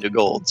burst into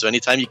gold. So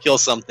anytime you kill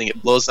something,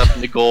 it blows up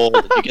into gold,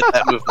 and you get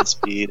that movement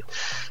speed.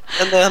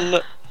 And then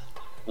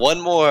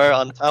one more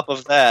on top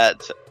of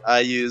that, I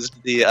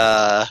used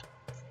the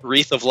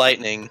Wreath of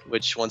Lightning,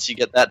 which once you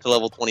get that to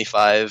level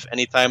 25,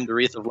 anytime the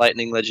Wreath of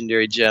Lightning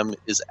legendary gem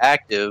is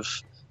active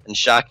and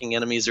shocking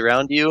enemies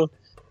around you,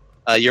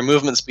 your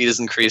movement speed is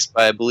increased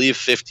by, I believe,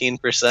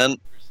 15%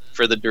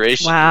 for the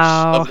duration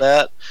of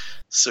that.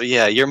 So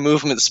yeah, your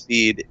movement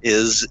speed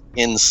is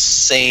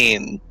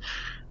insane.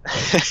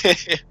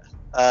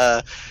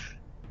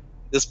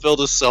 This build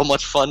is so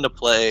much fun to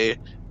play.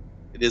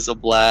 It is a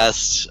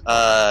blast.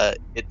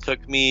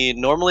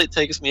 Normally it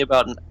takes me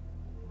about an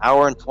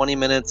hour and 20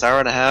 minutes, hour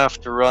and a half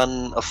to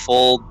run a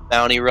full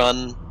bounty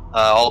run,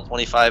 all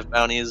 25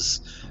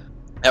 bounties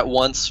at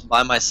once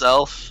by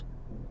myself.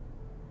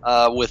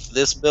 With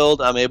this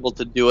build, I'm able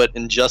to do it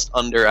in just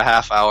under a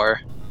half hour.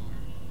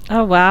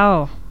 Oh,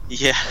 wow.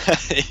 Yeah,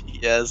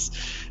 yes.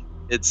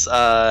 It's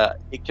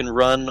it can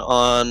run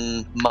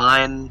on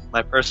mine.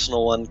 My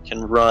personal one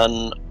can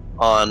run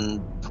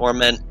on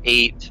Torment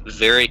 8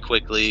 very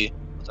quickly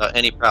without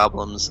any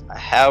problems. I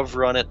have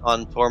run it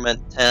on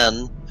Torment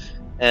 10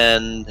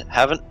 and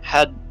haven't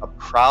had a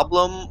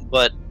problem,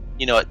 but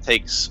you know, it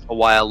takes a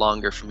while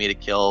longer for me to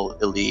kill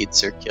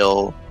elites or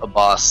kill a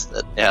boss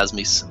that has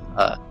me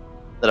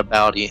that a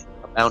bounty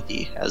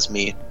has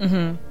me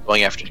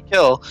going after to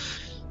kill.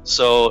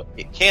 So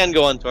it can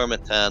go on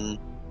Torment 10,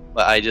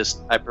 but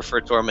I prefer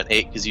Torment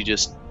 8 because you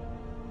just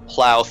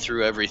plow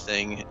through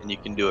everything and you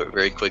can do it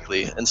very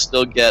quickly and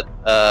still get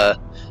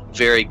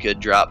very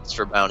good drops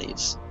for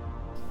bounties.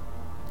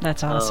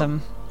 That's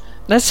awesome.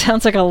 That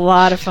sounds like a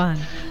lot of fun.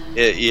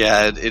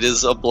 It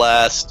is a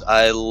blast.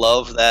 I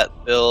love that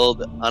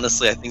build.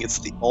 Honestly, I think it's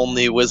the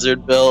only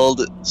wizard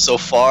build so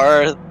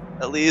far,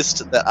 at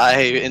least, that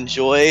I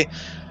enjoy.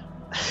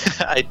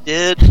 I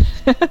did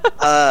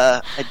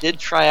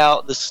try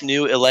out this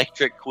new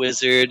electric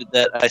wizard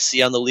that I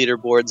see on the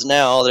leaderboards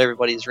now that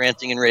everybody's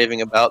ranting and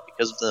raving about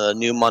because of the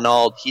new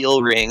Monald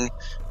heal ring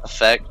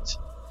effect,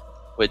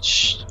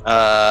 which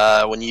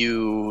I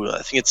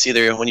think it's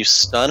either when you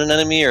stun an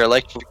enemy or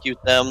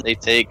electrocute them, they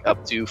take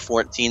up to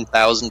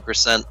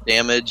 14,000%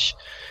 damage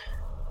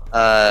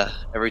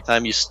every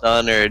time you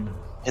stun or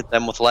hit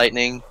them with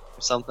lightning.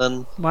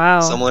 Something.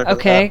 Wow. Similar to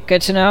okay, that.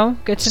 Good to know.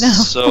 Good to know.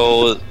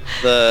 So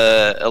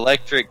the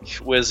electric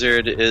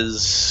wizard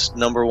is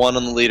number 1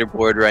 on the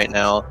leaderboard right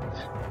now.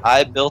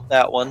 I built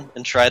that one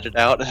and tried it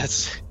out,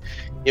 and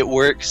it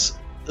works.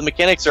 The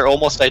mechanics are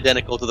almost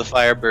identical to the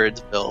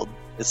Firebirds build.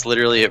 It's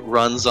literally, it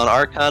runs on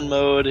Archon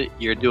mode.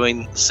 You're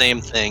doing the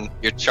same thing.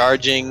 You're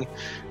charging,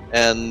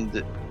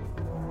 and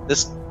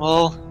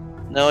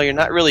no, you're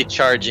not really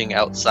charging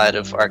outside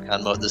of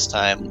Archon mode this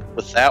time.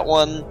 With that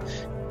one,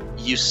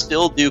 you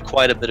still do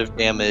quite a bit of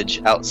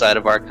damage outside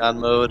of Archon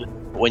mode.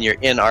 When you're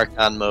in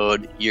Archon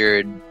mode,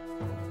 you're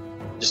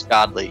just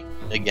godly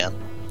again.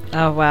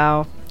 Oh,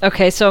 wow.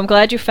 Okay, so I'm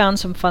glad you found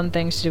some fun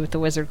things to do with the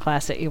wizard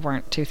class that you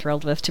weren't too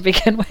thrilled with to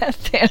begin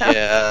with. You know?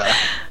 Yeah.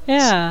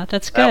 Yeah,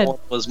 that's good. That one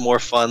was more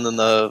fun than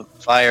the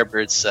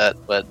Firebird set,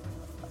 but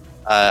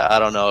I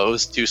don't know, it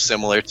was too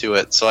similar to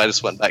it, so I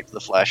just went back to the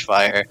Flash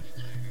Fire.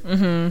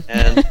 And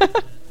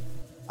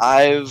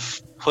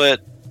I've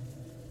put,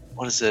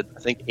 I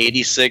think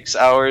 86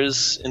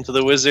 hours into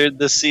the wizard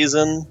this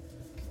season.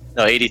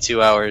 No, 82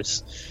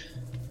 hours.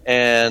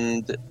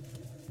 And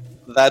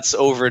that's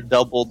over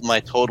doubled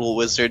my total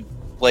wizard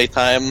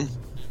playtime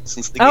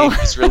since the game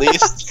was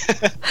released.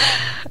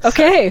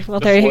 Okay, well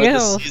there you go. Before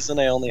this season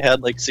I only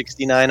had like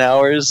 69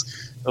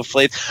 hours of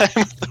playtime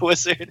with the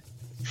wizard.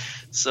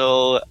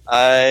 So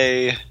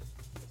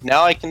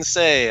now I can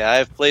say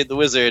I've played the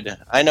wizard.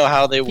 I know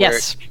how they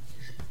work.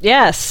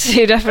 Yes,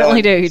 you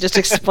definitely do. You just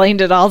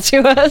explained it all to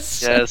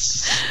us.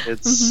 Yes,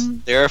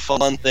 there are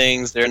fun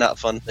things, there are not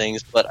fun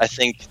things, but I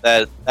think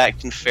that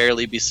can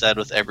fairly be said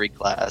with every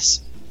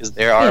class. Because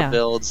there are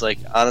builds, like,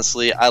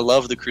 honestly, I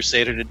love the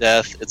Crusader to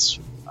death. It's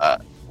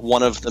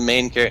one of the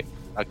main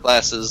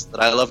classes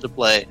that I love to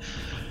play.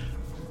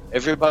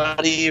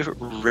 Everybody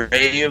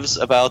raves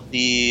about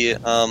the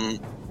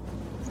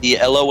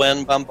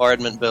LON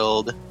bombardment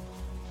build.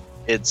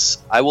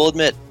 I will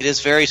admit, it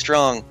is very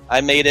strong.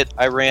 I made it,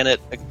 I ran it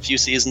a few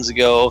seasons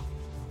ago.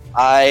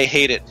 I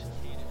hate it.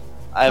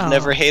 I've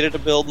never hated a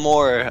build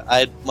more.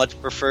 I'd much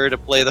prefer to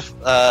play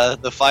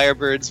the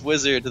Firebird's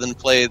Wizard than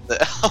play the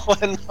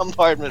Elwynn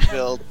Bombardment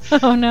build.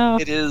 Oh no.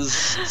 It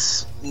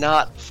is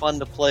not fun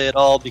to play at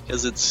all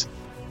because it's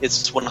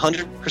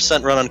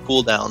 100% run on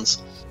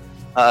cooldowns.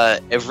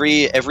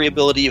 Every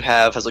ability you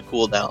have has a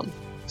cooldown.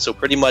 So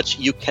pretty much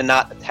you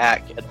cannot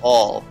attack at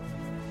all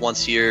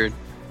once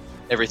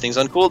everything's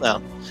on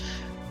cooldown.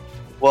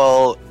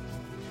 Well,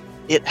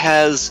 it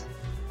has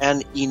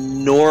an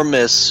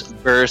enormous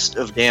burst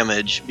of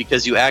damage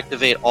because you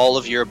activate all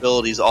of your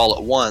abilities all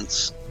at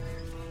once.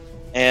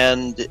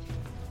 And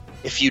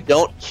if you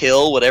don't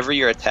kill whatever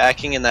you're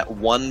attacking in that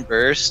one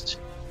burst,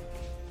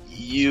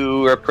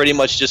 you are pretty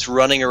much just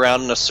running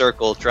around in a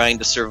circle trying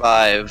to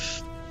survive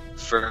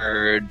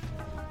for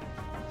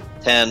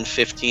 10,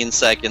 15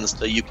 seconds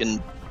till you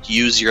can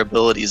use your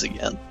abilities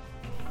again.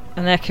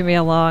 And that can be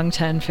a long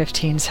 10,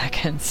 15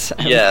 seconds,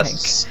 I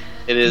Yes. think.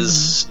 It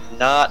is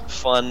not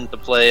fun to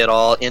play at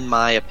all, in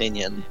my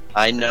opinion.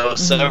 I know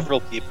several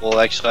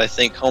people, actually I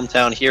think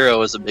Hometown Hero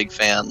is a big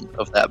fan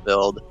of that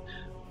build.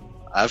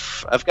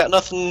 I've got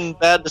nothing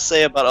bad to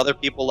say about other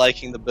people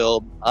liking the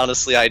build.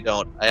 Honestly, I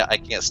don't. I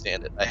can't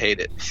stand it. I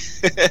hate it.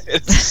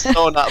 It's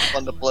so not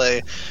fun to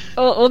play.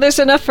 Well, there's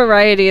enough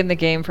variety in the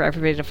game for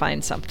everybody to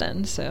find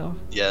something, so...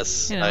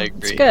 Yes, you know, I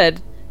agree. It's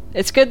good.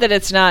 It's good that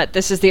it's not,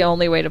 this is the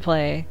only way to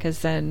play, because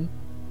then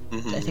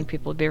I think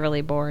people would be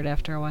really bored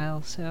after a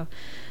while, so...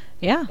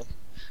 Yeah.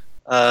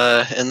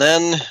 And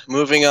then,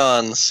 moving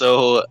on,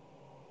 so...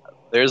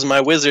 There's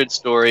my wizard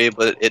story,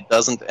 but it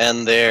doesn't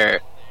end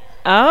there.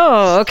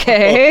 Oh,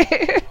 okay.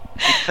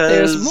 Because,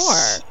 there's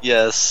more.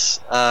 Yes.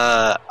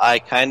 I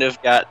kind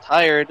of got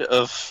tired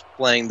of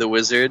playing the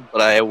wizard,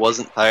 but I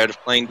wasn't tired of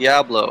playing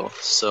Diablo.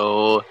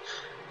 So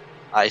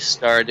I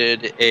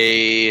started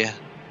a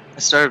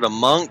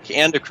monk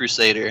and a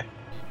crusader.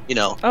 You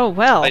know. Oh,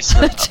 well.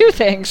 Two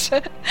things.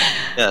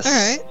 Yes. All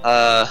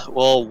right.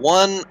 Well,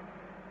 one,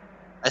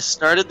 I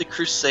started the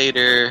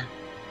crusader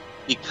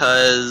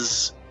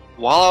because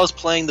while I was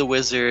playing the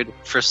wizard,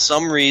 for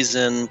some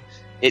reason,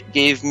 it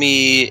gave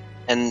me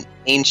an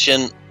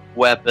ancient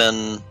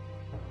weapon,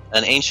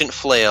 an ancient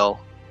flail,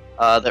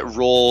 that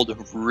rolled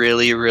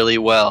really, really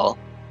well.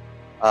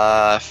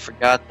 I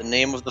forgot the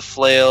name of the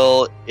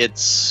flail.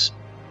 It's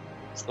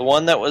the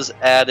one that was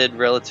added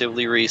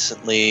relatively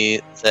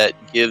recently that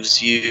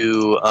gives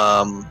you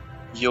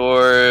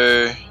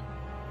your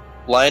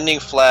blinding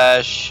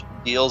flash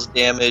deals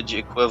damage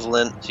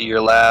equivalent to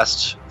your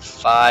last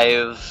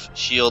 5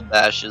 shield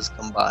bashes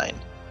combined.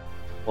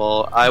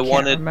 Well, I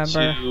wanted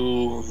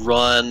to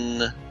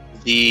run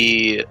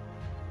the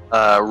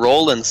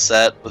Roland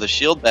set with a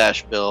shield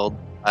bash build.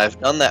 I've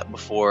done that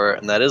before,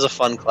 and that is a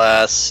fun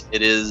class.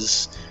 It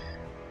is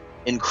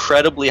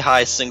incredibly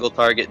high single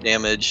target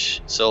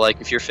damage. So, like,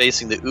 if you're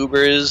facing the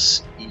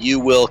Ubers, you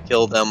will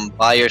kill them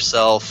by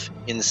yourself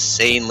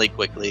insanely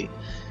quickly.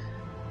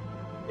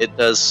 It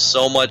does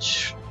so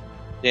much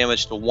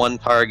damage to one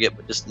target,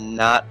 but just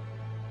not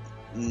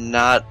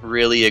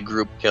really a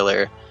group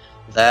killer.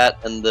 That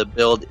and the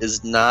build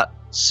is not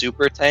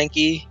super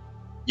tanky.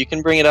 You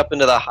can bring it up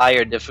into the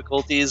higher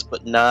difficulties,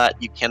 but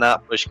you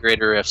cannot push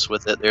greater rifts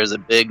with it. There's a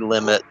big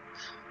limit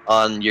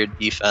on your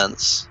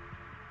defense.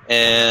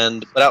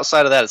 But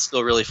outside of that, it's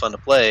still really fun to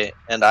play,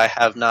 and I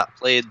have not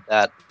played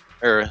that,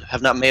 or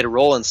have not made a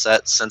Roland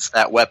set since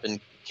that weapon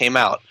came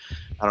out.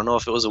 I don't know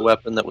if it was a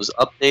weapon that was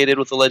updated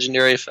with the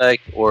legendary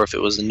effect, or if it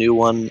was a new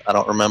one, I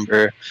don't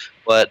remember,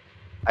 but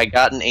I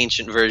got an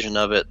ancient version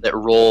of it that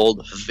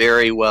rolled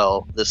very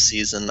well this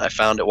season. I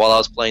found it while I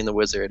was playing the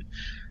wizard.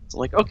 So I'm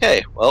like,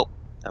 okay, well,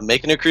 I'm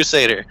making a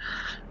crusader.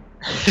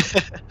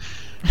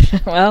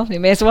 Well, you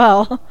may as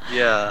well.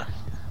 Yeah.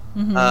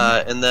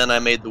 And then I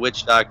made the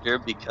witch doctor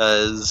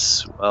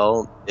because,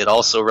 well, it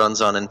also runs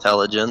on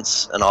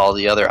intelligence, and all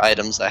the other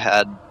items I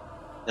had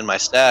in my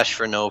stash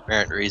for no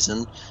apparent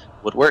reason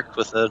would work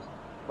with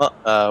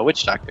a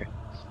witch doctor.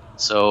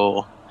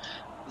 So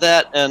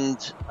that,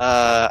 and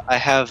I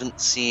haven't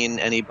seen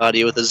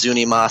anybody with a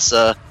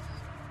Zunimasa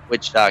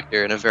witch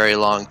doctor in a very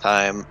long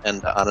time,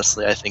 and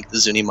honestly, I think the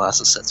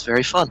Zunimasa set's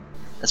very fun.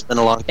 It's been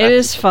a long time. It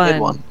is since I played fun.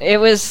 one. It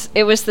was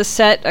the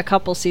set a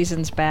couple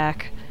seasons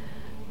back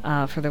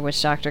for the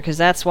witch doctor, because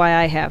that's why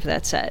I have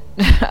that set.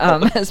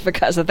 It's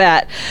because of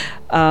that,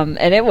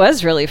 and it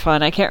was really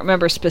fun. I can't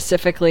remember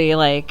specifically,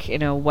 like,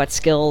 what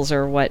skills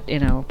or what,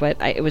 but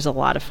it was a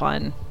lot of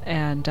fun.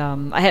 And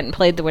I hadn't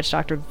played the witch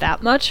doctor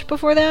that much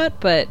before that,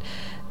 but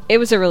it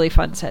was a really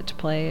fun set to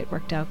play. It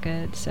worked out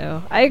good,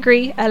 so I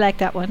agree. I like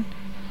that one.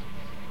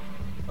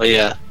 Oh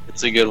yeah,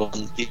 it's a good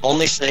one. The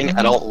only thing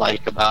I don't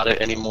like about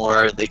it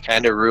anymore, they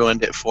kind of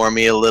ruined it for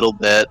me a little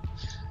bit.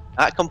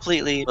 Not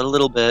completely, but a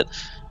little bit.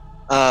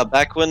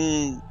 Back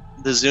when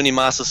the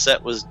Zunimasa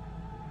set was,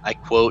 I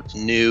quote,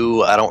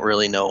 new, I don't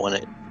really know when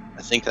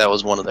I think that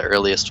was one of the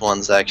earliest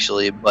ones,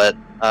 actually, but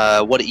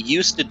what it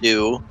used to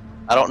do,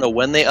 I don't know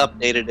when they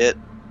updated it,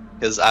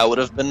 because I would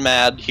have been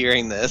mad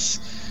hearing this.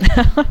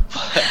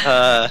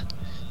 But,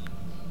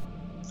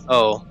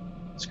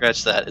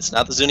 scratch that. It's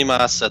not the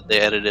Zunimasa set they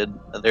edited.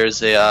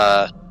 There's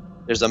a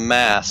there's a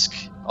mask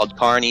called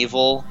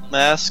Carnival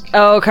mask.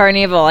 Oh,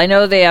 Carnival. I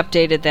know they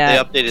updated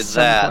that. They updated at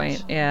some that.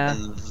 point. Yeah.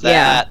 And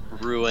that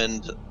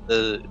ruined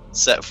the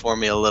set for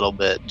me a little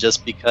bit,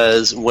 just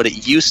because what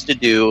it used to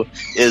do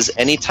is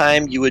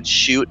anytime you would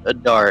shoot a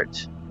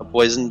dart, a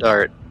poison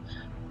dart,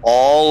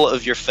 all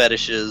of your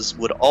fetishes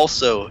would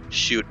also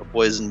shoot a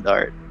poison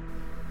dart.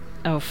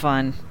 Oh,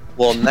 fun.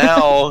 Well,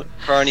 now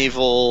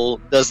Carnival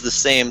does the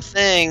same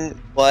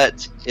thing,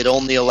 but it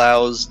only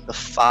allows the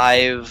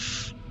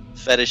 5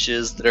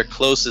 fetishes that are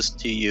closest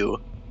to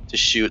you to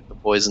shoot the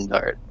poison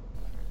dart.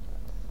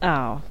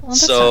 Oh. Well, that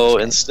So sounds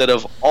good. instead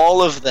of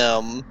all of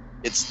them,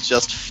 it's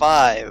just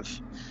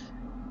 5.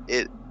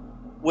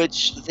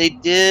 Which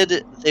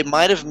they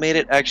might have made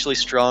it actually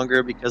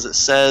stronger, because it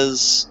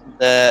says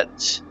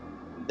that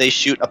they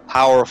shoot a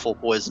powerful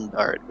poison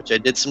dart, which I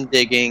did some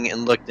digging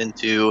and looked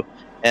into,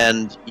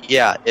 and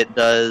yeah, it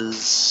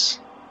does,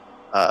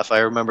 if I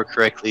remember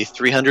correctly,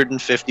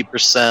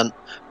 350%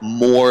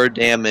 more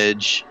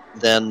damage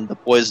than the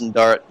poison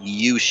dart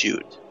you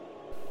shoot.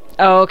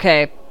 Oh,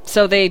 okay.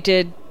 So they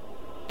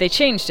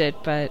changed it,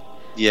 but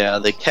Yeah,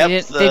 they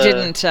kept they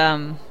didn't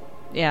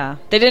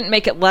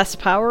make it less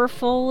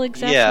powerful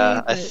exactly.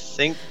 Yeah, but...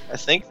 I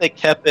think they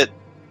kept it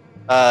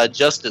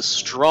just as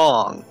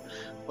strong,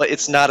 but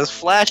it's not as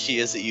flashy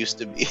as it used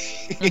to be.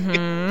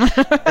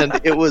 Mhm. And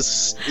it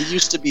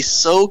used to be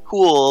so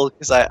cool,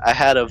 because I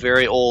had a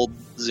very old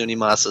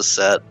Zunimasa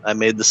set. I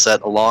made the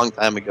set a long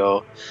time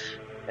ago,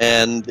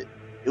 and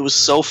it was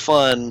so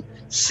fun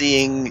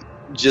seeing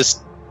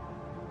just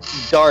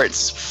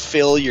darts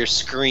fill your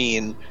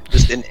screen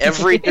just in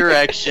every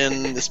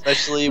direction,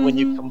 especially when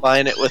you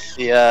combine it with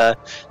the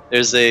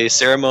there's a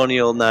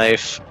ceremonial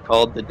knife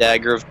called the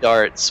Dagger of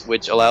Darts,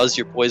 which allows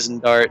your poison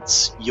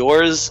darts,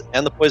 yours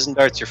and the poison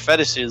darts your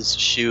fetishes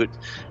shoot,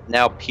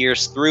 now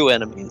pierce through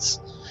enemies.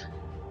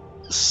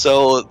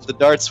 So the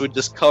darts would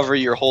just cover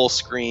your whole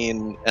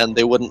screen, and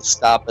they wouldn't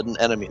stop at an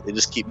enemy. They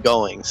just keep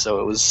going. So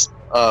it was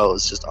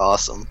just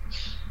awesome.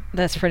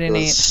 That's pretty It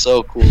was neat.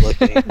 so cool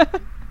looking.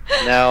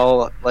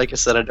 Now, like I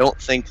said, I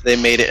don't think they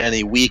made it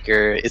any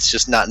weaker. It's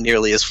just not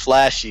nearly as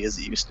flashy as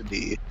it used to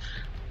be.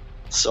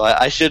 So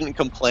I shouldn't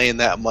complain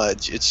that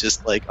much. It's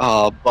just like,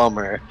 oh,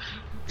 bummer.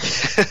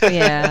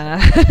 Yeah.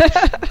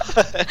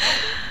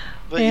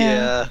 But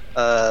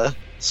yeah,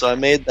 so I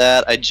made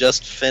that. I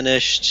just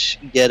finished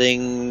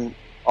getting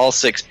all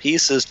 6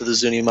 pieces to the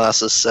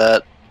Zunimasa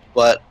set,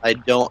 but I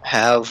don't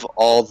have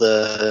all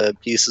the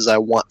pieces I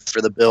want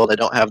for the build. I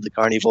don't have the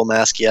Carnival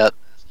mask yet.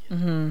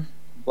 Mhm.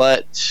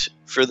 But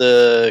for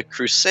the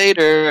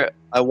Crusader,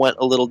 I went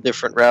a little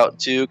different route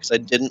too, because I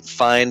didn't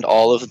find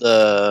all of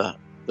the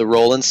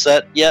Roland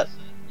set yet.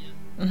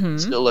 Mhm.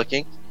 Still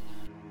looking.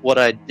 What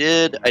I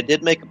did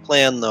make a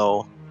plan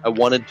though. I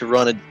wanted to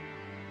run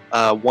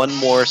one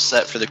more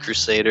set for the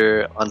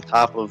Crusader on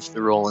top of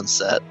the Roland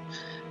set,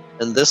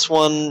 and this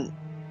one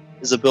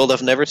is a build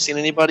I've never seen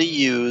anybody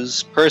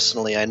use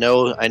personally. I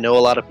know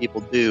a lot of people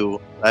do.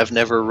 I've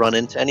never run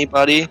into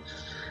anybody.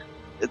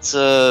 It's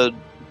a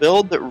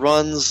build that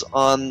runs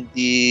on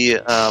the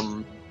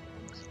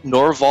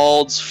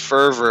Norvald's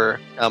Fervor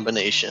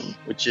combination,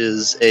 which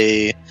is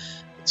a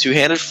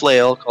 2-handed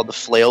flail called the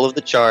Flail of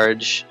the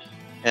Charge,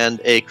 and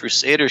a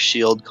Crusader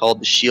shield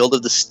called the Shield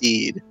of the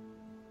Steed,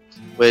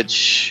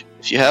 which,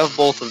 if you have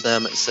both of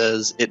them, it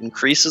says it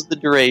increases the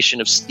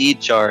duration of Steed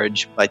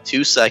Charge by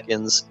 2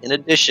 seconds. In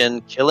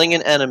addition, killing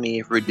an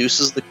enemy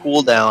reduces the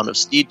cooldown of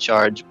Steed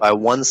Charge by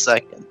 1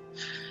 second.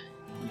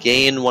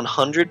 Gain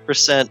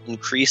 100%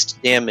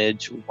 increased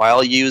damage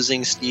while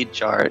using Steed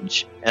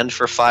Charge, and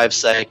for 5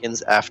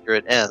 seconds after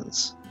it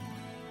ends.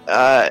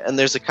 And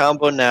there's a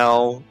combo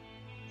now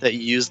that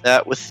you use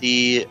that with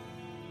the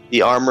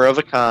Armor of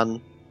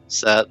Akan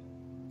set,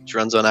 which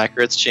runs on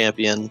Akarat's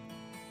Champion,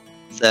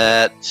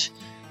 that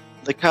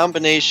the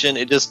combination,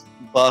 it just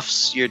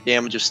buffs your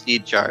damage of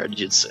Steed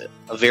Charge. It's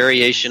a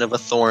variation of a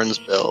Thorns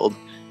build,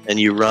 and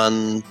you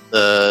run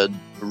the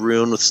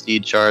rune with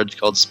Steed Charge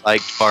called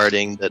Spiked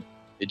Parting that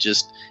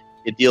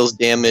it deals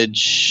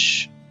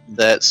damage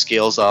that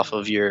scales off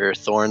of your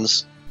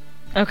Thorns.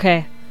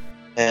 Okay.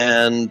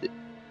 And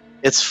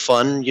it's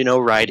fun,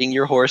 riding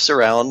your horse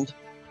around.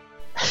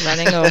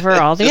 Running over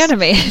all the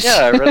enemies.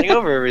 Yeah, running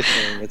over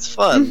everything. It's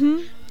fun.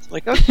 Mhm. It's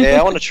like, okay,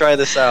 I want to try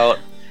this out.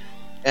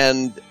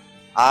 And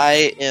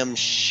I am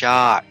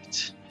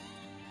shocked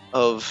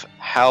of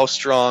how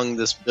strong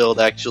this build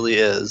actually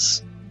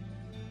is.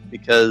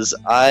 Because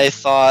I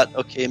thought,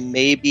 okay,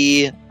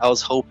 maybe I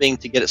was hoping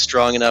to get it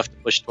strong enough to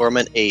push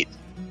Torment 8.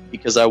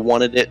 Because I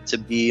wanted it to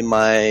be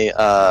my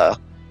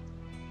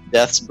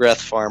Death's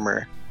Breath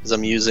farmer. Because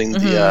I'm using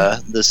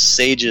the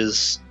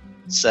Sage's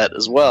set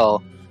as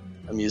well.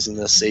 I'm using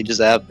the Sage's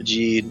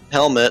Apogee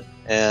helmet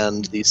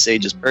and the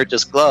Sage's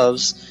Purchase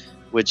gloves,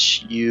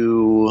 which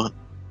you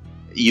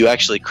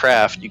actually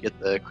craft. You get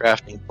the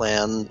crafting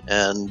plan,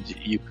 and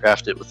you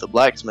craft it with the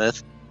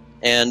blacksmith.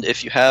 And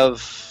if you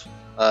have,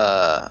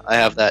 I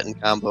have that in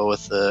combo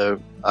with the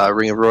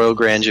Ring of Royal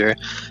Grandeur,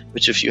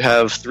 which if you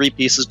have 3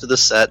 pieces to the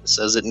set, it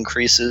says it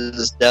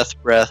increases Death's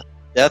Breath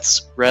Death's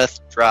Breath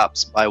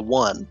drops by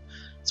 1.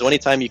 So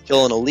anytime you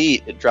kill an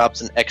elite, it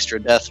drops an extra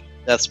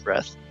Death's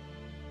Breath.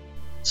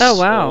 Oh,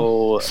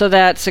 wow. So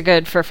that's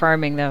good for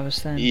farming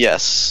those, then.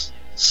 Yes.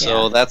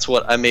 So that's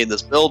what I made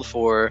this build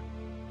for.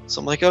 So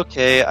I'm like,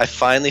 okay, I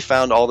finally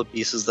found all the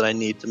pieces that I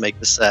need to make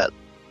the set.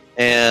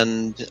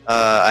 And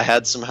I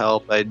had some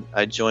help.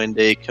 I joined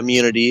a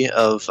community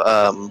of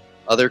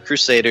other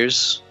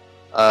Crusaders,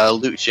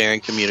 loot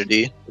sharing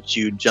community, which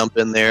you jump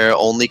in there,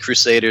 only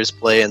Crusaders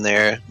play in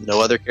there,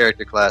 no other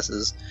character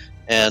classes,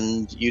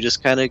 and you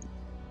just kind of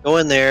go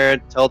in there,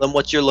 tell them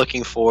what you're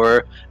looking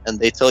for, and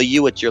they tell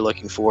you what you're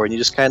looking for, and you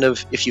just kind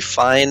of, if you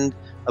find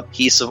a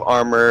piece of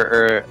armor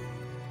or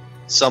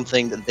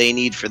something that they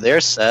need for their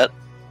set,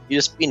 you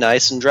just be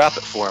nice and drop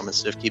it for them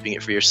instead of keeping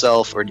it for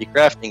yourself or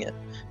decrafting it,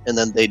 and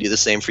then they do the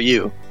same for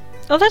you.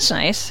 Oh, that's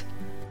nice.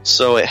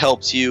 So it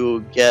helps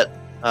you get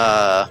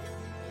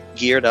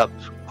geared up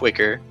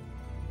quicker.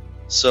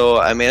 So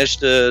I managed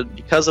to,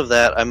 because of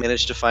that, I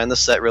managed to find the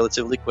set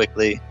relatively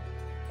quickly,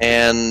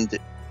 and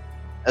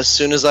as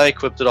soon as I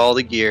equipped it all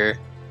the gear,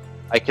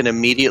 I can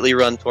immediately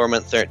run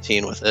Torment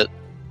 13 with it.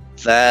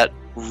 That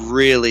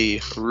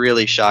really,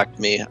 really shocked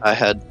me. I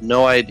had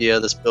no idea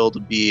this build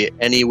would be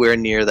anywhere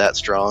near that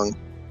strong.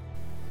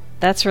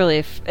 That's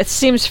really... it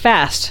seems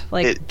fast.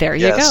 There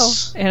you go.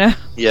 You know?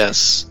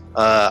 Yes.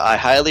 I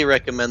highly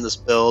recommend this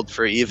build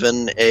for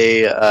even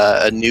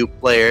a new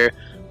player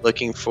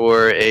looking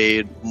for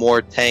a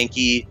more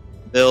tanky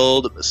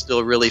build, but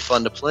still really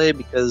fun to play,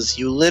 because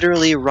you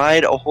literally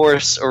ride a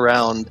horse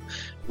around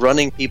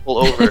running people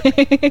over.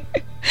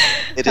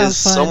 It is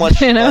so much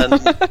fun.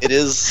 It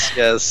is,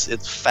 yes,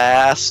 it's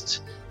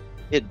fast.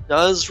 It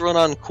does run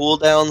on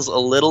cooldowns a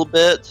little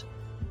bit,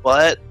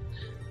 but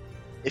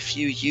if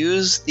you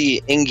use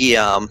the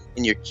Ingiam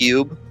in your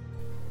cube,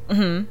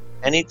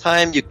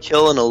 anytime you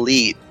kill an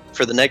elite,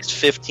 for the next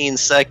 15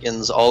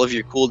 seconds, all of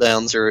your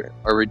cooldowns are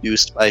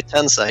reduced by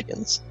 10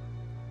 seconds.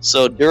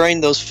 So during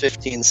those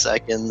 15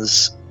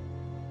 seconds,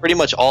 pretty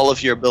much all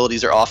of your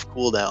abilities are off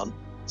cooldown,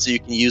 so you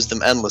can use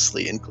them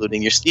endlessly,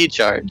 including your steed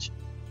charge.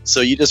 So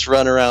you just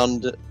run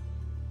around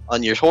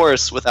on your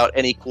horse without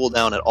any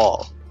cooldown at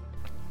all.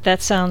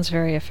 That sounds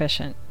very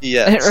efficient.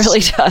 Yes. It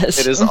really does.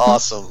 It is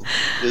awesome.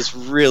 It is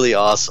really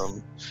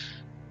awesome.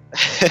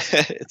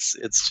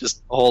 It's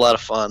just a whole lot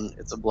of fun.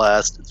 It's a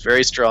blast. It's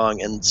very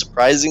strong and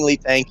surprisingly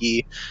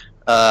tanky.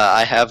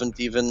 I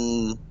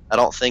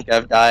don't think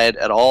I've died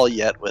at all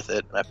yet with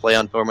it. I play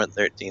on Torment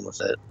 13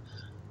 with it.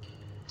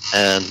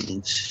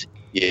 And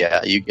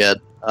yeah, you get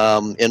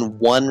in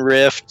one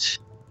rift,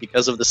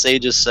 because of the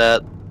Sages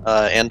set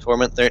and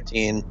Torment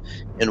 13,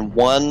 in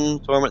one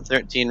Torment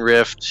 13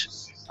 rift,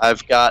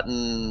 I've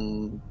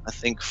gotten, I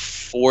think,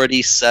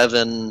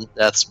 47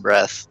 Death's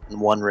Breath in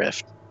one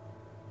rift.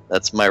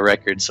 That's my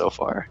record so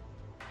far.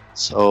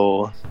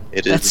 So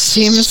it is. That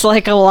seems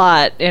like a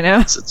lot, you know.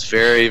 It's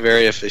very,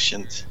 very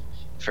efficient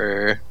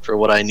for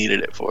what I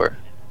needed it for.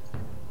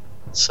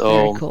 So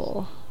very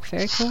cool.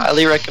 Very cool.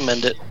 Highly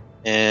recommend it.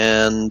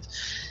 And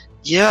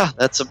yeah,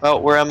 that's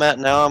about where I'm at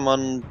now.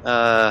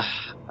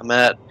 I'm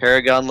at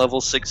Paragon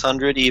level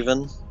 600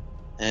 even,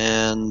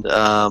 and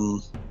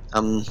I'm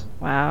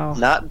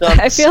not done.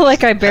 I feel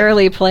like I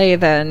barely play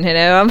then. You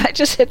know, I might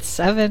just hit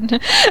 7.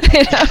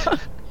 You know.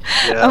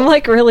 Yeah. I'm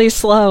like really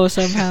slow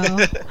somehow.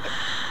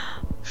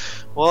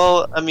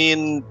 Well, I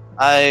mean,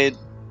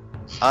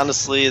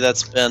 honestly,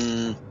 that's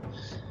been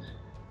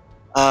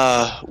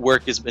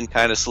work has been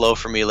kind of slow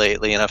for me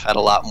lately, and I've had a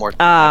lot more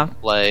time to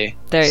play.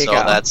 There you go.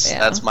 So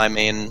that's my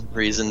main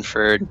reason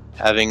for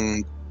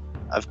having.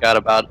 I've got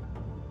about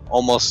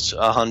almost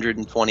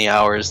 120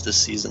 hours this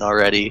season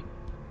already.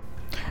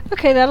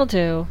 Okay, that'll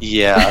do.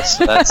 Yeah,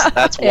 so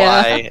that's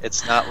why.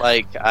 It's not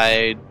like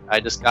I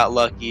just got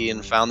lucky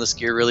and found this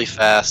gear really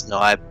fast. No,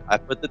 I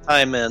put the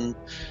time in,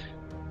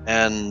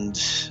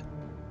 and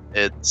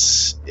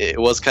it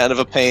was kind of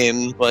a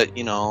pain, but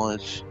you know,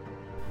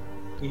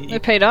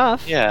 it paid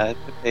off. Yeah, it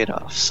paid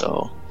off.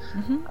 So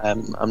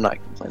I'm not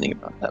complaining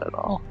about that at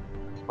all.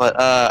 But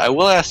I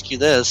will ask you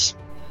this: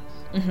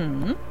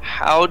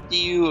 have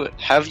you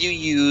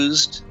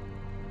used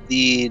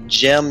the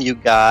gem you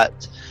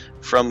got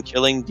from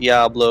killing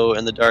Diablo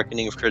and the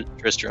Darkening of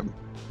Tristram?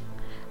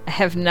 I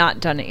have not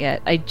done it yet.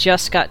 I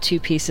just got 2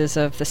 pieces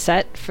of the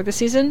set for the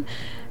season,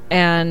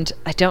 and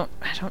I don't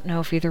know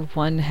if either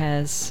one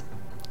has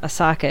a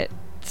socket.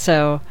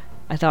 So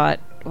I thought,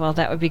 well,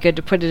 that would be good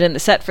to put it in the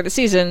set for the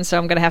season. So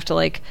I'm gonna have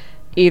to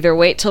either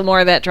wait till more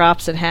of that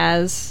drops and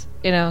has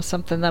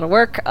something that'll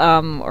work,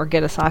 or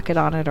get a socket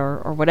on it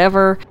or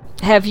whatever.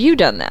 Have you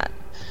done that?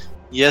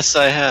 Yes,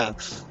 I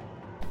have.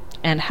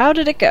 And how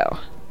did it go?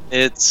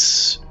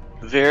 It's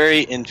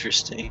very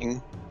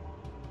interesting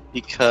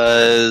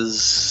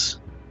because,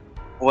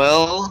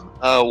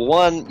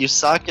 one, you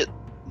socket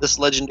this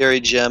legendary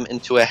gem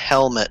into a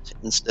helmet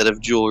instead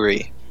of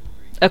jewelry.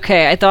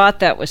 Okay, I thought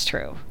that was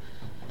true.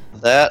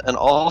 That, and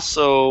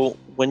also,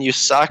 when you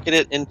socket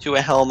it into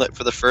a helmet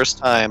for the first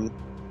time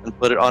and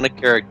put it on a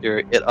character,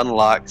 it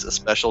unlocks a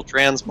special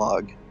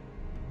transmog.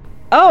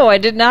 Oh, I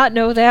did not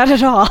know that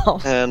at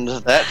all. And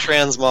that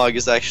transmog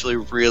is actually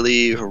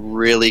really,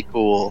 really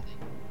cool.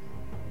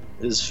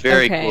 It is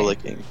very cool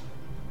looking.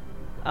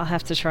 I'll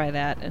have to try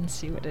that and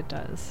see what it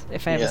does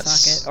if I have a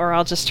Yes. socket, or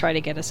I'll just try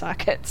to get a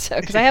socket. So,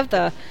 because I have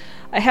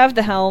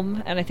the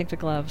helm and I think the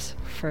gloves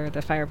for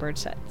the Firebird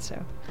set.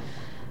 So,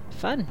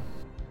 fun.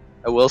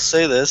 I will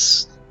say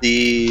this: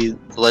 the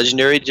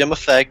legendary gem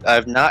effect,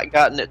 I've not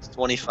gotten it to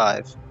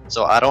 25,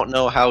 so I don't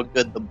know how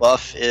good the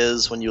buff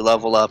is when you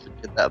level up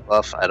and get that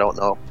buff. I don't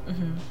know.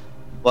 Mm-hmm.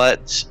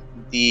 But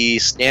the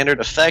standard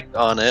effect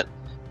on it,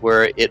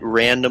 where it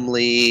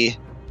randomly,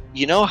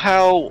 you know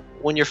how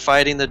when you're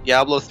fighting the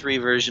Diablo 3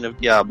 version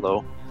of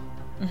Diablo,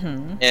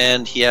 Mm-hmm.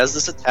 and he has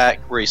this attack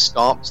where he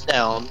stomps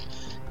down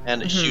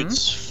and it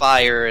shoots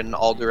fire in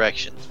all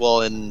directions.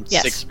 Well, in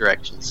Yes. 6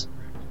 directions.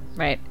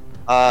 Right.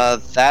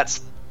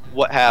 That's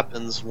what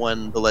happens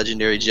when the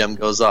legendary gem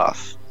goes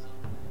off.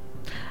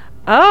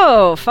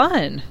 Oh,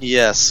 fun.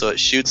 Yes, so it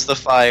shoots the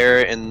fire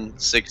in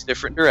 6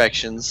 different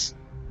directions,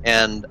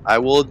 and I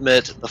will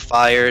admit the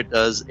fire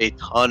does a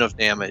ton of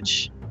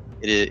damage.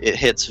 It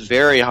hits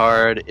very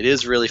hard. It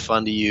is really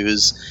fun to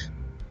use.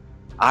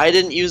 I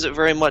didn't use it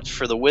very much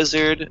for the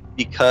wizard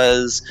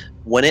because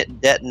when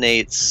it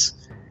detonates,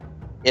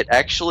 it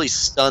actually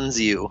stuns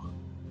you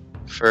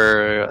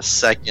for a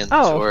second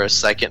or a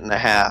second and a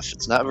half.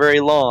 It's not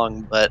very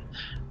long, but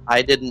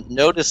I didn't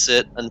notice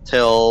it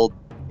until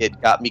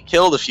it got me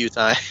killed a few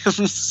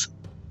times.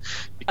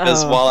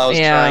 Because while I was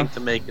trying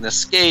to make an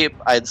escape,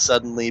 I'd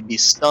suddenly be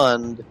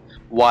stunned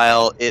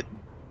while it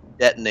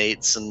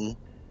detonates and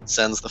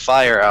sends the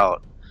fire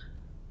out.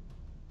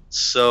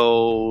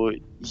 So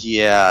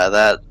yeah,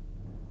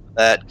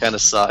 that kind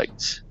of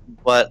sucked.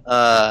 But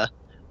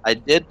I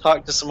did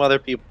talk to some other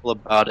people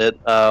about it.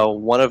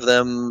 One of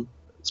them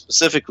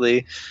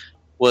specifically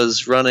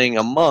was running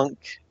a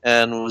monk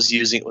and was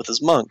using it with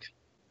his monk,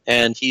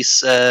 and he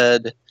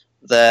said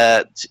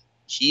that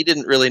he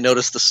didn't really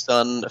notice the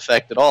stun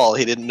effect at all.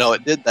 He didn't know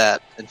it did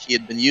that, and he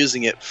had been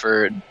using it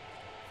for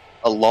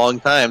a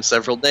long time,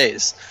 several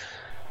days.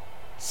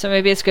 So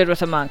maybe it's good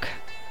with a monk.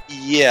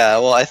 Yeah,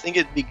 well, I think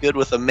it'd be good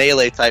with a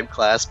melee type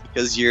class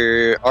because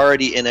you're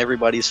already in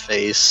everybody's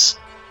face.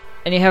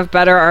 And you have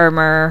better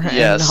armor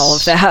and all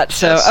of that.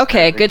 So,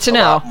 okay, good to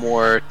know. A lot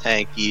more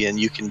tanky, and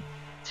you can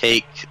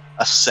take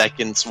a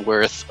second's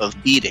worth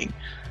of beating.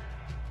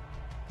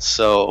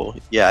 So,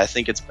 yeah, I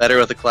think it's better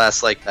with a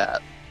class like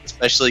that.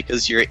 Especially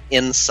because you're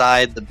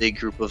inside the big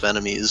group of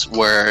enemies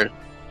where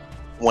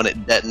when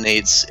it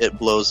detonates, it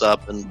blows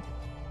up and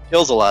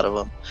kills a lot of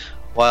them.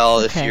 While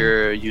if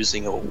you're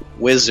using a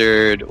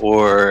wizard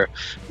or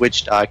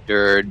witch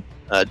doctor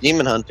or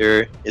demon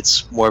hunter,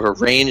 it's more of a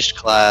ranged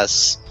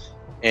class,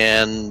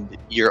 and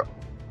you're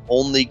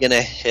only going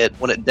to hit,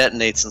 when it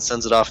detonates and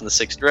sends it off in the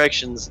 6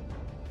 directions,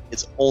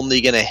 it's only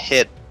going to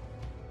hit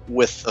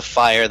with the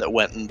fire that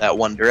went in that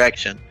one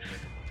direction.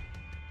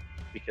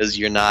 Because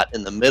you're not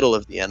in the middle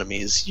of the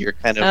enemies, you're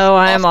kind of. Oh,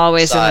 I'm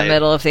always in the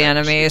middle of the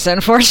enemies,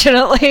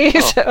 unfortunately.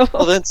 So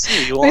well, then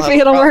see, you won't maybe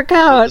it'll work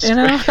out, you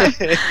know.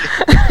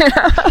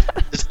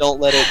 Just don't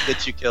let it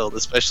get you killed,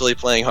 especially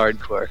playing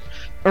hardcore.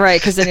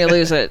 Right, because then you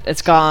lose it;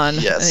 it's gone.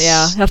 Yes.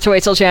 Yeah, you have to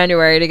wait till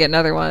January to get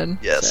another one.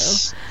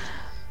 Yes. So.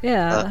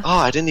 Yeah.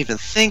 I didn't even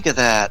think of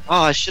that.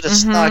 Oh, I should have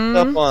stocked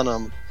up on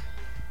them.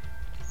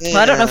 Yeah.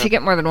 Well, I don't know if you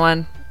get more than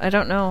one. I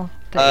don't know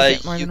that you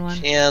get more than one.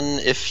 You can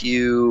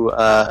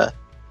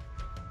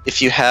if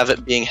you have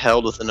it being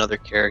held with another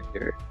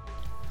character.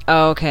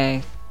 Oh,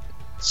 okay.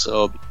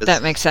 So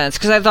that makes sense,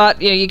 because I thought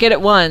you get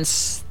it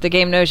once, the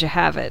game knows you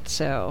have it.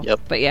 So,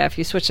 but yeah, if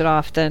you switch it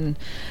off, then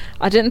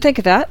I didn't think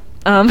of that.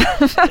 That's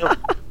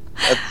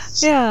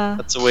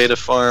a way to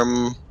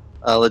farm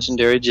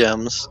legendary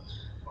gems.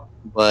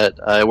 But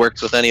it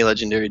works with any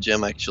legendary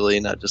gem,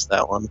 actually, not just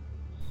that one.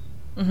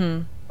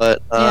 Mm-hmm.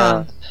 But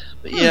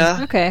yeah,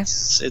 okay.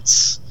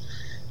 It's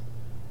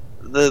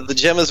the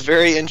gem is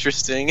very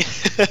interesting.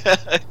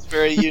 It's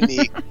very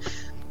unique.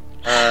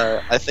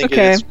 I think it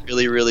is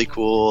really, really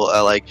cool. I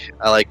like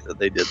that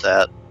they did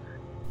that.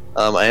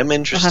 I am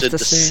interested to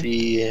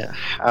see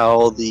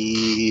how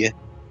the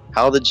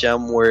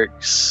gem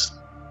works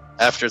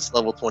after it's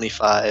level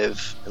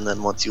 25, and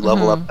then once you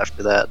level up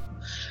after that.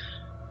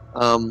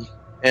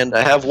 And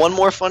I have one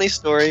more funny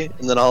story,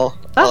 and then I'll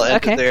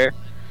end it there.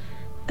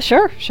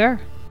 Sure.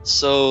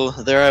 So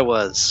there I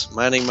was,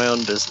 minding my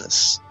own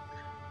business.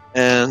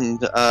 And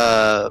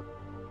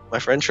my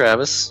friend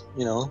Travis,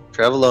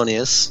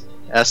 Travelonius,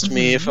 asked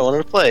me if I wanted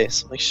to play.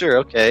 So I'm like, sure,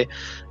 okay.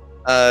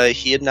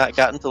 He had not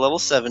gotten to level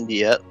 70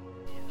 yet.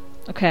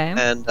 Okay.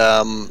 And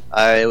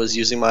I was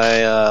using my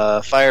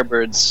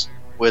Firebirds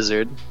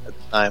wizard at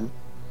the time.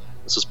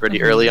 This was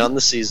pretty early on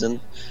the season.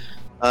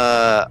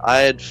 I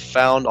had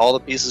found all the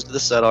pieces to the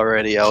set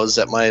already. I was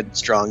at my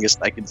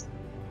strongest.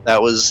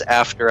 That was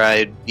after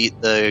I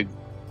beat the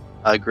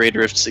Great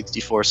Rift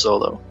 64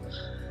 solo.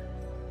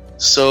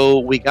 So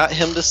we got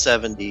him to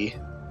 70,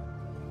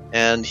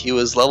 and he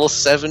was level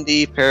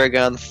 70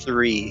 Paragon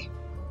 3.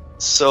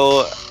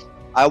 So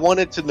I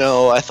wanted to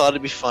know, I thought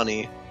it'd be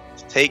funny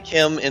to take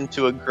him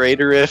into a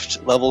Greater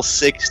Rift level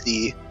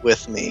 60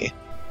 with me,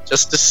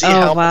 just to see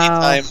how many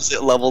times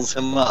it levels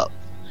him up.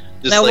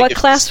 Just now, what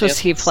class was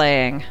he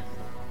playing?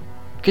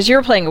 Because you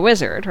were playing a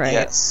wizard, right?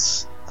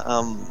 Yes.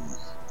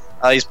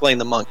 He's playing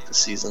the monk this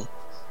season.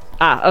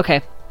 Ah,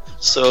 okay.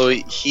 So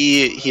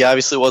he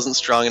obviously wasn't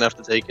strong enough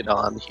to take it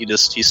on. He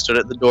stood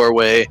at the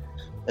doorway,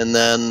 and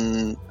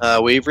then I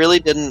really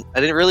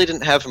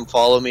didn't have him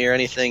follow me or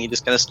anything. He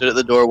just kind of stood at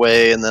the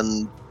doorway, and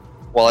then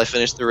while I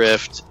finished the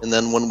rift, and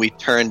then when we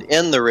turned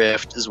in the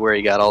rift is where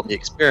he got all the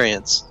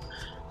experience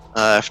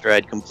after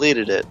I'd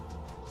completed it.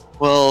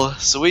 Well,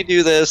 so we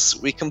do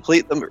this, we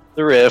complete the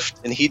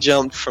rift, and he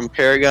jumped from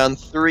Paragon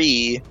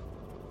 3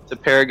 to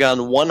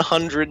Paragon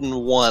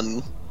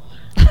 101.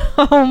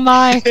 Oh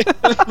my.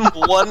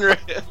 One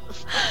rift.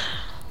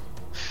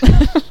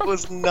 It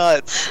was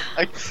nuts.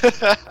 I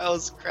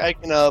was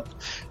cracking up.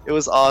 It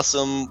was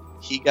awesome.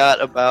 He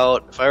got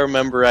about, if I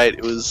remember right,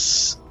 it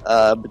was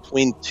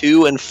between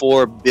 2 and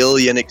 4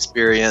 billion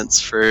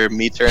experience for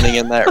me turning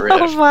in that rift.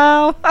 Oh,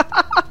 wow.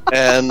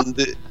 And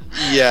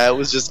yeah, it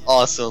was just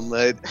awesome.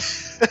 That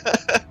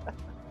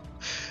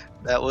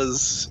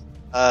was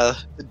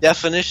the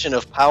definition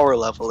of power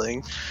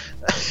leveling.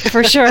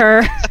 For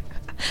sure.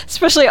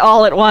 Especially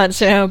all at once,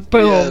 boom.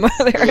 Yes,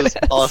 it was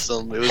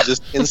awesome. It was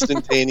just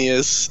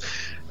instantaneous.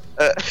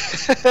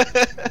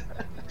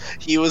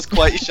 He was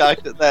quite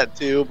shocked at that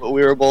too, but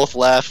we were both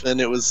laughing.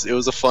 It was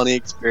a funny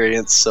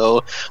experience.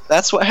 So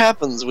that's what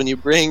happens when you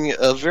bring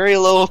a very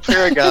low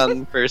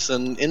Paragon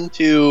person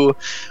into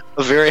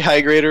a very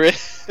high grade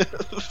rift.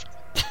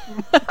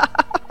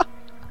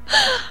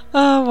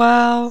 Oh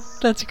wow,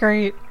 that's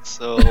great.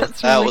 So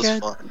that's that really was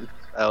good. Fun.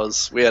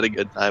 We had a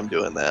good time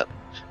doing that.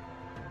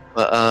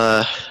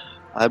 But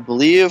I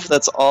believe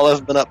that's all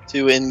I've been up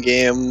to in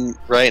game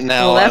right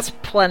now. Well, that's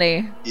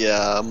plenty.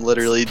 Yeah, I'm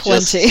literally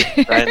just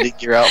trying to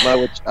gear out my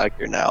witch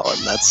doctor now, and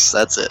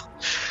that's it.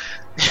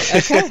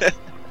 Okay.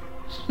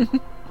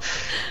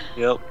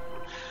 Yep.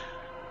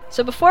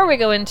 So before we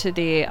go into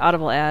the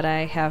Audible ad,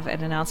 I have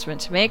an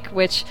announcement to make,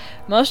 which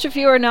most of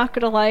you are not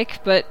going to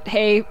like, but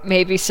hey,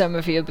 maybe some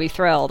of you will be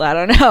thrilled. I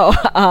don't know.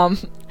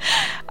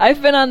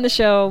 I've been on the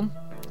show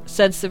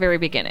since the very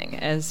beginning,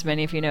 as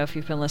many of you know if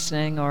you've been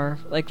listening or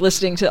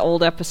listening to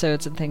old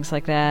episodes and things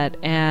like that,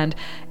 and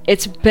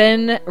it's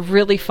been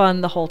really fun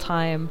the whole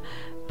time,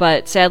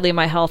 but sadly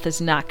my health is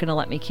not going to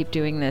let me keep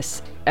doing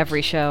this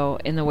every show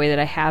in the way that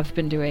I have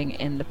been doing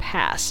in the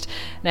past.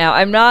 Now,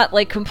 I'm not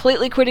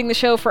completely quitting the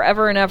show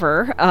forever and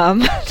ever.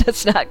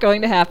 That's not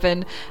going to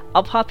happen.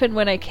 I'll pop in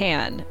when I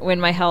can, when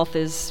my health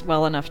is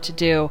well enough to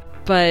do,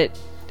 but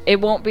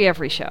it won't be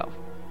every show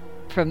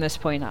from this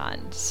point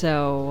on.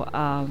 So,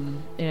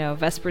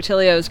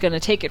 Vespertilio is going to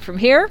take it from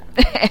here,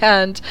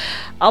 and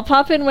I'll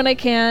pop in when I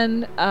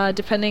can,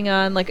 depending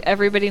on,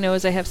 everybody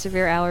knows I have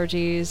severe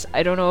allergies.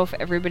 I don't know if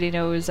everybody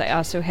knows I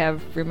also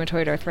have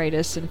rheumatoid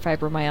arthritis and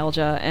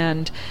fibromyalgia,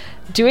 and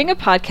doing a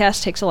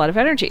podcast takes a lot of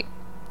energy.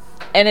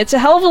 And it's a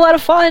hell of a lot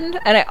of fun,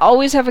 and I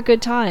always have a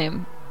good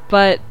time,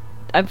 but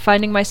I'm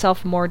finding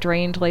myself more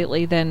drained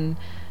lately than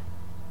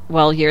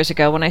years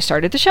ago when I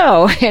started the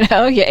show.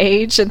 You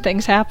age and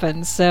things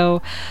happen.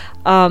 So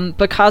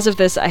because of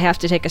this, I have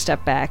to take a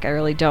step back. I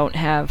really don't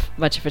have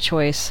much of a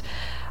choice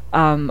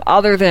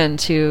other than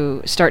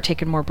to start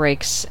taking more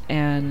breaks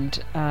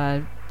and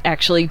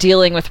actually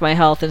dealing with my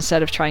health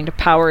instead of trying to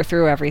power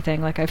through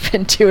everything like I've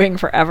been doing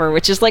forever,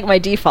 which is my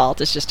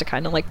default, is just to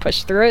kind of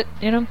push through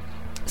it,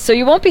 So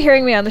you won't be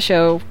hearing me on the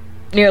show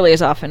nearly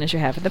as often as you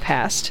have in the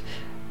past,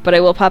 but I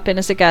will pop in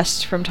as a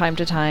guest from time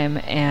to time,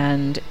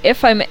 and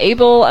if I'm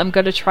able, I'm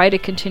going to try to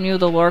continue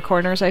the lore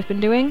corners I've been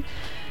doing,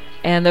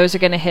 and those are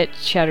going to hit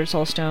Shattered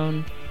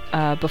Soulstone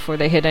before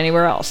they hit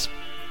anywhere else.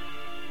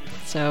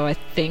 So I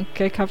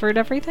think I covered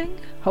everything.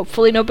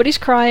 Hopefully nobody's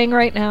crying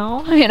right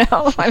now,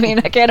 I mean,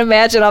 I can't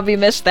imagine I'll be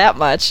missed that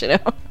much,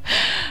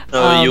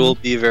 Oh, you will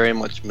be very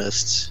much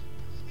missed.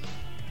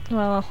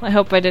 Well, I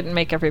hope I didn't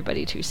make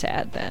everybody too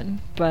sad then,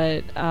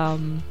 but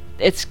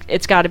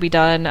it's got to be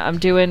done. I'm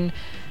doing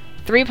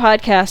 3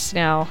 podcasts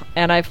now,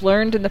 and I've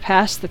learned in the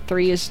past that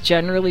 3 is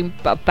generally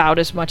about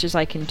as much as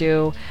I can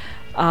do.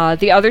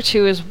 The other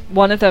 2 is,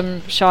 one of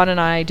them Sean and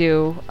I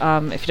do.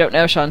 If you don't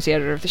know, Sean's the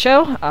editor of the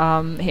show.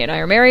 He and I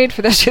are married,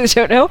 for those of you that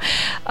don't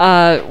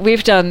know.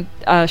 We've done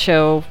a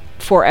show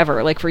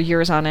forever, for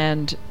years on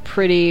end,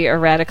 pretty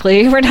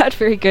erratically. We're not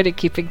very good at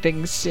keeping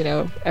things,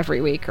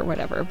 every week or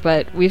whatever,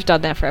 but we've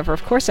done that forever.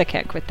 Of course I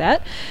can't quit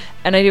that.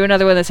 And I do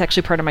another one that's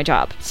actually part of my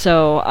job,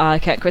 so I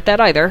can't quit that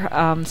either.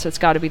 So it's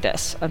got to be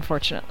this,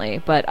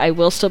 unfortunately. But I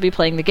will still be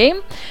playing the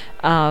game.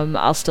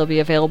 I'll still be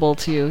available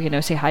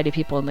to, say hi to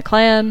people in the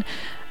clan.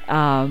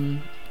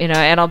 And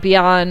I'll be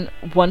on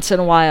once in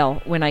a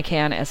while when I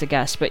can as a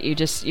guest, but you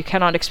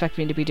cannot expect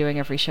me to be doing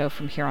every show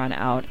from here on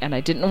out. And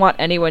I didn't want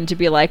anyone to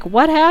be like,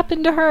 what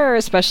happened to her?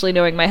 Especially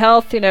knowing my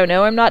health,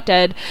 no, I'm not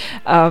dead.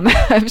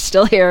 I'm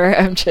still here.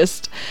 I'm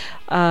just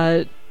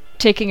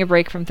taking a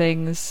break from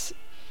things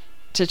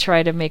to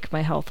try to make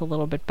my health a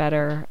little bit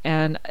better.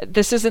 And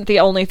this isn't the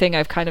only thing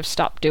I've kind of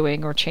stopped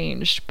doing or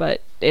changed,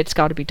 but it's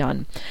got to be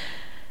done.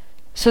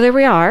 So there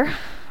we are.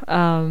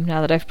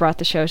 Now that I've brought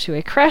the show to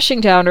a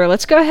crashing downer,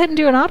 let's go ahead and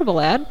do an Audible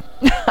ad.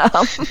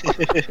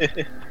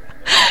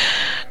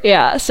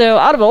 Yeah, so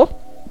Audible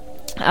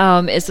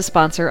is the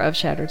sponsor of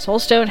Shattered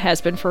Soulstone,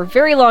 has been for a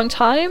very long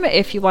time.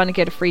 If you want to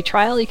get a free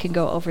trial, you can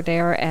go over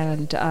there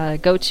and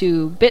go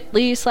to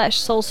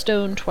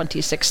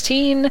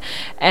bit.ly/soulstone2016,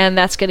 and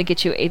that's going to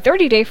get you a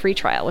 30-day free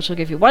trial, which will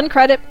give you 1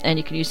 credit, and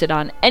you can use it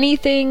on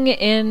anything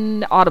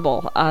in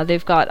Audible.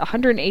 They've got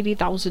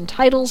 180,000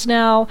 titles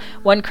now.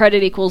 1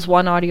 credit equals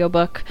 1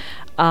 audiobook.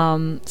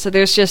 So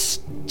there's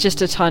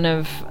just a ton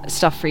of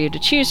stuff for you to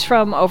choose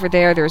from over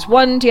there. There's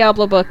 1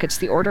 Diablo book. It's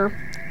The Order.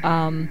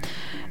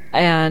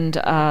 And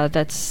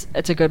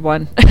it's a good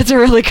one. It's a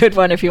really good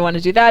one if you want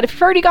to do that. If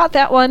you've already got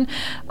that one,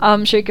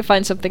 I'm sure you can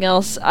find something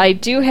else. I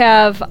do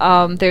have,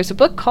 there's a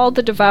book called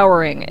The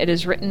Devouring. It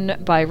is written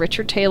by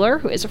Richard Taylor,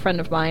 who is a friend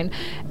of mine,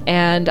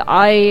 and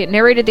I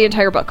narrated the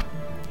entire book.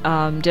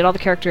 Did all the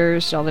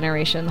characters, did all the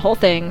narration, the whole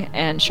thing,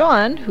 and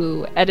Sean,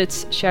 who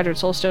edits Shattered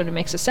Soulstone and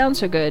makes it sound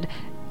so good,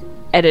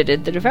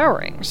 edited The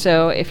Devouring.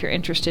 So if you're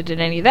interested in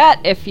any of that,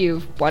 if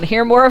you want to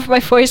hear more of my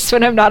voice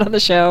when I'm not on the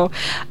show,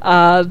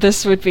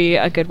 this would be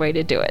a good way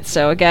to do it.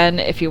 So again,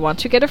 if you want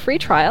to get a free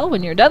trial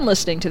when you're done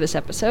listening to this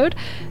episode,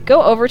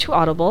 go over to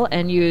Audible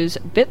and use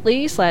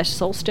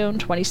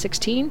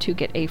bit.ly/soulstone2016 to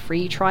get a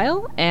free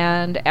trial.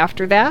 And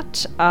after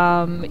that,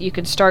 you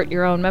can start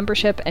your own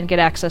membership and get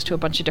access to a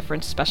bunch of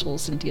different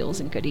specials and deals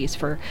and goodies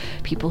for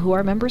people who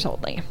are members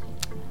only.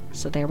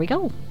 So there we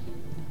go.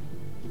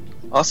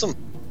 Awesome.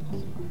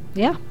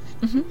 Yeah.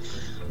 Mm-hmm.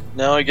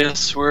 Now I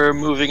guess we're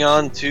moving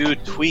on to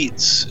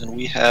tweets, and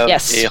we have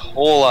Yes. a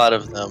whole lot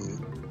of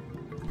them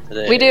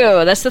today. We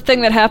do. That's the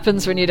thing that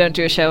happens when you don't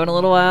do a show in a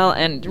little while.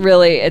 And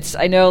really,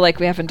 I know like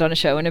we haven't done a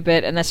show in a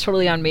bit, and that's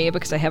totally on me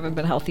because I haven't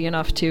been healthy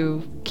enough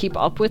to keep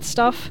up with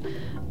stuff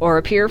or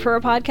appear for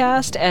a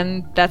podcast.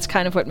 And that's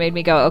kind of what made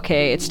me go,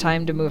 okay, it's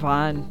time to move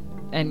on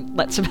and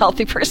let some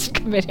healthy person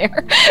come in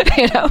here,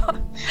 you know?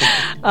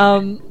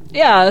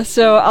 Yeah,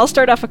 so I'll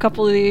start off a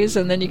couple of these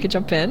and then you can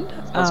jump in.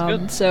 Sounds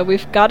good. So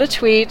we've got a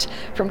tweet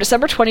from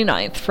December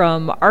 29th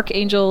from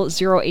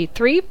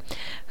Archangel083,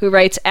 who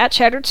writes, "At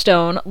Shattered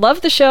Stone,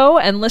 love the show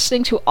and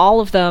listening to all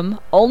of them,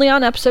 only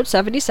on episode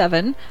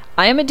 77.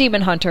 I am a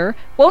demon hunter,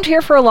 won't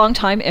hear for a long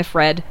time if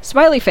read,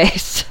 smiley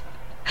face."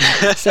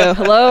 So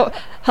hello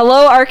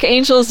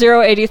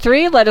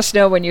Archangel083, let us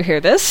know when you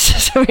hear this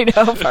so we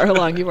know how far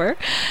along you were.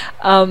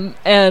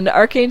 And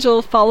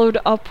Archangel followed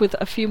up with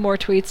a few more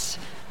tweets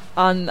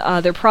on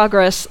their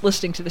progress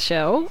listening to the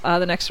show.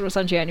 The next one was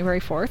on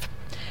January 4th.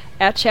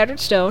 At Shattered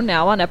Stone,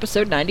 now on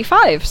episode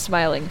 95,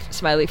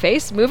 smiley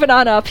face, moving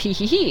on up, hee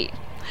hee hee.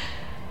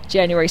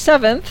 January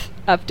 7th,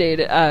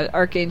 updated,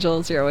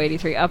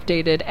 Archangel083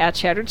 updated At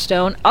Shattered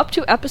Stone up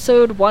to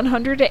episode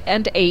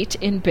 108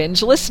 in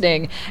binge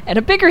listening, and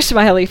a bigger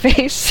smiley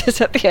face is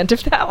at the end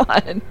of that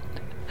one.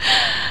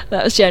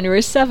 That was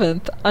January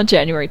 7th. On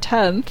January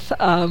 10th,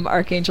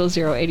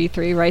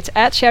 Archangel083 writes,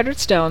 "At Shattered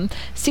Stone,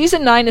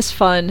 Season 9 is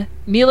fun.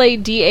 Melee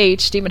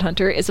DH, Demon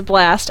Hunter, is a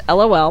blast,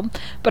 lol,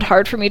 but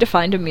hard for me to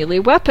find a melee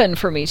weapon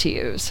for me to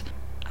use.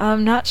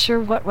 I'm not sure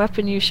what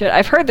weapon you should...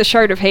 I've heard the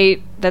Shard of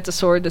Hate, that's a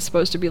sword that's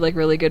supposed to be like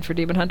really good for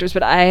Demon Hunters,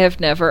 but I have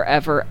never,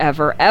 ever,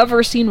 ever,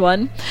 ever seen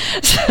one.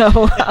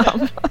 So,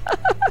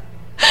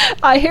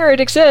 I hear it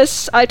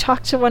exists. I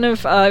talked to one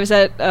of... I was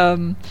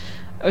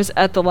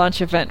at the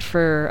launch event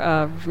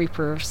for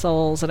Reaper of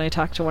Souls, and I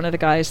talked to one of the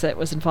guys that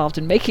was involved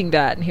in making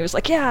that, and he was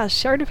like, "Yeah,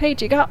 Shard of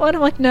Hate, you got one?" I'm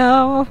like,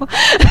 "No."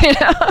 You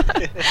know?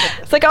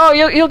 It's like, "Oh,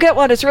 you'll get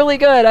one. It's really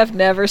good." I've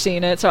never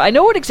seen it, so I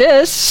know it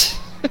exists,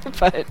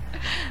 but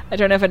I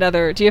don't have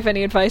another. Do you have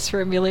any advice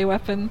for a melee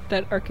weapon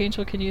that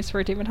Archangel can use for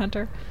a Demon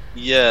Hunter?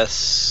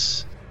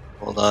 Yes.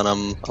 Hold on,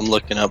 I'm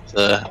looking up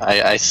the...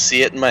 I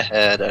see it in my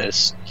head, I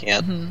just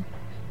can't...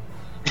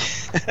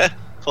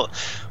 pull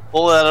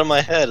it out of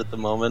my head at the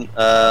moment.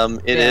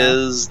 It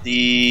is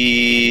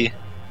the...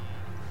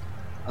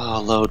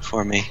 Oh, load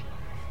for me.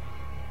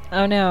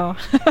 Oh no.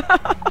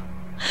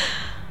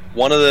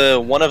 One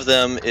of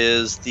them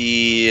is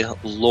the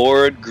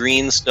Lord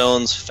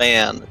Greenstone's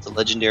Fan. It's a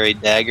legendary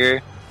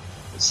dagger.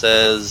 It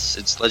says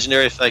its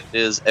legendary effect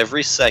is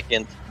every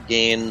second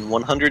gain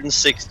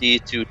 160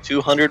 to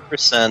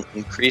 200%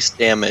 increased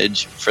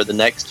damage for the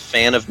next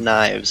fan of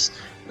knives.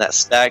 And that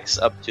stacks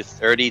up to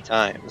 30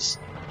 times.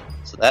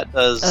 So that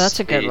does that's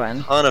a good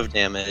one. Ton of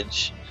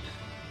damage.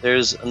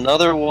 There's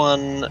another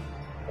one.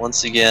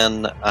 Once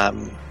again, I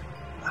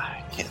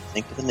can't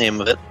think of the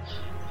name of it.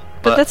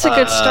 But that's a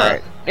good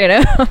start, you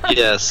know?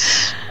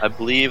 Yes. I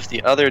believe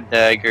the other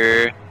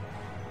dagger,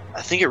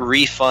 I think it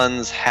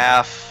refunds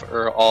half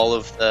or all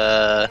of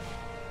the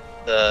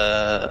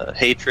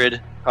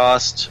hatred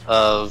cost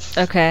of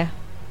the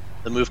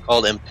move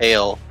called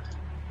Impale.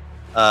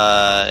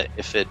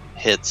 If it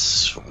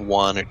hits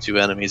 1 or 2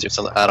 enemies or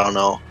something, I don't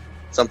know.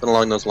 Something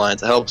along those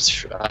lines. It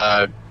helps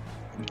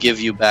give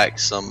you back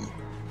some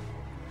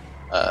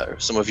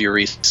of your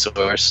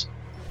resource.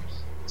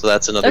 So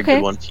that's another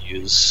good one to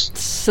use.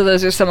 So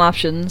those are some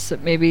options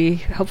that maybe,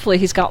 hopefully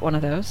he's got one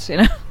of those,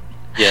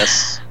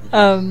 Yes.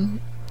 Yeah,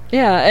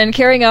 and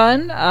carrying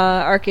on,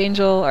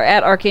 Archangel, or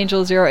at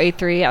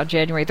Archangel083 out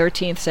January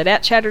 13th, said,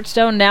 at Shattered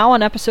Stone, now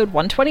on episode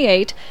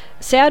 128,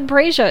 sad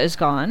Brazia is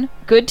gone.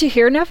 Good to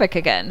hear Nevik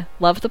again.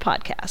 Love the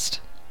podcast.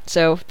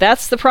 So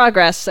that's the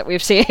progress that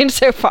we've seen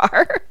so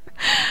far.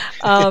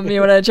 You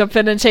want to jump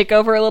in and take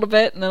over a little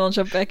bit, and then I'll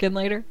jump back in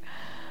later?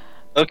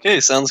 Okay,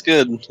 sounds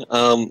good.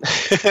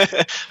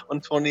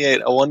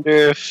 128. I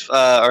wonder if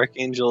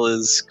Archangel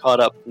is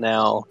caught up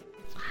now.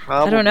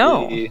 Probably. I don't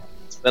know.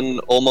 It's been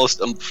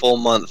almost a full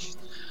month,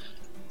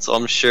 so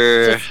I'm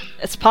sure...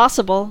 It's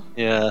possible.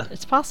 Yeah.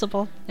 It's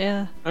possible,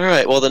 yeah.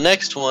 Alright, well the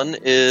next one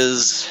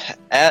is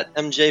at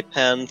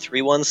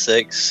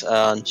MJPen316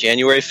 on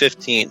January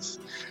 15th.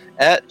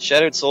 At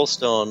Shattered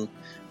Soulstone,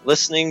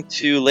 listening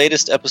to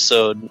latest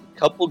episode,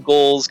 couple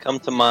goals come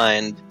to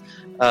mind.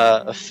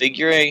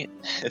 Figure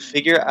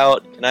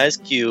out Kanai's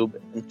Cube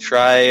and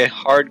try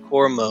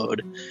hardcore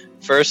mode.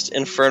 First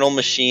Infernal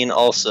Machine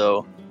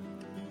also.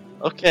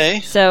 Okay.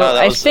 So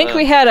I think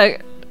we had a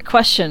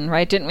question,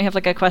 right? Didn't we have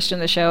like a question in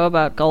the show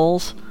about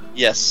goals?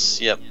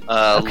 Yes, yep.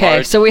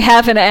 Okay, so we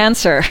have an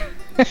answer.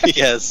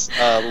 Yes,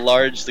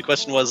 large. The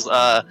question was,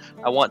 I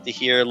want to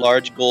hear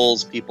large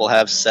goals people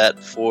have set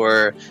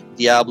for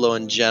Diablo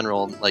in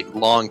general, like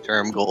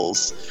long-term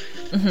goals.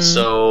 Mm-hmm.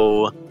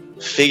 So,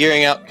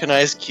 figuring out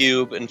Kanai's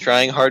Cube and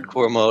trying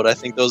hardcore mode, I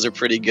think those are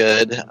pretty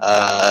good.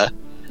 Yeah.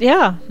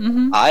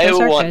 Mm-hmm. I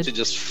want to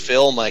just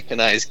fill my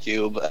Kanai's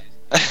Cube.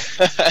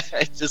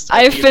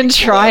 I've been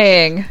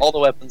trying. All the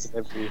weapons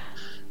of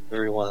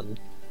everyone.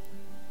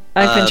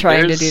 I've been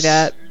trying to do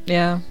that,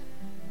 yeah.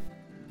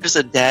 There's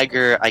a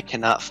dagger I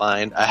cannot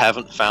find. I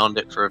haven't found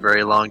it for a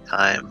very long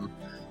time.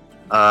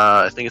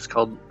 I think it's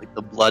called like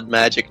the Blood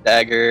Magic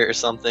Dagger or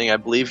something. I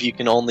believe you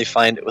can only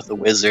find it with a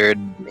wizard,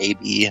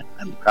 maybe.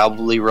 I'm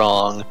probably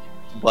wrong.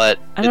 But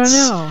I don't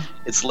know.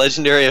 Its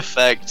legendary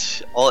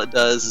effect, all it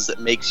does is it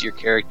makes your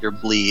character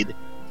bleed,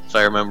 if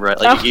I remember right.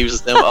 Like it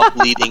gives them a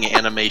bleeding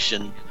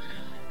animation.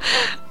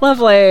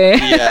 Lovely.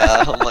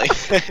 Yeah, I'm like,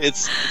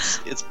 it's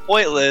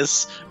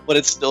pointless, but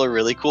it's still a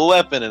really cool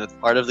weapon, and it's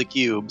part of the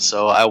cube,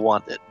 so I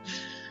want it.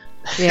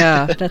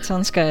 Yeah, that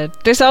sounds good.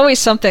 There's always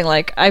something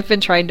like, I've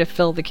been trying to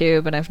fill the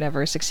cube, and I've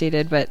never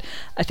succeeded, but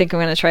I think I'm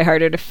going to try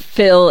harder to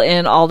fill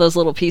in all those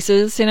little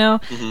pieces,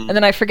 Mm-hmm. And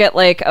then I forget,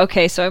 like,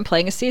 okay, so I'm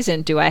playing a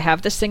season. Do I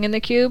have this thing in the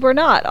cube or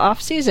not?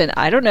 Off season.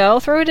 I don't know.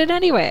 Throw it in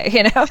anyway,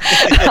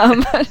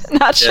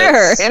 Not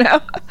sure,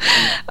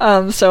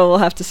 So we'll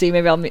have to see.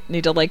 Maybe I'll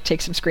need to, like,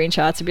 take some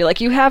screenshots and be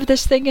like, you have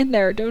this thing in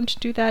there. Don't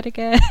do that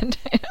again.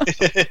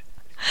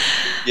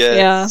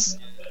 Yes.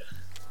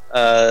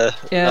 Yeah.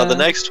 Now the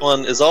next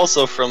one is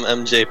also from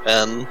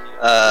MJPen,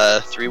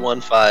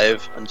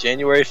 315 on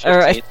January 15th.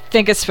 Or I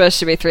think it's supposed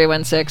to be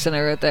 316,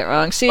 and I wrote that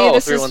wrong. See,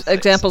 this is 316.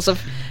 Examples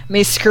of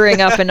me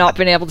screwing up and not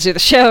being able to do the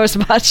show as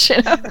much.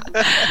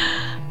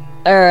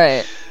 All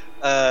right.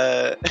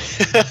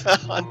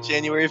 On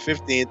January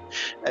 15th,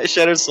 at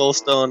Shattered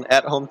Soulstone,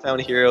 at Hometown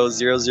Hero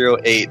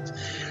 008,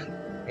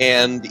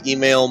 and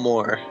email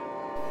more.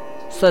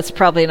 So that's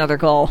probably another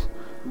goal.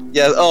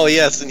 Yeah. Oh,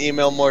 yes, and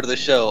email more to the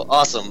show.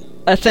 Awesome.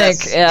 I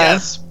think,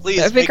 Yes, please.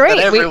 That'd be make great.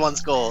 That everyone's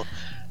goal.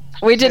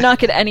 We did not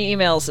get any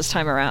emails this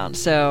time around,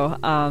 so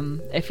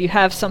if you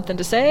have something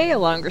to say, a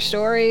longer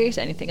story,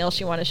 anything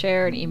else you want to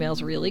share, an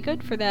email's really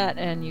good for that,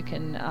 and you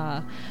can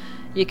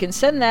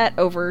send that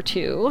over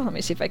to, let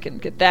me see if I can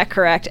get that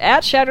correct,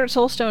 at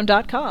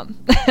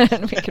shatteredsoulstone.com,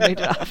 and we can read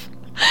it off.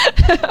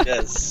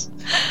 Yes.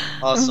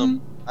 Awesome.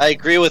 Mm-hmm. I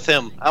agree with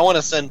him. I want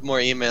to send more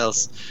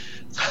emails.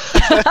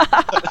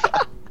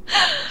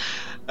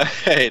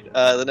 Alright,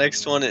 the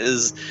next one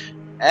is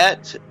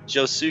at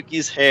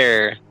Josuke's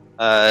Hair,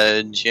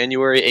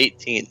 January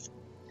 18th.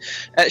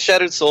 At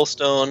Shattered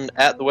Soulstone,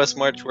 at the West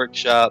March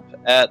Workshop,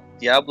 at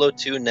Diablo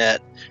 2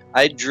 Net,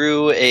 I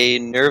drew a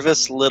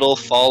nervous little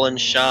fallen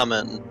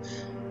shaman,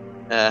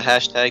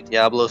 hashtag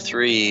Diablo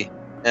 3,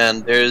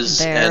 and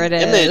there's an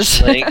image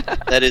link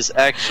that is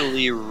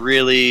actually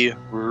really,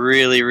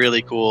 really,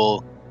 really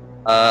cool.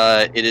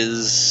 It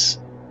is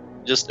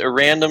just a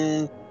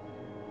random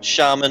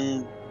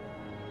shaman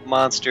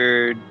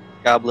monster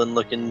goblin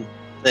looking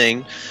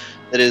thing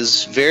that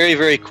is very,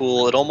 very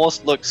cool. It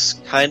almost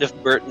looks kind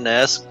of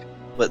Burton-esque,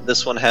 but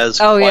this one has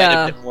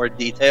a bit more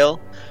detail.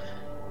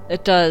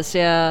 It does,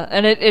 yeah.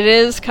 And it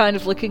is kind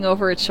of looking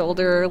over its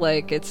shoulder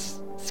like it's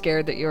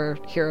scared that your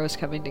hero is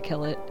coming to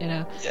kill it,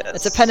 Yes.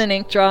 It's a pen and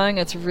ink drawing.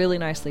 It's really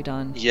nicely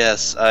done.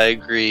 Yes, I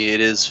agree.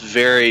 It is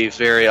very,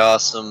 very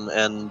awesome.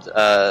 And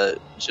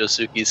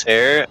Josuke's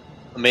Hair,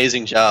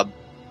 amazing job.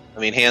 I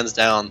mean, hands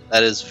down,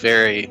 that is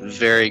very,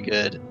 very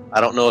good.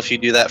 I don't know if you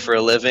do that for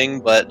a living,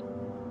 but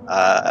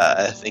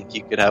I think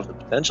you could have the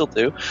potential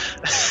to.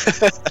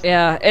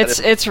 Yeah,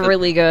 it's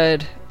really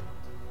good.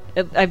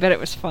 I bet it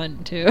was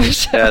fun, too.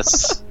 So.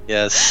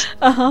 Yes.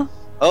 Uh-huh.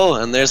 Oh,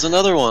 and there's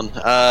another one.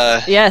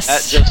 Yes.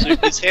 At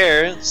Josuke's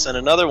Hair sent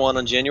another one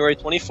on January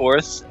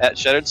 24th at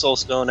Shattered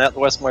Soulstone at the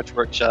West March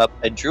Workshop.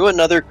 I drew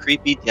another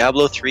creepy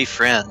Diablo 3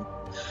 friend.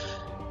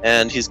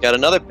 And he's got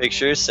another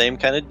picture, same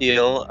kind of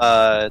deal.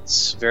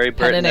 It's very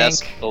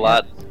Burton-esque, a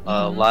lot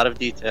of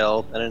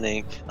detail, pen and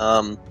ink.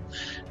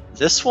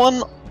 This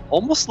one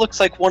almost looks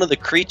like one of the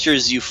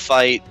creatures you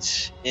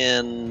fight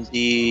in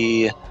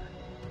the...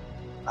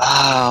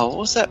 what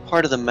was that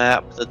part of the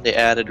map that they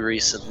added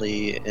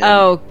recently?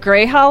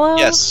 Grey Hollow?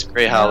 Yes,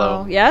 Grey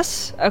Hollow. No.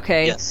 Yes?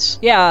 Okay. Yes.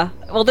 Yeah.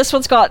 Well, this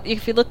one's got,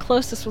 if you look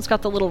close, this one's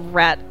got the little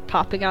rat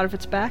popping out of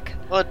its back.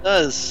 Oh, it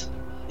does.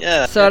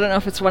 Yeah. So I don't know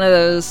if it's one of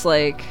those,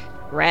 like,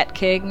 Rat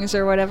Kings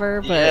or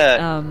whatever,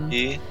 but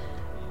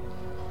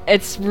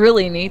it's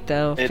really neat,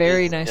 though.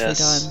 Very nicely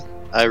done.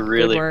 I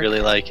really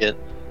like it.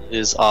 It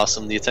is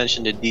awesome. The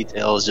attention to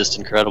detail is just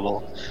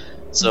incredible.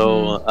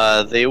 So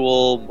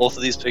both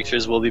of these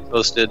pictures will be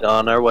posted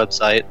on our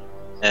website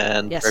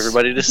and for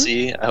everybody to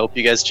see. I hope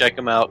you guys check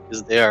them out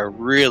because they are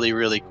really,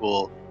 really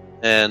cool.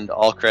 And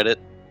all credit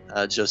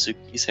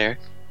Josuke's Hair.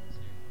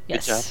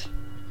 Yes.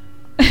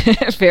 Good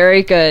job.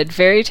 Very good.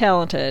 Very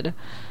talented.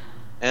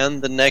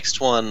 And the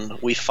next one,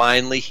 we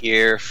finally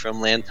hear from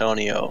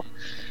Lantonio.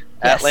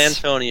 At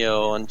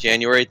Lantonio on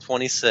January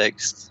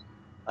 26th.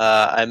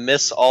 I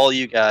miss all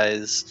you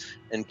guys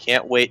and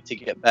can't wait to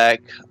get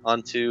back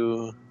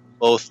onto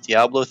both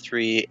Diablo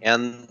 3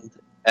 and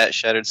at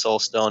Shattered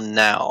Soulstone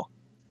now.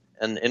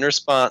 And in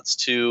response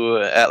to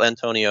at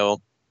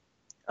Lantonio,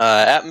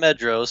 at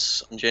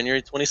Medros on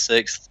January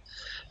 26th,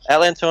 at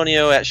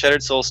Lantonio at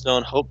Shattered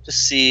Soulstone, hope to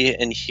see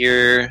and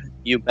hear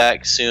you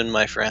back soon,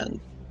 my friend.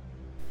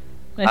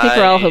 I think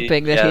we're all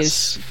hoping that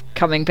he's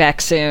coming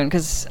back soon,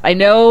 because I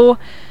know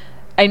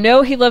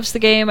he loves the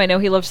game, I know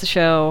he loves the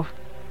show,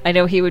 I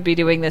know he would be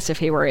doing this if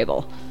he were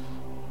able.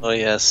 Oh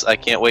yes, I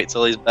can't wait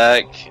till he's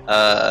back.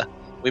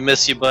 We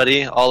miss you,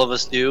 buddy, all of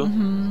us do.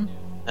 Mm-hmm.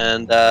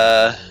 And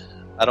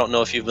I don't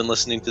know if you've been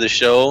listening to the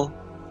show,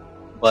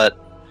 but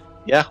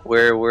yeah,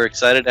 we're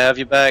excited to have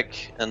you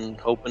back and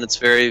hoping it's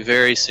very,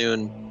 very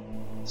soon.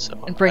 So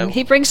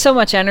he brings so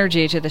much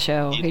energy to the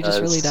show. He just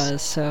really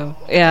does. So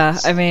yeah,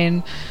 I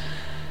mean,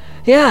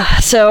 yeah.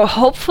 So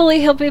hopefully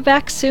he'll be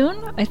back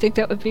soon. I think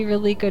that would be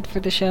really good for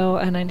the show,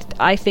 and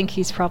I think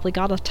he's probably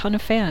got a ton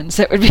of fans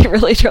that would be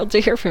really thrilled to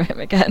hear from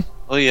him again.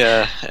 Oh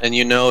yeah, and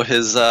you know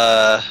his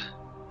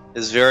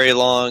very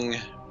long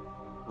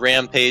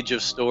rampage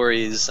of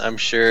stories, I'm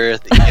sure,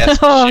 that he has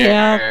to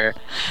share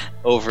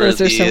over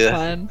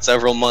the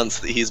several months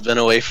that he's been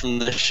away from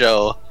the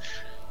show.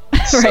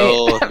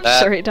 So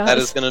that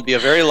is going to be a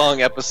very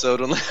long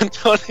episode when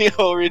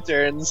Antonio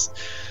returns.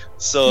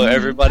 So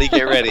everybody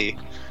get ready.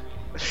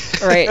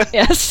 Right,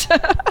 yes.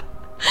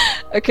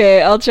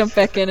 Okay, I'll jump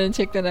back in and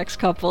take the next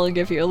couple and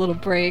give you a little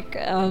break.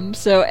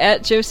 So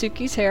at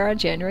Josuke's Hair on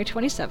January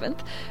 27th,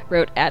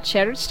 wrote at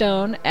Shattered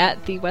Stone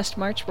at the West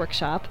March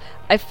Workshop,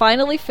 I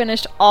finally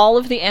finished all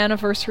of the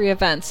anniversary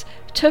events.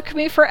 Took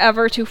me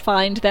forever to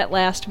find that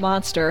last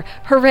monster.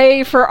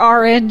 Hooray for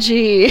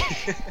RNG!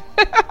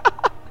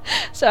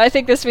 So I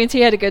think this means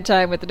he had a good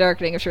time with the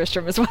Darkening of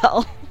Tristram as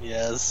well.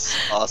 Yes,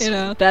 awesome. You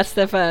know, that's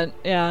the fun.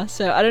 Yeah,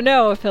 so I don't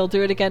know if he'll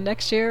do it again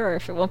next year or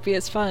if it won't be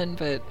as fun,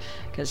 but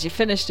because you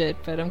finished it.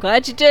 But I'm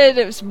glad you did.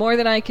 It was more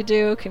than I could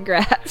do.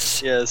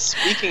 Congrats. Yes,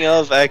 speaking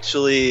of,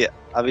 actually,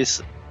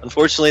 obviously,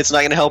 unfortunately, it's not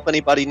going to help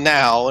anybody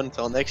now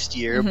until next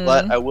year,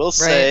 but I will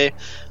say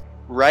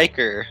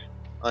Riker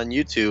on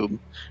YouTube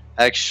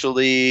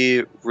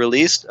actually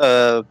released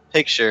a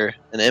picture,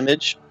 an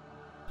image,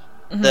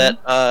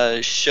 that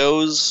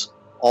shows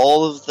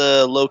all of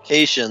the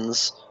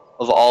locations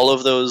of all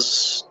of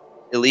those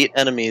elite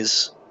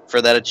enemies for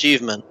that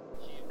achievement,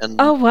 and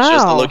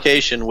shows the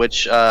location,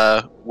 which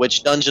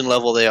dungeon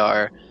level they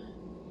are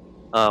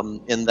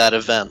in that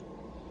event.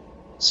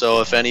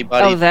 So if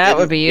anybody that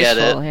would be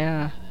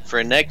useful,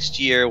 for next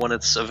year when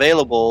it's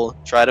available,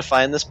 try to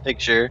find this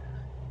picture,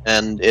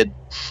 and it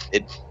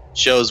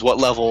shows what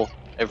level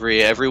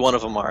every one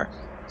of them are,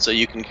 so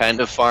you can kind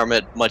of farm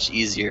it much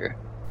easier.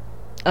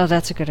 Oh,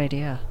 that's a good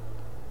idea.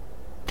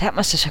 That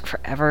must have took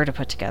forever to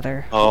put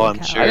together. Oh,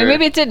 I'm sure. I mean,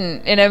 maybe it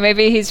didn't. You know,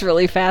 maybe he's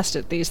really fast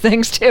at these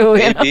things too.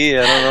 Maybe,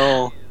 I don't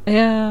know.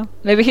 Yeah,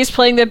 maybe he's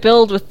playing the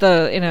build with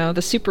the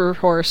super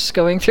horse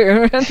going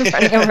through and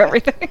running over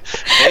everything.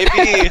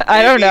 Maybe.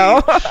 I don't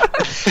know.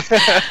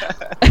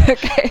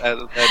 Okay.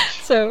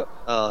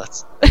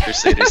 That's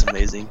Crusader's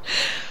amazing.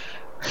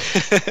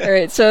 All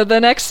right, so the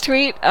next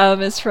tweet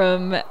is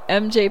from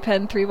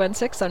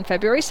MJPen316 on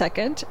February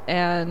 2nd,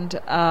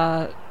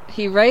 and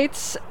he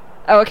writes,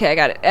 I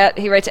got it.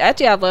 He writes, at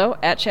Diablo,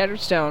 at Shattered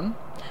Stone,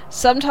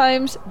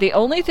 sometimes the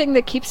only thing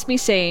that keeps me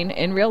sane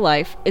in real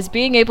life is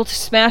being able to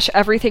smash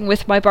everything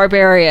with my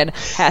barbarian.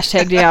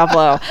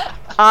 #Diablo.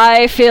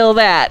 I feel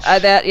that.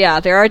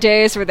 There are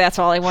days where that's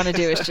all I want to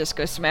do is just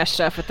go smash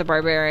stuff with the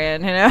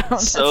barbarian, you know?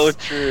 So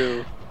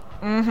true.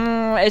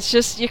 It's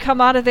just, you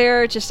come out of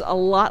there just a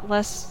lot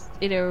less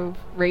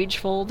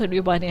rageful when we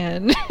went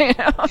in.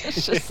 It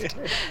just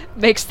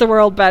makes the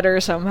world better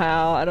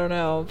somehow. I don't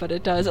know, but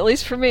it does, at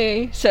least for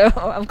me. So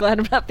I'm glad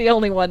I'm not the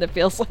only one that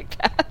feels like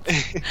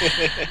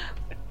that.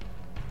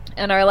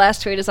 And our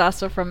last tweet is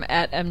also from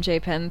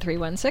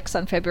 @MJPen316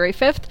 on February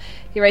 5th.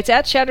 He writes,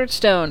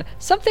 @ShatteredStone,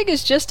 something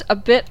is just a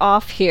bit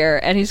off here,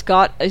 and he's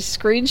got a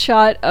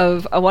screenshot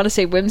of, I want to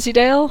say,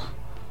 Whimsydale?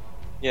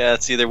 Yeah,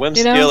 it's either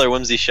Whimsydale or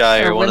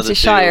Whimsyshire, or one of the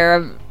two. Whimsyshire.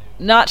 I'm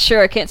not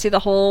sure. I can't see the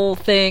whole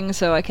thing,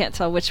 so I can't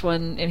tell which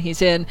one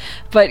he's in.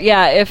 But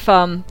yeah, if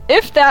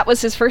that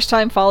was his first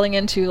time falling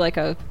into like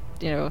a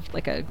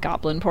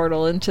goblin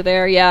portal into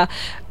there, yeah,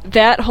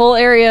 that whole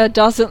area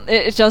does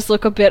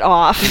look a bit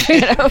off,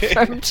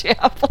 from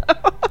Diablo.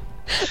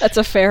 That's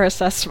a fair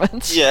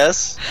assessment.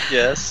 Yes.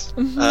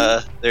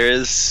 Mm-hmm. There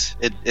is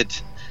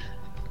it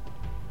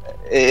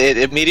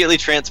immediately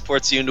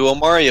transports you into a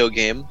Mario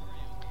game.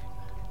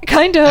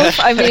 Kind of.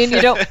 I mean,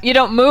 you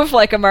don't move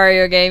like a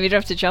Mario game. You don't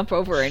have to jump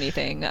over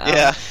anything.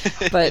 Yeah.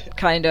 But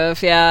kind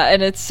of, yeah.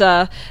 And it's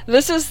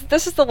this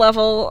is the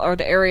level or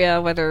the area,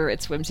 whether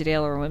it's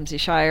Whimsydale or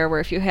Whimsyshire, where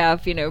if you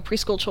have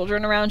preschool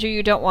children around you,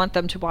 you don't want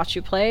them to watch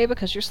you play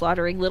because you're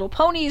slaughtering little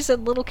ponies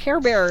and little Care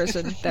Bears,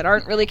 and that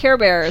aren't really Care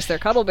Bears; they're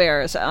Cuddle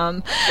Bears.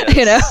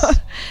 Yes.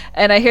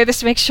 And I hear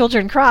this makes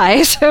children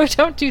cry, so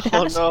don't do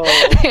that. Oh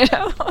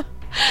no.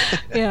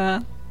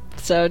 Yeah.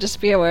 So just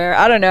be aware.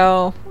 I don't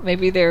know.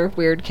 Maybe they're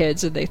weird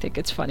kids and they think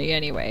it's funny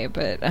anyway.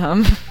 But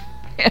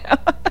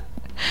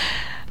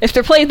if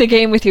they're playing the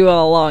game with you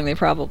all along, they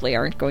probably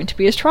aren't going to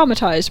be as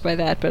traumatized by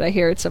that. But I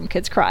hear some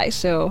kids cry.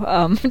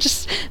 So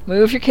just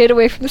move your kid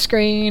away from the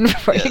screen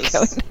before you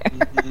go in there.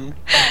 Mm-hmm.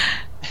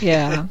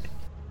 Yeah.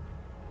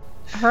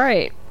 All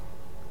right.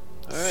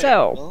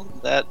 So well,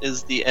 that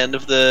is the end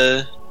of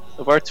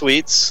our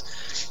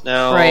tweets.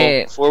 Now,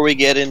 right. Before we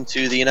get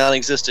into the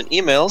non-existent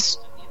emails.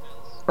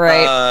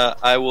 Right.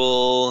 I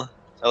will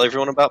tell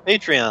everyone about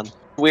Patreon.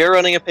 We are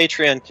running a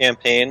Patreon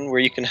campaign where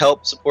you can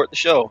help support the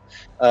show.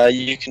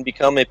 You can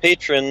become a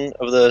patron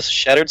of the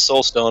Shattered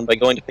Soulstone by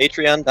going to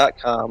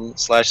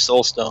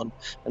patreon.com/soulstone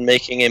and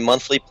making a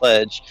monthly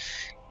pledge.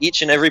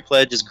 Each and every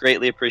pledge is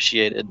greatly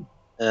appreciated.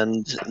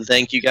 And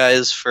thank you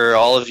guys for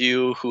all of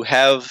you who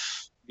have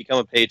become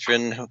a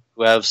patron,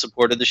 who have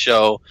supported the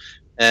show,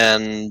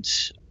 and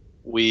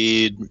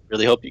we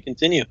really hope you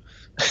continue.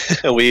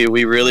 we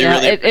really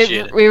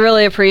appreciate it. We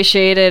really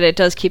appreciate it. It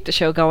does keep the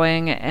show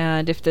going,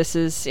 and if this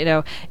is,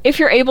 if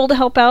you're able to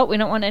help out, we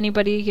don't want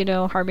anybody,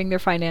 harming their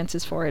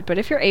finances for it, but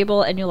if you're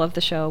able and you love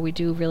the show, we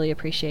do really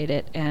appreciate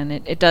it, and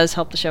it does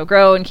help the show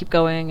grow and keep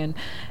going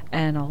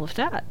and all of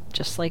that.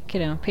 Just like,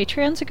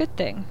 Patreon's a good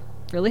thing.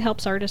 Really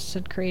helps artists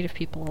and creative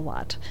people a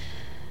lot.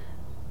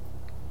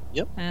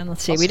 Yep. And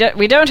let's see, awesome.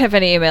 we don't have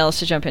any emails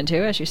to jump into,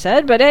 as you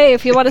said, but hey,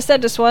 if you want to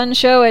send us one,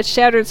 show at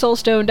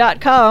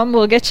shatteredsoulstone.com.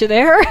 We'll get you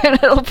there,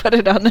 and it'll put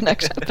it on the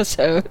next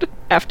episode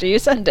after you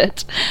send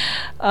it.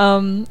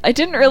 I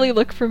didn't really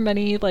look for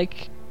many,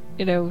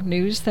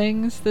 news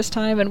things this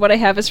time, and what I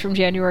have is from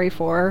January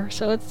 4,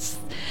 so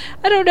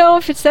I don't know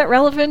if it's that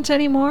relevant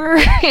anymore.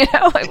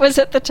 It was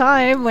at the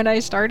time when I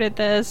started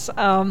this.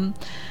 And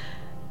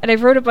I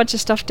wrote a bunch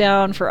of stuff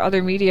down for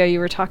other media. You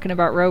were talking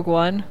about Rogue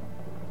One.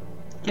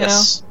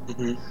 Yes.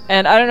 Mm-hmm.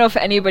 And I don't know if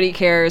anybody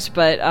cares,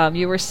 but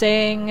you were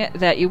saying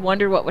that you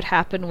wondered what would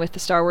happen with the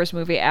Star Wars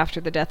movie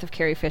after the death of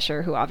Carrie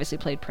Fisher, who obviously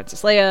played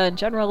Princess Leia and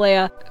General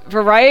Leia.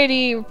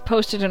 Variety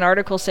posted an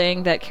article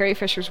saying that Carrie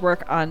Fisher's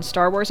work on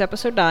Star Wars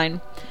Episode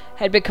 9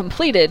 had been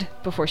completed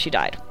before she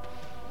died.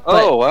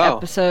 Oh, wow.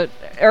 Episode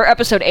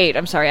 8,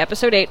 I'm sorry.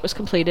 Episode 8 was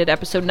completed.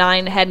 Episode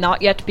 9 had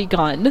not yet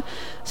begun,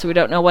 so we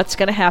don't know what's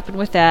going to happen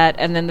with that.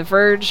 And then The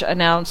Verge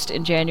announced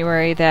in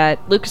January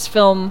that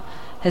Lucasfilm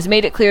has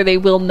made it clear they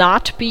will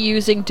not be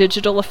using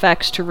digital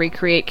effects to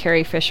recreate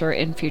Carrie Fisher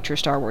in future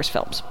Star Wars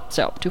films.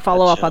 So, to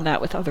follow up on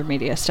that with other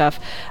media stuff,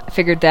 I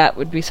figured that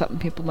would be something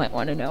people might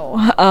want to know.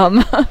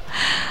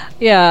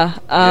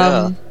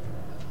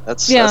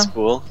 That's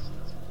cool.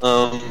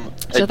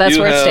 So that's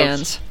where it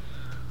stands.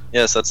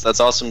 Yes,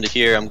 that's awesome to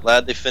hear. I'm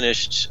glad they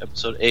finished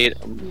Episode 8.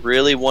 I'm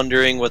really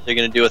wondering what they're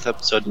going to do with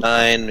Episode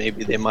 9.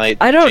 Maybe they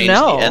might change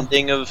the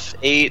ending of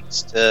 8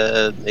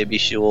 to maybe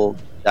she will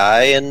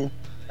die in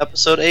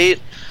Episode 8.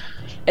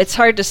 It's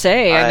hard to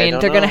say. I mean,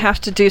 they're going to know. have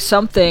to do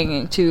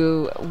something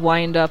to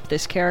wind up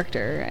this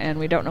character, and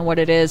we don't know what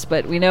it is,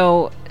 but we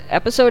know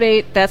Episode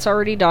 8, that's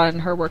already done.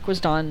 Her work was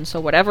done, so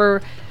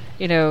whatever,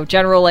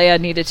 General Leia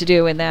needed to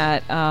do in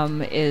that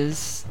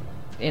is,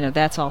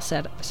 that's all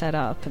set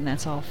up, and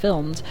that's all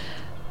filmed.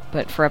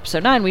 But for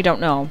Episode 9, we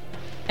don't know.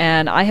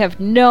 And I have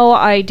no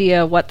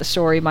idea what the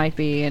story might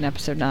be in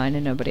Episode 9,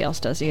 and nobody else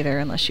does either,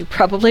 unless you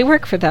probably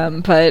work for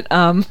them. But,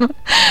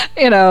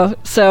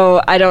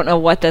 so I don't know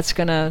what that's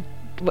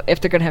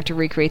if they're gonna have to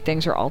recreate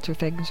things or alter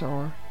things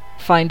or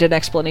find an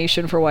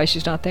explanation for why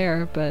she's not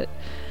there. But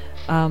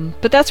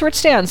that's where it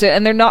stands,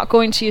 and they're not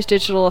going to use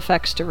digital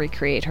effects to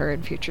recreate her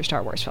in future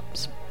Star Wars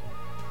films.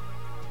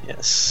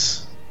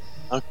 Yes.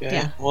 Okay.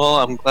 Yeah. Well,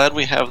 I'm glad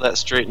we have that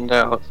straightened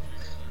out.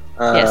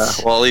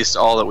 Yes. Well, at least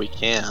all that we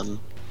can.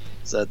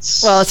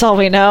 That's Well, it's all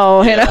we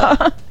know, you Yeah.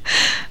 know.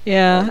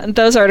 Yeah, and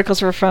those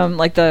articles were from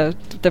like the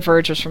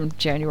Verge was from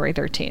January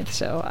 13th,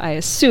 so I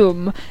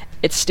assume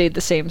it's stayed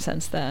the same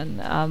since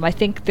then. I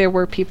think there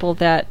were people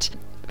that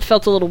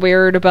felt a little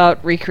weird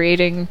about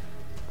recreating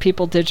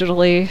people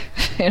digitally.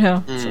 You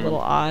know, it's a little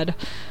odd.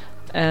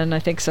 And I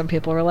think some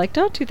people were like,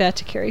 "Don't do that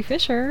to Carrie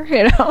Fisher,"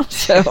 you know.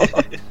 So,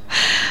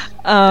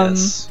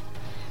 yes.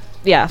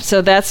 yeah.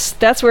 So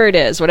that's where it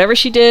is. Whatever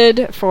she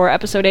did for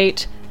episode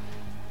 8,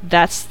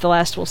 that's the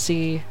last we'll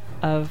see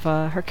of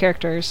her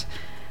characters,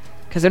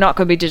 because they're not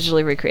going to be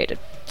digitally recreated.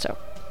 So,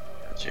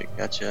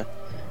 Gotcha.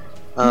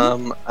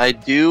 I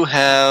do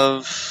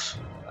have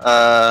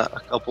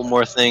a couple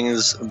more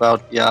things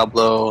about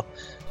Diablo.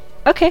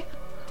 okay.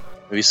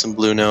 Maybe some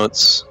blue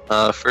notes.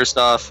 First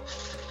off,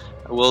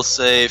 I will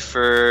say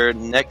for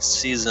next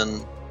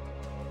season,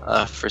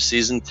 for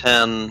season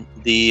 10,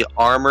 the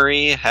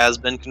armory has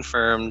been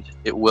confirmed.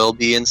 It will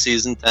be in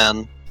season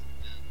 10.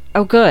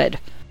 Oh, good.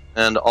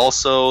 And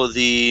also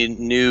the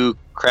new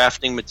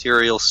crafting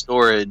material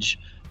storage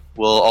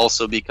will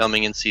also be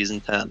coming in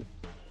season 10.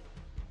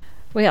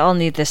 We all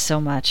need this so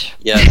much.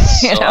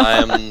 Yes, You so know?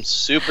 I'm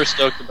super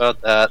stoked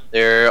about that.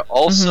 There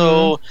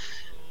also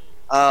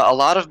a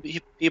lot of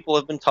people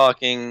have been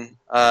talking.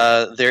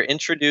 They're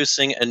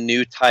introducing a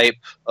new type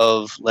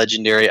of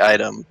legendary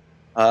item.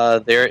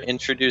 They're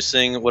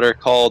introducing what are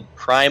called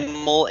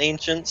primal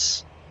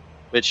ancients,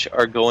 which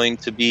are going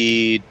to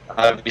be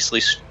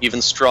obviously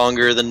even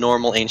stronger than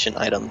normal ancient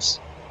items.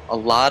 A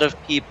lot of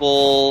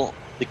people,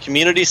 the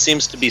community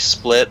seems to be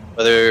split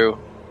whether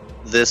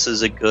this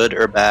is a good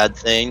or bad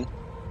thing,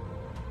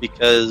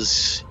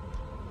 because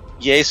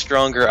yay,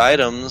 stronger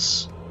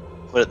items,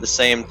 but at the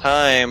same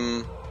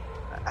time,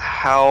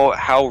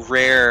 how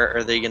rare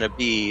are they going to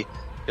be?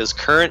 Because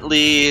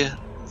currently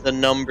the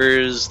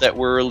numbers that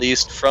were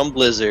released from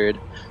Blizzard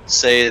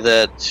say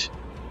that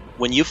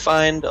when you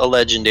find a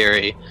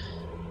legendary,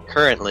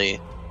 currently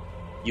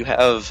you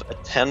have a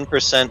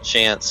 10%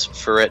 chance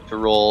for it to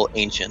roll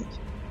ancient.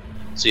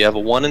 So you have a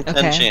 1 in 10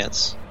 Okay.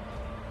 chance.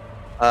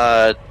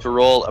 To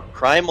roll a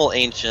primal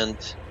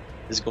ancient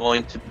is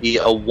going to be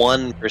a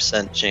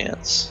 1%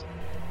 chance.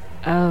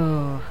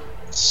 Oh.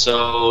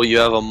 So you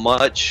have a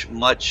much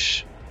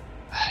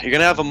you're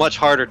gonna have a much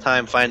harder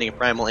time finding a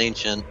primal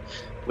ancient,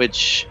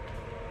 which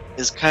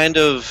is kind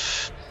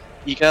of,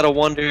 you gotta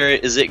wonder,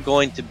 is it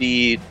going to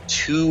be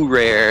too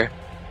rare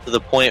to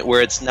the point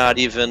where it's not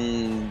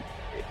even,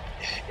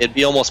 it'd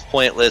be almost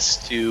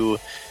pointless to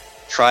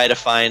try to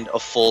find a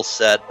full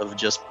set of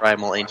just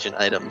primal ancient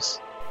items.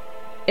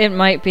 It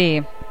might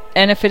be.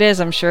 And if it is,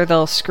 I'm sure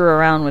they'll screw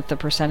around with the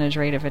percentage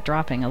rate of it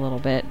dropping a little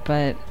bit.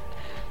 But,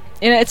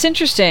 you know, it's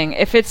interesting.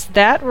 If it's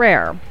that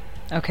rare,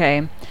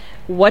 okay,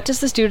 what does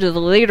this do to the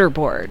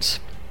leaderboards?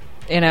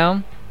 You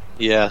know?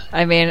 Yeah,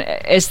 I mean,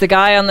 is the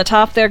guy on the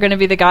top there going to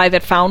be the guy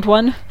that found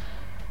one?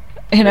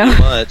 You know?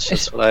 pretty much.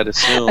 That's what I'd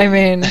assume. I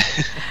mean,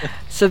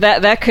 so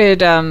that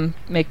could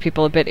make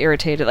people a bit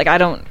irritated. Like, I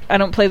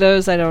don't play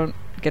those. I don't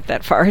get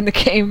that far in the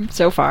game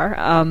so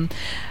far.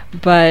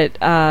 But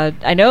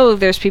I know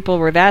there's people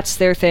where that's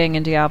their thing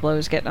in Diablo,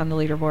 is getting on the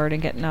leaderboard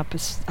and getting up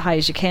as high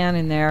as you can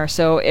in there.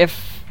 So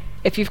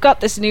if you've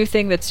got this new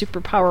thing that's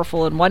super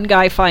powerful and one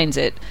guy finds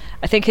it,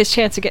 I think his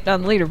chance of getting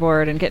on the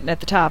leaderboard and getting at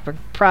the top are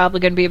probably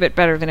going to be a bit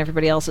better than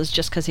everybody else's,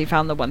 just because he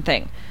found the one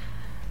thing.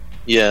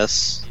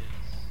 Yes.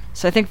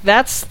 So I think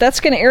that's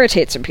going to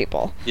irritate some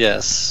people.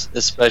 Yes,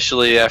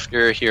 especially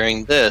after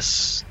hearing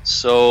this.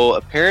 So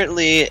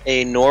apparently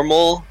a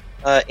normal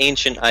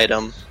ancient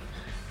item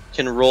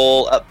can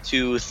roll up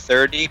to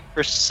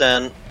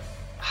 30%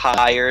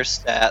 higher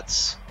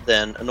stats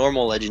than a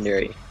normal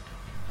legendary.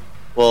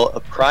 Well, a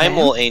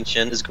primal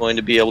ancient is going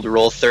to be able to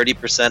roll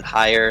 30%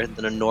 higher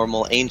than a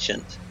normal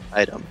ancient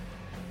item.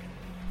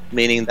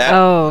 Meaning that,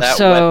 that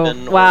so,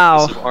 weapon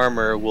wow. or piece of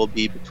armor will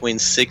be between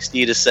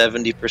 60 to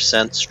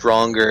 70%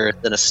 stronger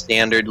than a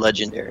standard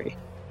legendary.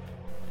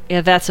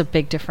 Yeah, that's a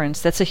big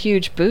difference. That's a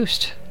huge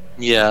boost.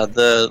 Yeah,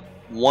 the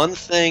one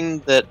thing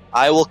that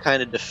I will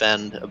kind of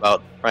defend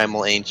about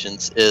Primal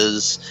Ancients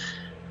is,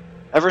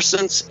 ever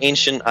since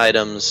ancient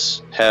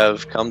items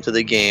have come to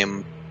the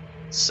game,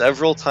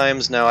 several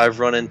times now I've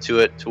run into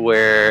it to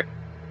where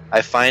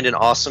I find an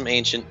awesome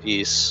ancient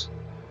piece,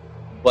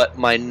 but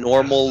my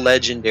normal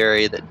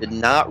legendary that did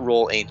not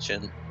roll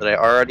ancient, that I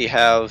already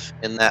have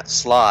in that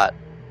slot,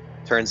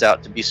 turns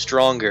out to be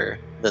stronger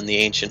than the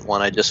ancient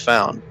one I just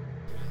found.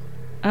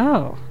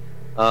 Oh.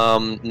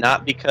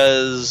 Not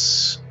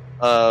because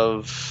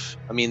of,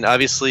 I mean,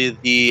 obviously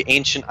the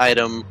ancient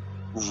item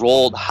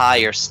rolled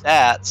higher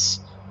stats,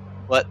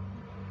 but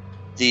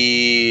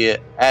the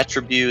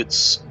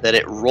attributes that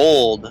it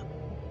rolled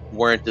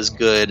weren't as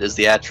good as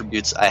the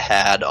attributes I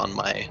had on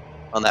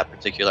that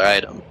particular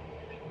item.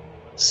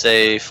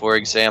 Say, for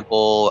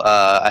example,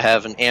 I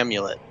have an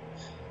amulet.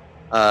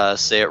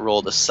 Say it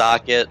rolled a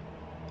socket,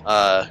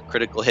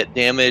 critical hit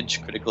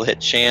damage, critical hit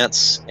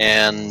chance,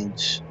 and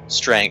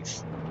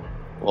strength.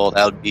 Well,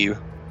 that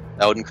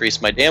would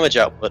increase my damage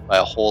output by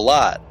a whole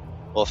lot.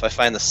 Well, if I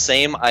find the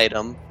same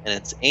item and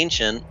it's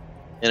ancient,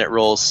 and it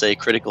rolls, say,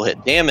 critical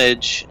hit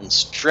damage and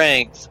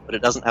strength, but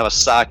it doesn't have a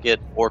socket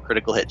or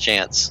critical hit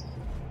chance,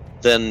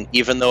 then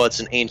even though it's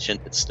an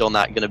ancient, it's still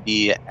not going to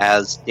be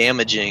as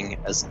damaging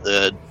as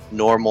the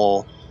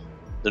normal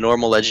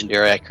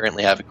legendary I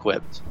currently have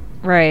equipped.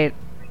 Right.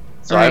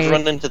 So I've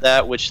run into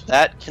that, which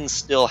that can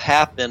still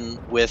happen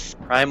with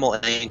Primal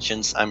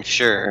Ancients, I'm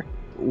sure.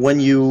 When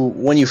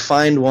you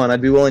find one,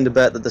 I'd be willing to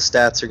bet that the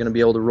stats are going to be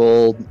able to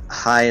roll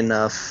high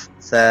enough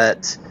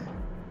that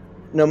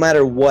no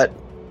matter what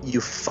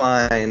you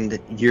find,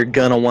 you're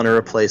going to want to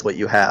replace what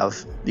you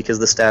have, because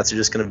the stats are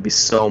just going to be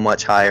so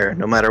much higher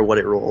no matter what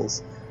it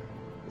rolls.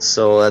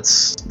 So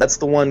that's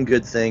the one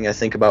good thing I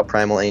think about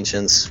Primal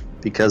Ancients,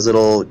 because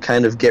it'll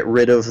kind of get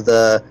rid of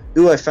the,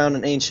 ooh, I found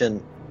an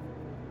Ancient.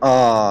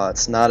 Oh,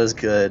 it's not as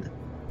good.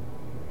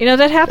 You know,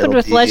 that happened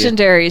with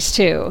legendaries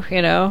too,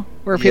 you know,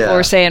 where people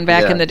were saying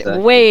back in the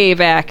way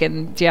back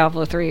in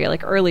Diablo 3,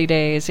 like early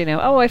days, you know,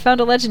 oh, I found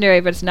a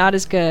legendary, but it's not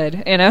as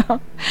good, you know?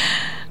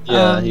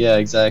 Yeah,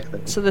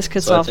 exactly. So this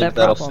could solve that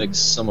problem. That'll fix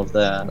some of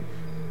that.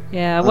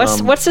 Yeah,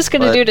 what's this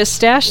going to do to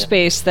stash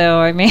space, though?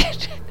 I mean,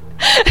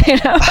 you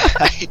know?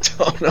 I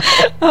don't know.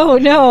 Oh,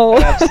 no.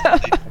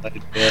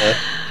 Absolutely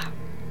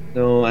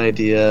no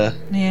idea.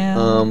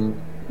 Yeah.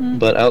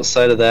 But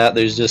outside of that,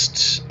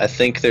 I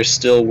think they're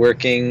still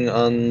working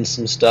on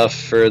some stuff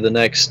for the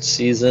next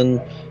season.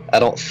 I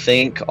don't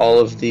think all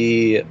of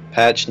the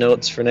patch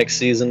notes for next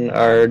season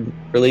are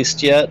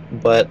released yet,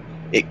 but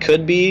it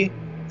could be.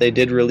 They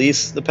did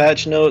release the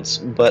patch notes,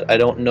 but I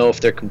don't know if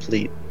they're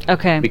complete.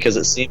 Okay. Because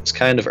it seems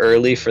kind of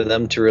early for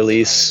them to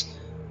release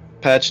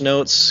patch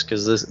notes,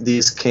 because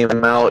these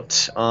came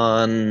out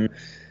on...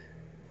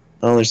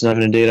 Oh, there's not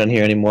even a date on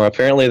here anymore.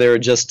 Apparently they were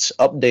just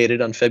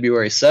updated on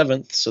February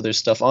 7th, so there's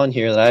stuff on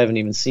here that I haven't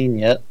even seen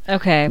yet.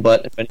 Okay.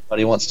 But if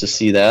anybody wants to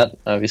see that,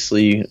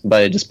 obviously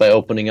by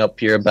opening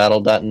up your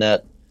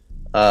Battle.net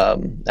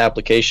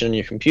application on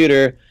your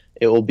computer,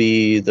 it will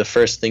be the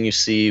first thing you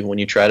see when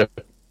you try to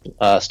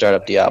start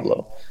up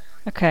Diablo.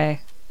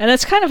 Okay. And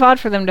it's kind of odd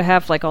for them to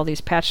have like all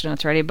these patch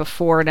notes ready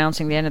before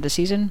announcing the end of the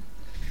season.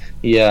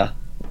 Yeah.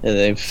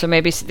 So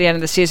maybe the end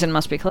of the season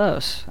must be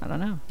close. I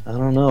don't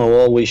know.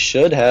 Well, we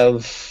should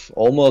have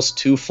almost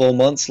 2 full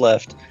months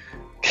left.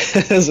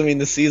 Because, I mean,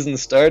 the season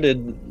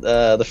started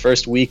the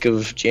first week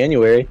of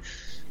January.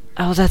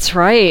 Oh, that's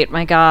right.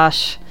 My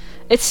gosh.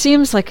 It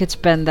seems like it's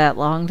been that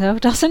long, though,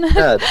 doesn't it?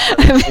 Yeah,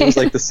 it seems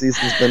like the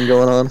season's been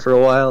going on for a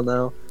while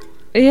now.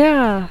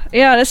 Yeah.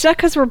 Yeah, and it's not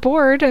because we're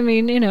bored. I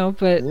mean, you know,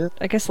 but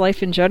I guess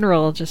life in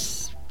general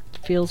just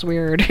feels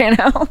weird, you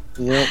know?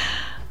 Yep.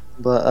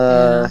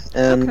 But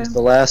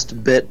the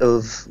last bit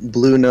of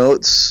blue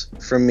notes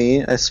from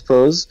me, I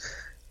suppose,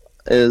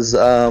 is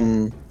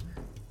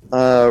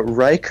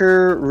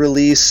Riker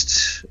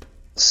released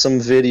some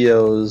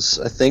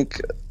videos, I think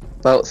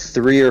about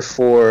 3 or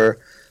 4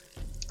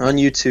 on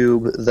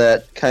YouTube,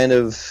 that kind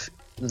of,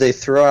 they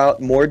throw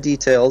out more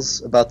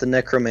details about the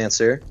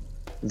Necromancer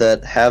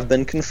that have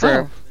been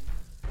confirmed.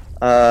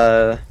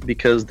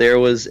 Because there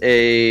was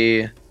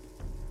a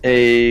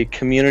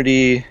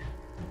community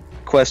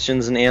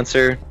questions and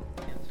answer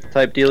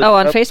type deal. Oh,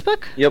 on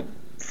Facebook? Yep.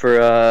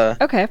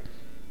 Okay.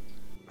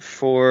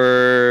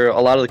 For a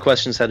lot of the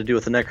questions had to do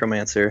with the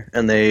Necromancer,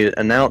 and they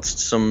announced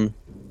some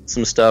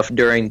stuff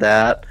during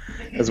that,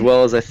 as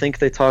well as I think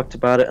they talked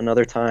about it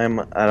another time.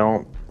 I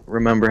don't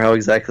remember how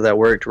exactly that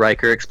worked.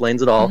 Riker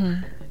explains it all.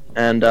 Mm-hmm.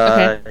 And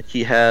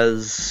he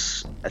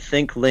has, I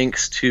think,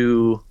 links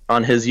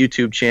on his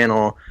YouTube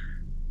channel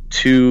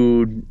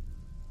to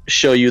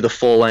show you the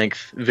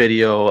full-length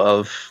video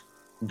of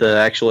the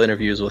actual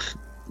interviews with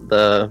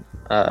the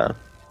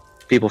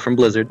people from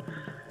Blizzard.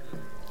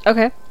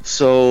 Okay.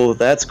 So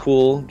that's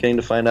cool, getting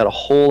to find out a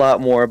whole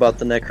lot more about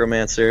the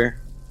Necromancer.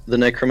 The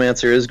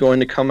Necromancer is going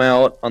to come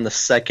out on the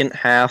second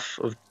half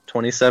of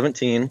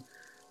 2017,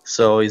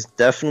 so he's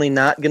definitely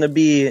not going to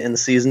be in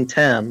Season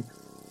 10.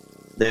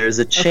 There's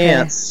a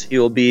chance he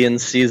will be in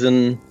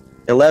Season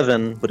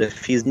 11, but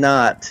if he's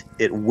not,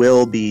 it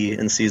will be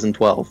in Season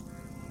 12.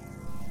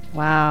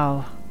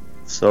 Wow.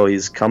 So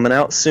he's coming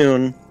out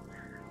soon.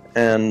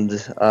 And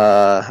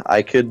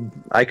I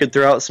could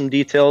throw out some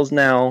details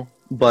now,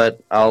 but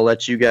I'll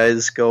let you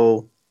guys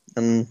go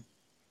and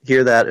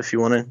hear that if you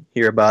want to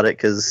hear about it,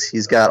 because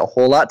he's got a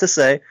whole lot to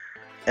say,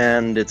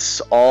 and it's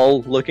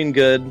all looking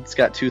good. It's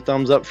got 2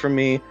 thumbs up from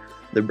me.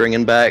 They're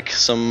bringing back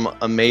some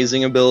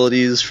amazing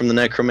abilities from the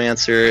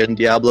Necromancer in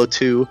Diablo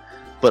 2,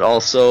 but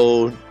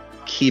also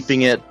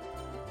keeping it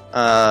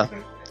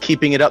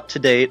up to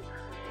date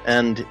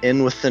and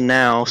in with the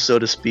now, so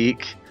to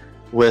speak,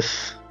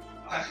 with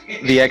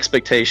the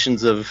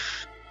expectations of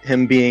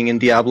him being in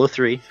Diablo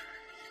 3.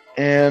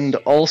 And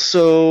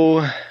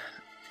also,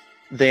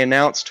 they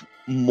announced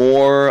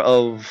more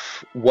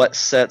of what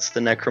sets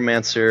the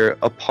Necromancer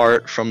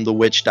apart from the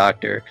Witch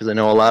Doctor, because I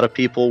know a lot of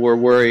people were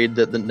worried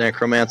that the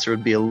Necromancer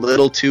would be a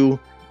little too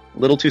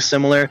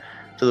similar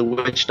to the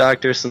Witch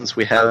Doctor, since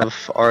we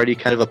have already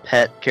kind of a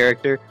pet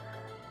character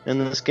in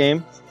this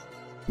game.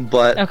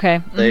 But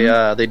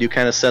they do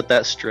kind of set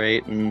that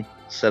straight and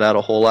set out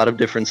a whole lot of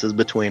differences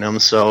between them.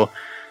 So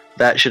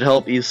that should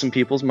help ease some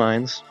people's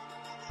minds.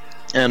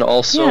 And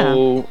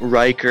also,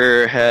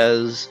 Riker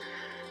has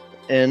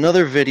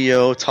another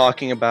video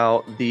talking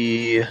about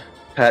the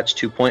patch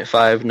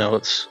 2.5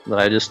 notes that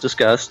I just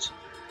discussed,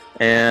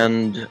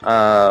 and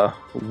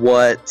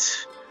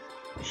what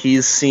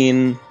he's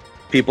seen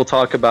people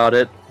talk about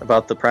it,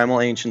 about the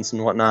Primal Ancients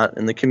and whatnot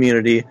in the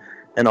community.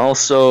 And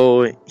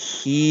also,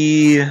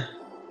 he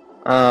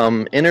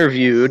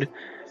interviewed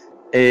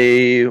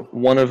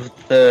one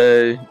of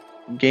the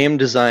game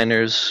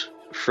designers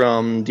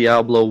from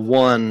Diablo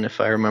 1,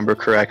 if I remember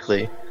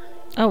correctly.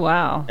 Oh,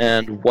 wow.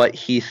 And what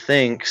he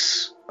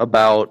thinks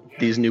about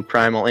these new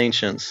Primal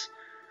Ancients.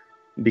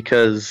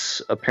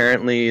 Because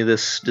apparently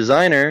this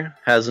designer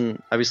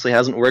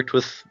hasn't worked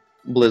with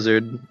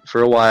Blizzard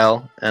for a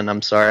while, and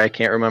I'm sorry I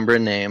can't remember a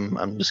name.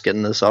 I'm just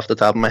getting this off the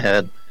top of my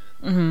head.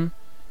 Mm-hmm.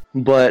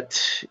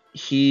 But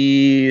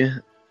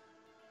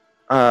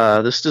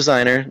this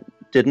designer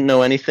didn't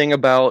know anything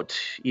about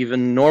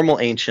even normal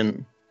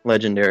ancient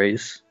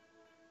legendaries,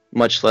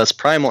 much less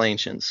Primal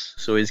Ancients.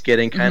 So he's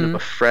getting kind of a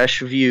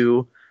fresh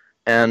view,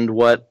 and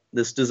what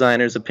this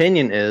designer's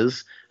opinion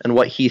is, and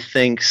what he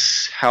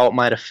thinks, how it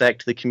might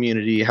affect the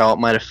community, how it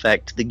might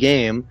affect the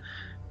game,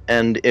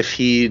 and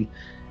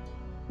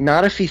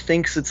not if he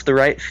thinks it's the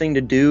right thing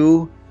to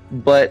do,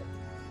 but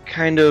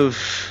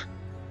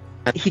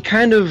he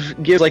kind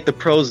of gives like the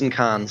pros and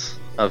cons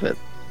of it.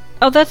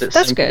 Oh, that's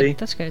good.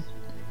 That's good.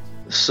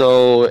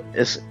 So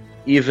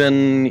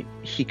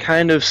he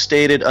kind of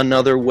stated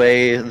another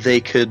way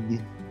they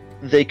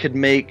could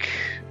make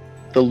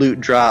the loot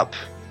drop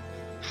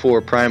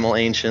for Primal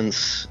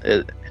Ancients.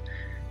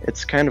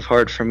 It's kind of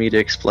hard for me to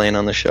explain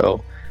on the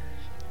show.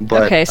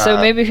 But, okay, so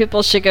maybe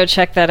people should go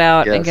check that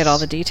out and get all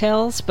the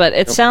details. But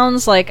it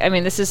sounds like, I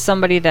mean, this is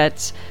somebody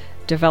that's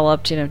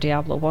developed,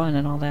 Diablo 1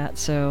 and all that,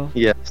 so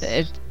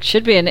it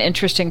should be an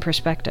interesting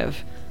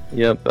perspective.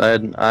 Yep,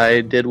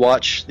 I did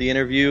watch the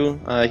interview.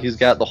 He's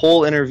got the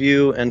whole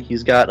interview, and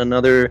he's got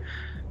another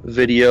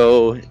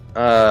video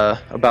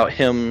about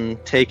him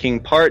taking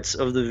parts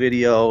of the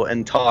video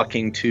and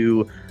talking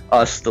to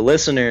us, the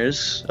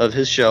listeners of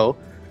his show,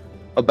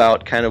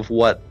 about kind of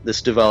what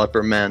this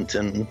developer meant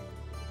and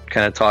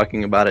kind of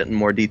talking about it in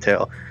more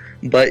detail.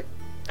 But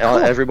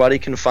everybody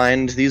can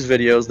find these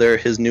videos. They're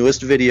his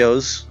newest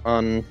videos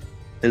on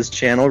his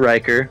channel,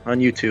 Riker, on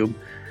YouTube.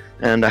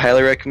 And I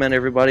highly recommend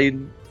everybody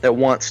that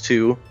wants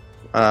to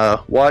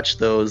watch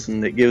those,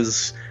 and it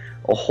gives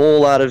a whole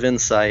lot of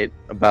insight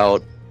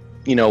about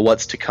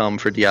what's to come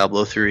for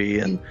Diablo 3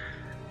 and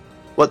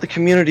what the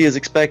community is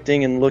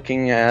expecting and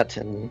looking at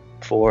and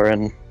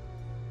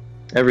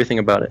everything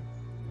about it.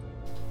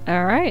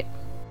 All right.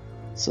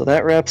 So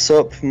that wraps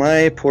up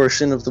my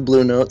portion of the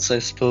Blue Notes, I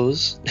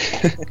suppose.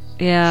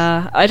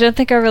 Yeah, I don't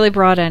think I really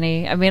brought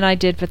any. I mean, I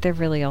did, but they're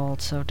really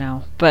old, so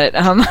no. But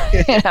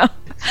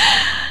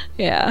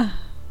yeah.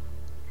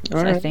 So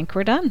right. I think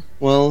we're done.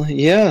 Well,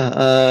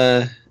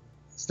 yeah.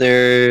 Is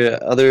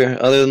there other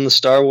than the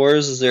Star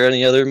Wars? Is there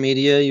any other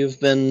media you've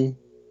been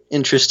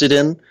interested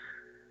in?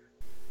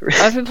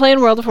 I've been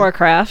playing World of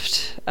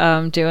Warcraft,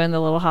 doing the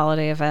little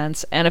holiday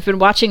events, and I've been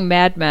watching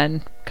Mad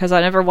Men because I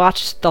never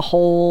watched the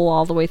whole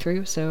all the way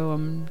through, so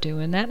I'm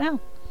doing that now.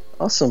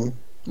 Awesome.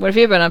 What have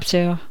you been up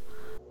to?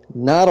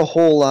 Not a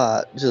whole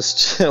lot,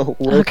 just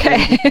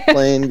working,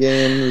 playing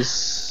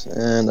games,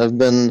 and I've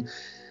been...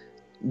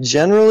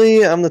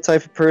 Generally, I'm the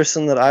type of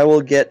person that I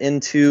will get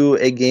into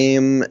a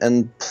game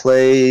and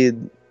play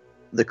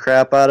the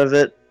crap out of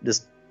it,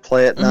 just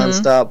play it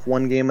nonstop,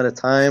 one game at a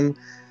time.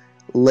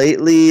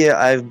 Lately,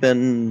 I've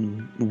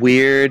been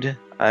weird.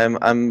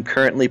 I'm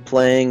currently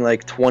playing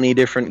like 20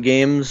 different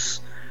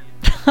games.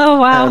 Oh,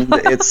 wow. And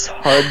it's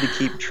hard to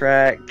keep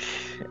track,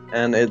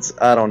 and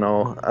I don't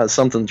know,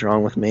 something's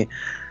wrong with me.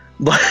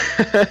 But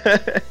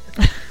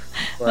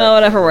well,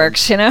 whatever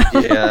works,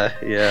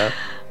 Yeah.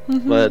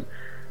 Mm-hmm. But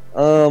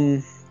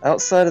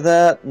outside of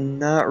that,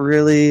 not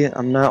really.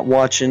 I'm not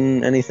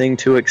watching anything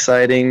too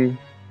exciting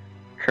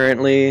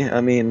currently.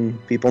 I mean,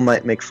 people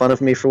might make fun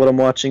of me for what I'm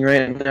watching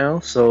right now,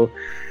 so...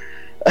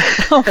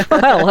 Oh,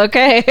 well,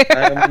 okay.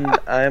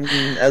 I'm,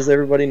 as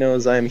everybody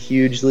knows, I'm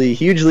hugely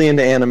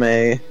into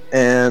anime,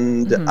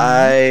 and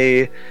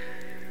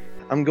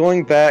I'm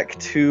going back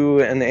to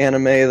an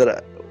anime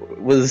that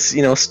was,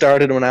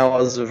 started when I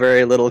was a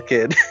very little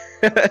kid.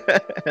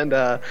 And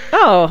I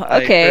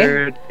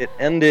heard it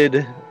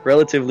ended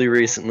relatively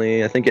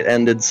recently. I think it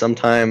ended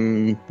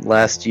sometime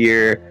last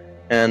year,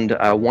 and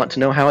I want to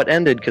know how it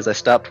ended because I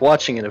stopped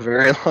watching it a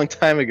very long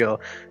time ago.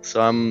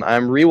 So I'm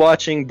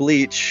rewatching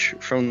Bleach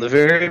from the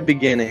very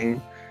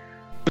beginning.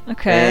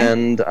 Okay.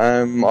 And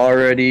I'm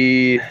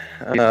already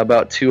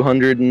about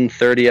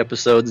 230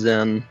 episodes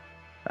in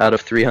out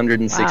of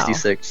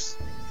 366.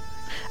 Wow.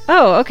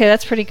 Oh, okay,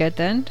 that's pretty good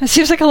then. It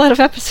seems like a lot of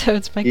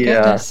episodes, my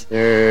goodness.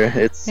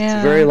 It's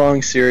a very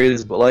long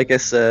series, but like I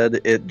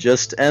said, it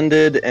just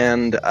ended,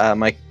 and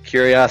my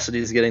curiosity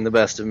is getting the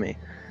best of me.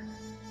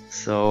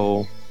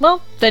 So...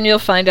 Well, then you'll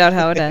find out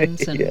how it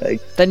ends, and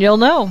then you'll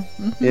know.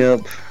 Mm-hmm. Yep,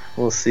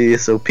 we'll see.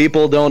 So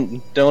people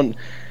don't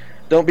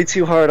Don't be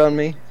too hard on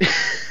me.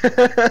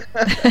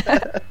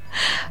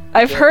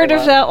 I've heard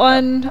of that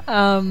one.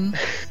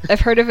 I've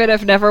heard of it.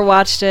 I've never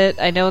watched it.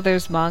 I know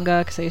there's manga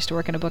because I used to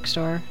work in a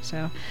bookstore.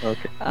 So,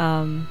 okay.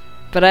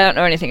 But I don't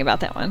know anything about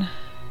that one.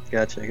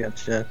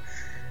 Gotcha.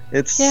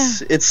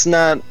 It's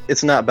not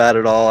bad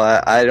at all.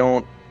 I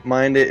don't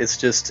mind it. It's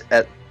just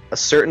at a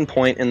certain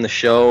point in the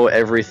show,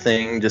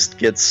 everything just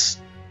gets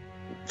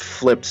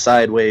flipped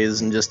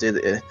sideways and just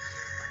it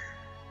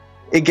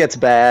gets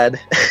bad.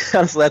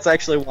 So that's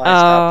actually why I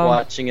stopped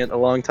watching it a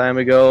long time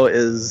ago.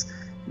 Is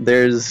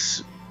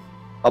there's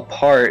a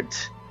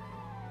part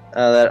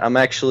that I'm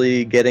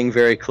actually getting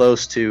very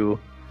close to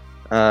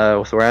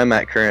with where I'm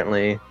at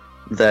currently,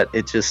 that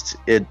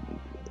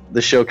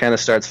the show kind of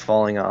starts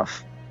falling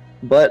off.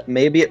 But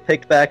maybe it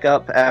picked back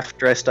up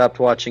after I stopped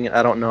watching it.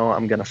 I don't know.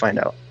 I'm gonna find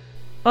out.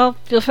 Well,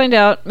 you'll find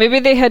out. Maybe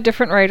they had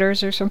different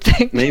writers or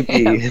something.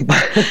 Maybe.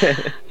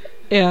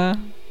 Yeah.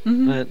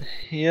 Mm-hmm. But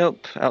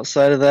yep,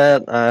 outside of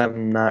that,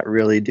 I'm not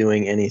really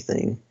doing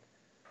anything.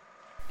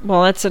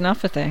 Well, that's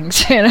enough of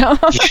things, you know.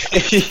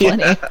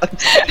 Plenty.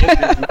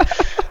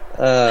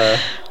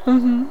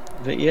 Mm-hmm.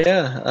 But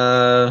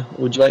yeah,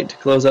 would you like to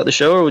close out the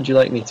show, or would you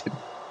like me to?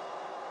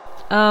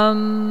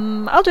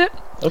 I'll do it.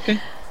 Okay.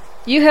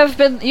 You have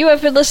been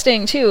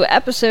listening to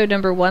episode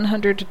number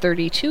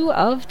 132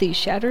 of the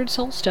Shattered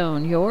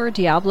Soulstone, your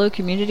Diablo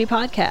community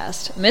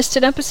podcast. Missed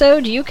an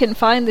episode? You can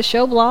find the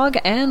show blog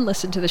and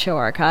listen to the show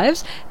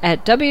archives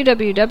at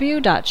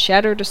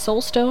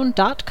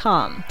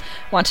www.shatteredsoulstone.com.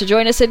 Want to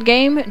join us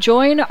in-game?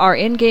 Join our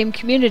in-game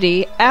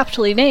community,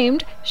 aptly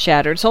named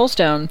Shattered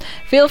Soulstone.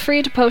 Feel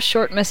free to post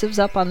short missives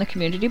up on the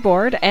community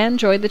board and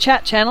join the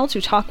chat channel to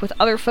talk with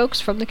other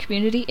folks from the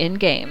community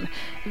in-game.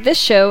 This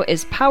show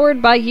is powered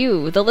by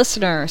you, the listener.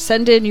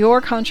 Send in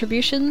your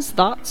contributions,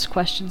 thoughts,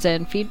 questions,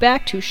 and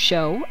feedback to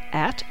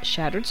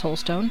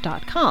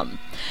show@shatteredsoulstone.com.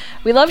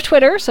 We love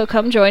Twitter, so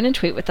come join and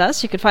tweet with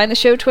us. You can find the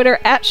show Twitter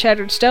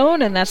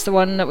 @ShatteredStone, and that's the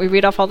one that we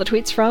read off all the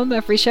tweets from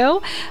every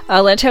show.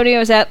 Lantonio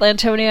is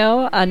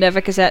 @Lantonio,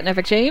 Nevik is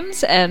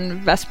 @NevikJames,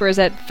 and Vesper is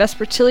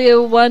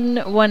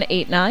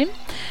 @Vespertilio1189.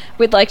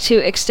 We'd like to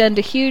extend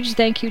a huge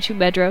thank you to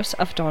Medros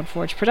of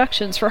Dawnforge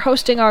Productions for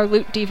hosting our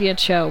Loot Deviant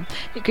show.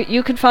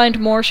 You can find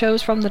more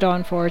shows from the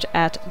Dawnforge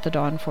at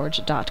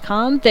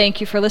thedawnforge.com.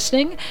 Thank you for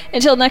listening.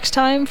 Until next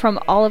time, from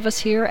all of us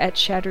here at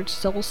Shattered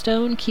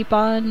Soulstone, keep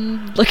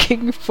on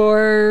looking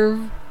for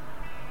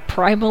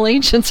primal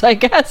ancients, I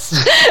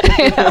guess.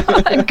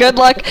 And good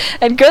luck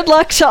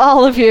to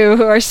all of you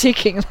who are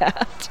seeking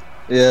that.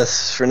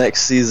 Yes, for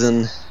next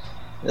season.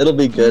 It'll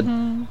be good.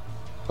 Mm-hmm.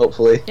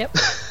 Hopefully. Yep.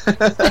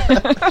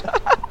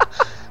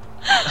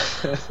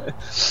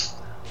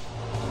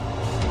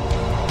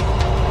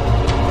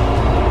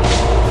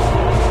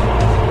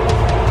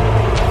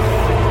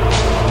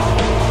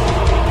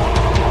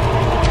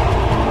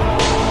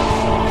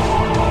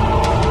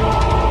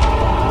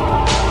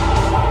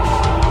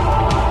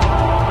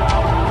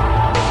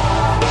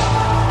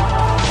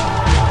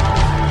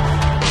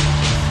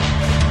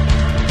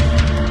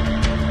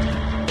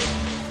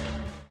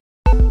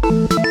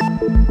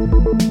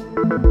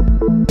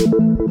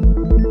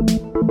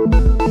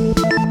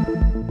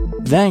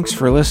 Thanks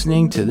for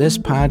listening to this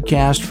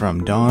podcast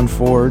from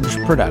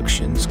Dawnforge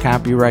Productions,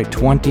 copyright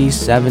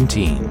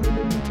 2017.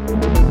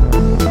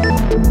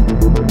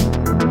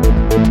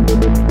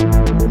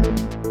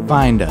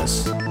 Find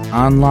us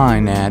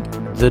online at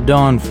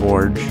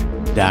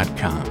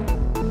thedawnforge.com.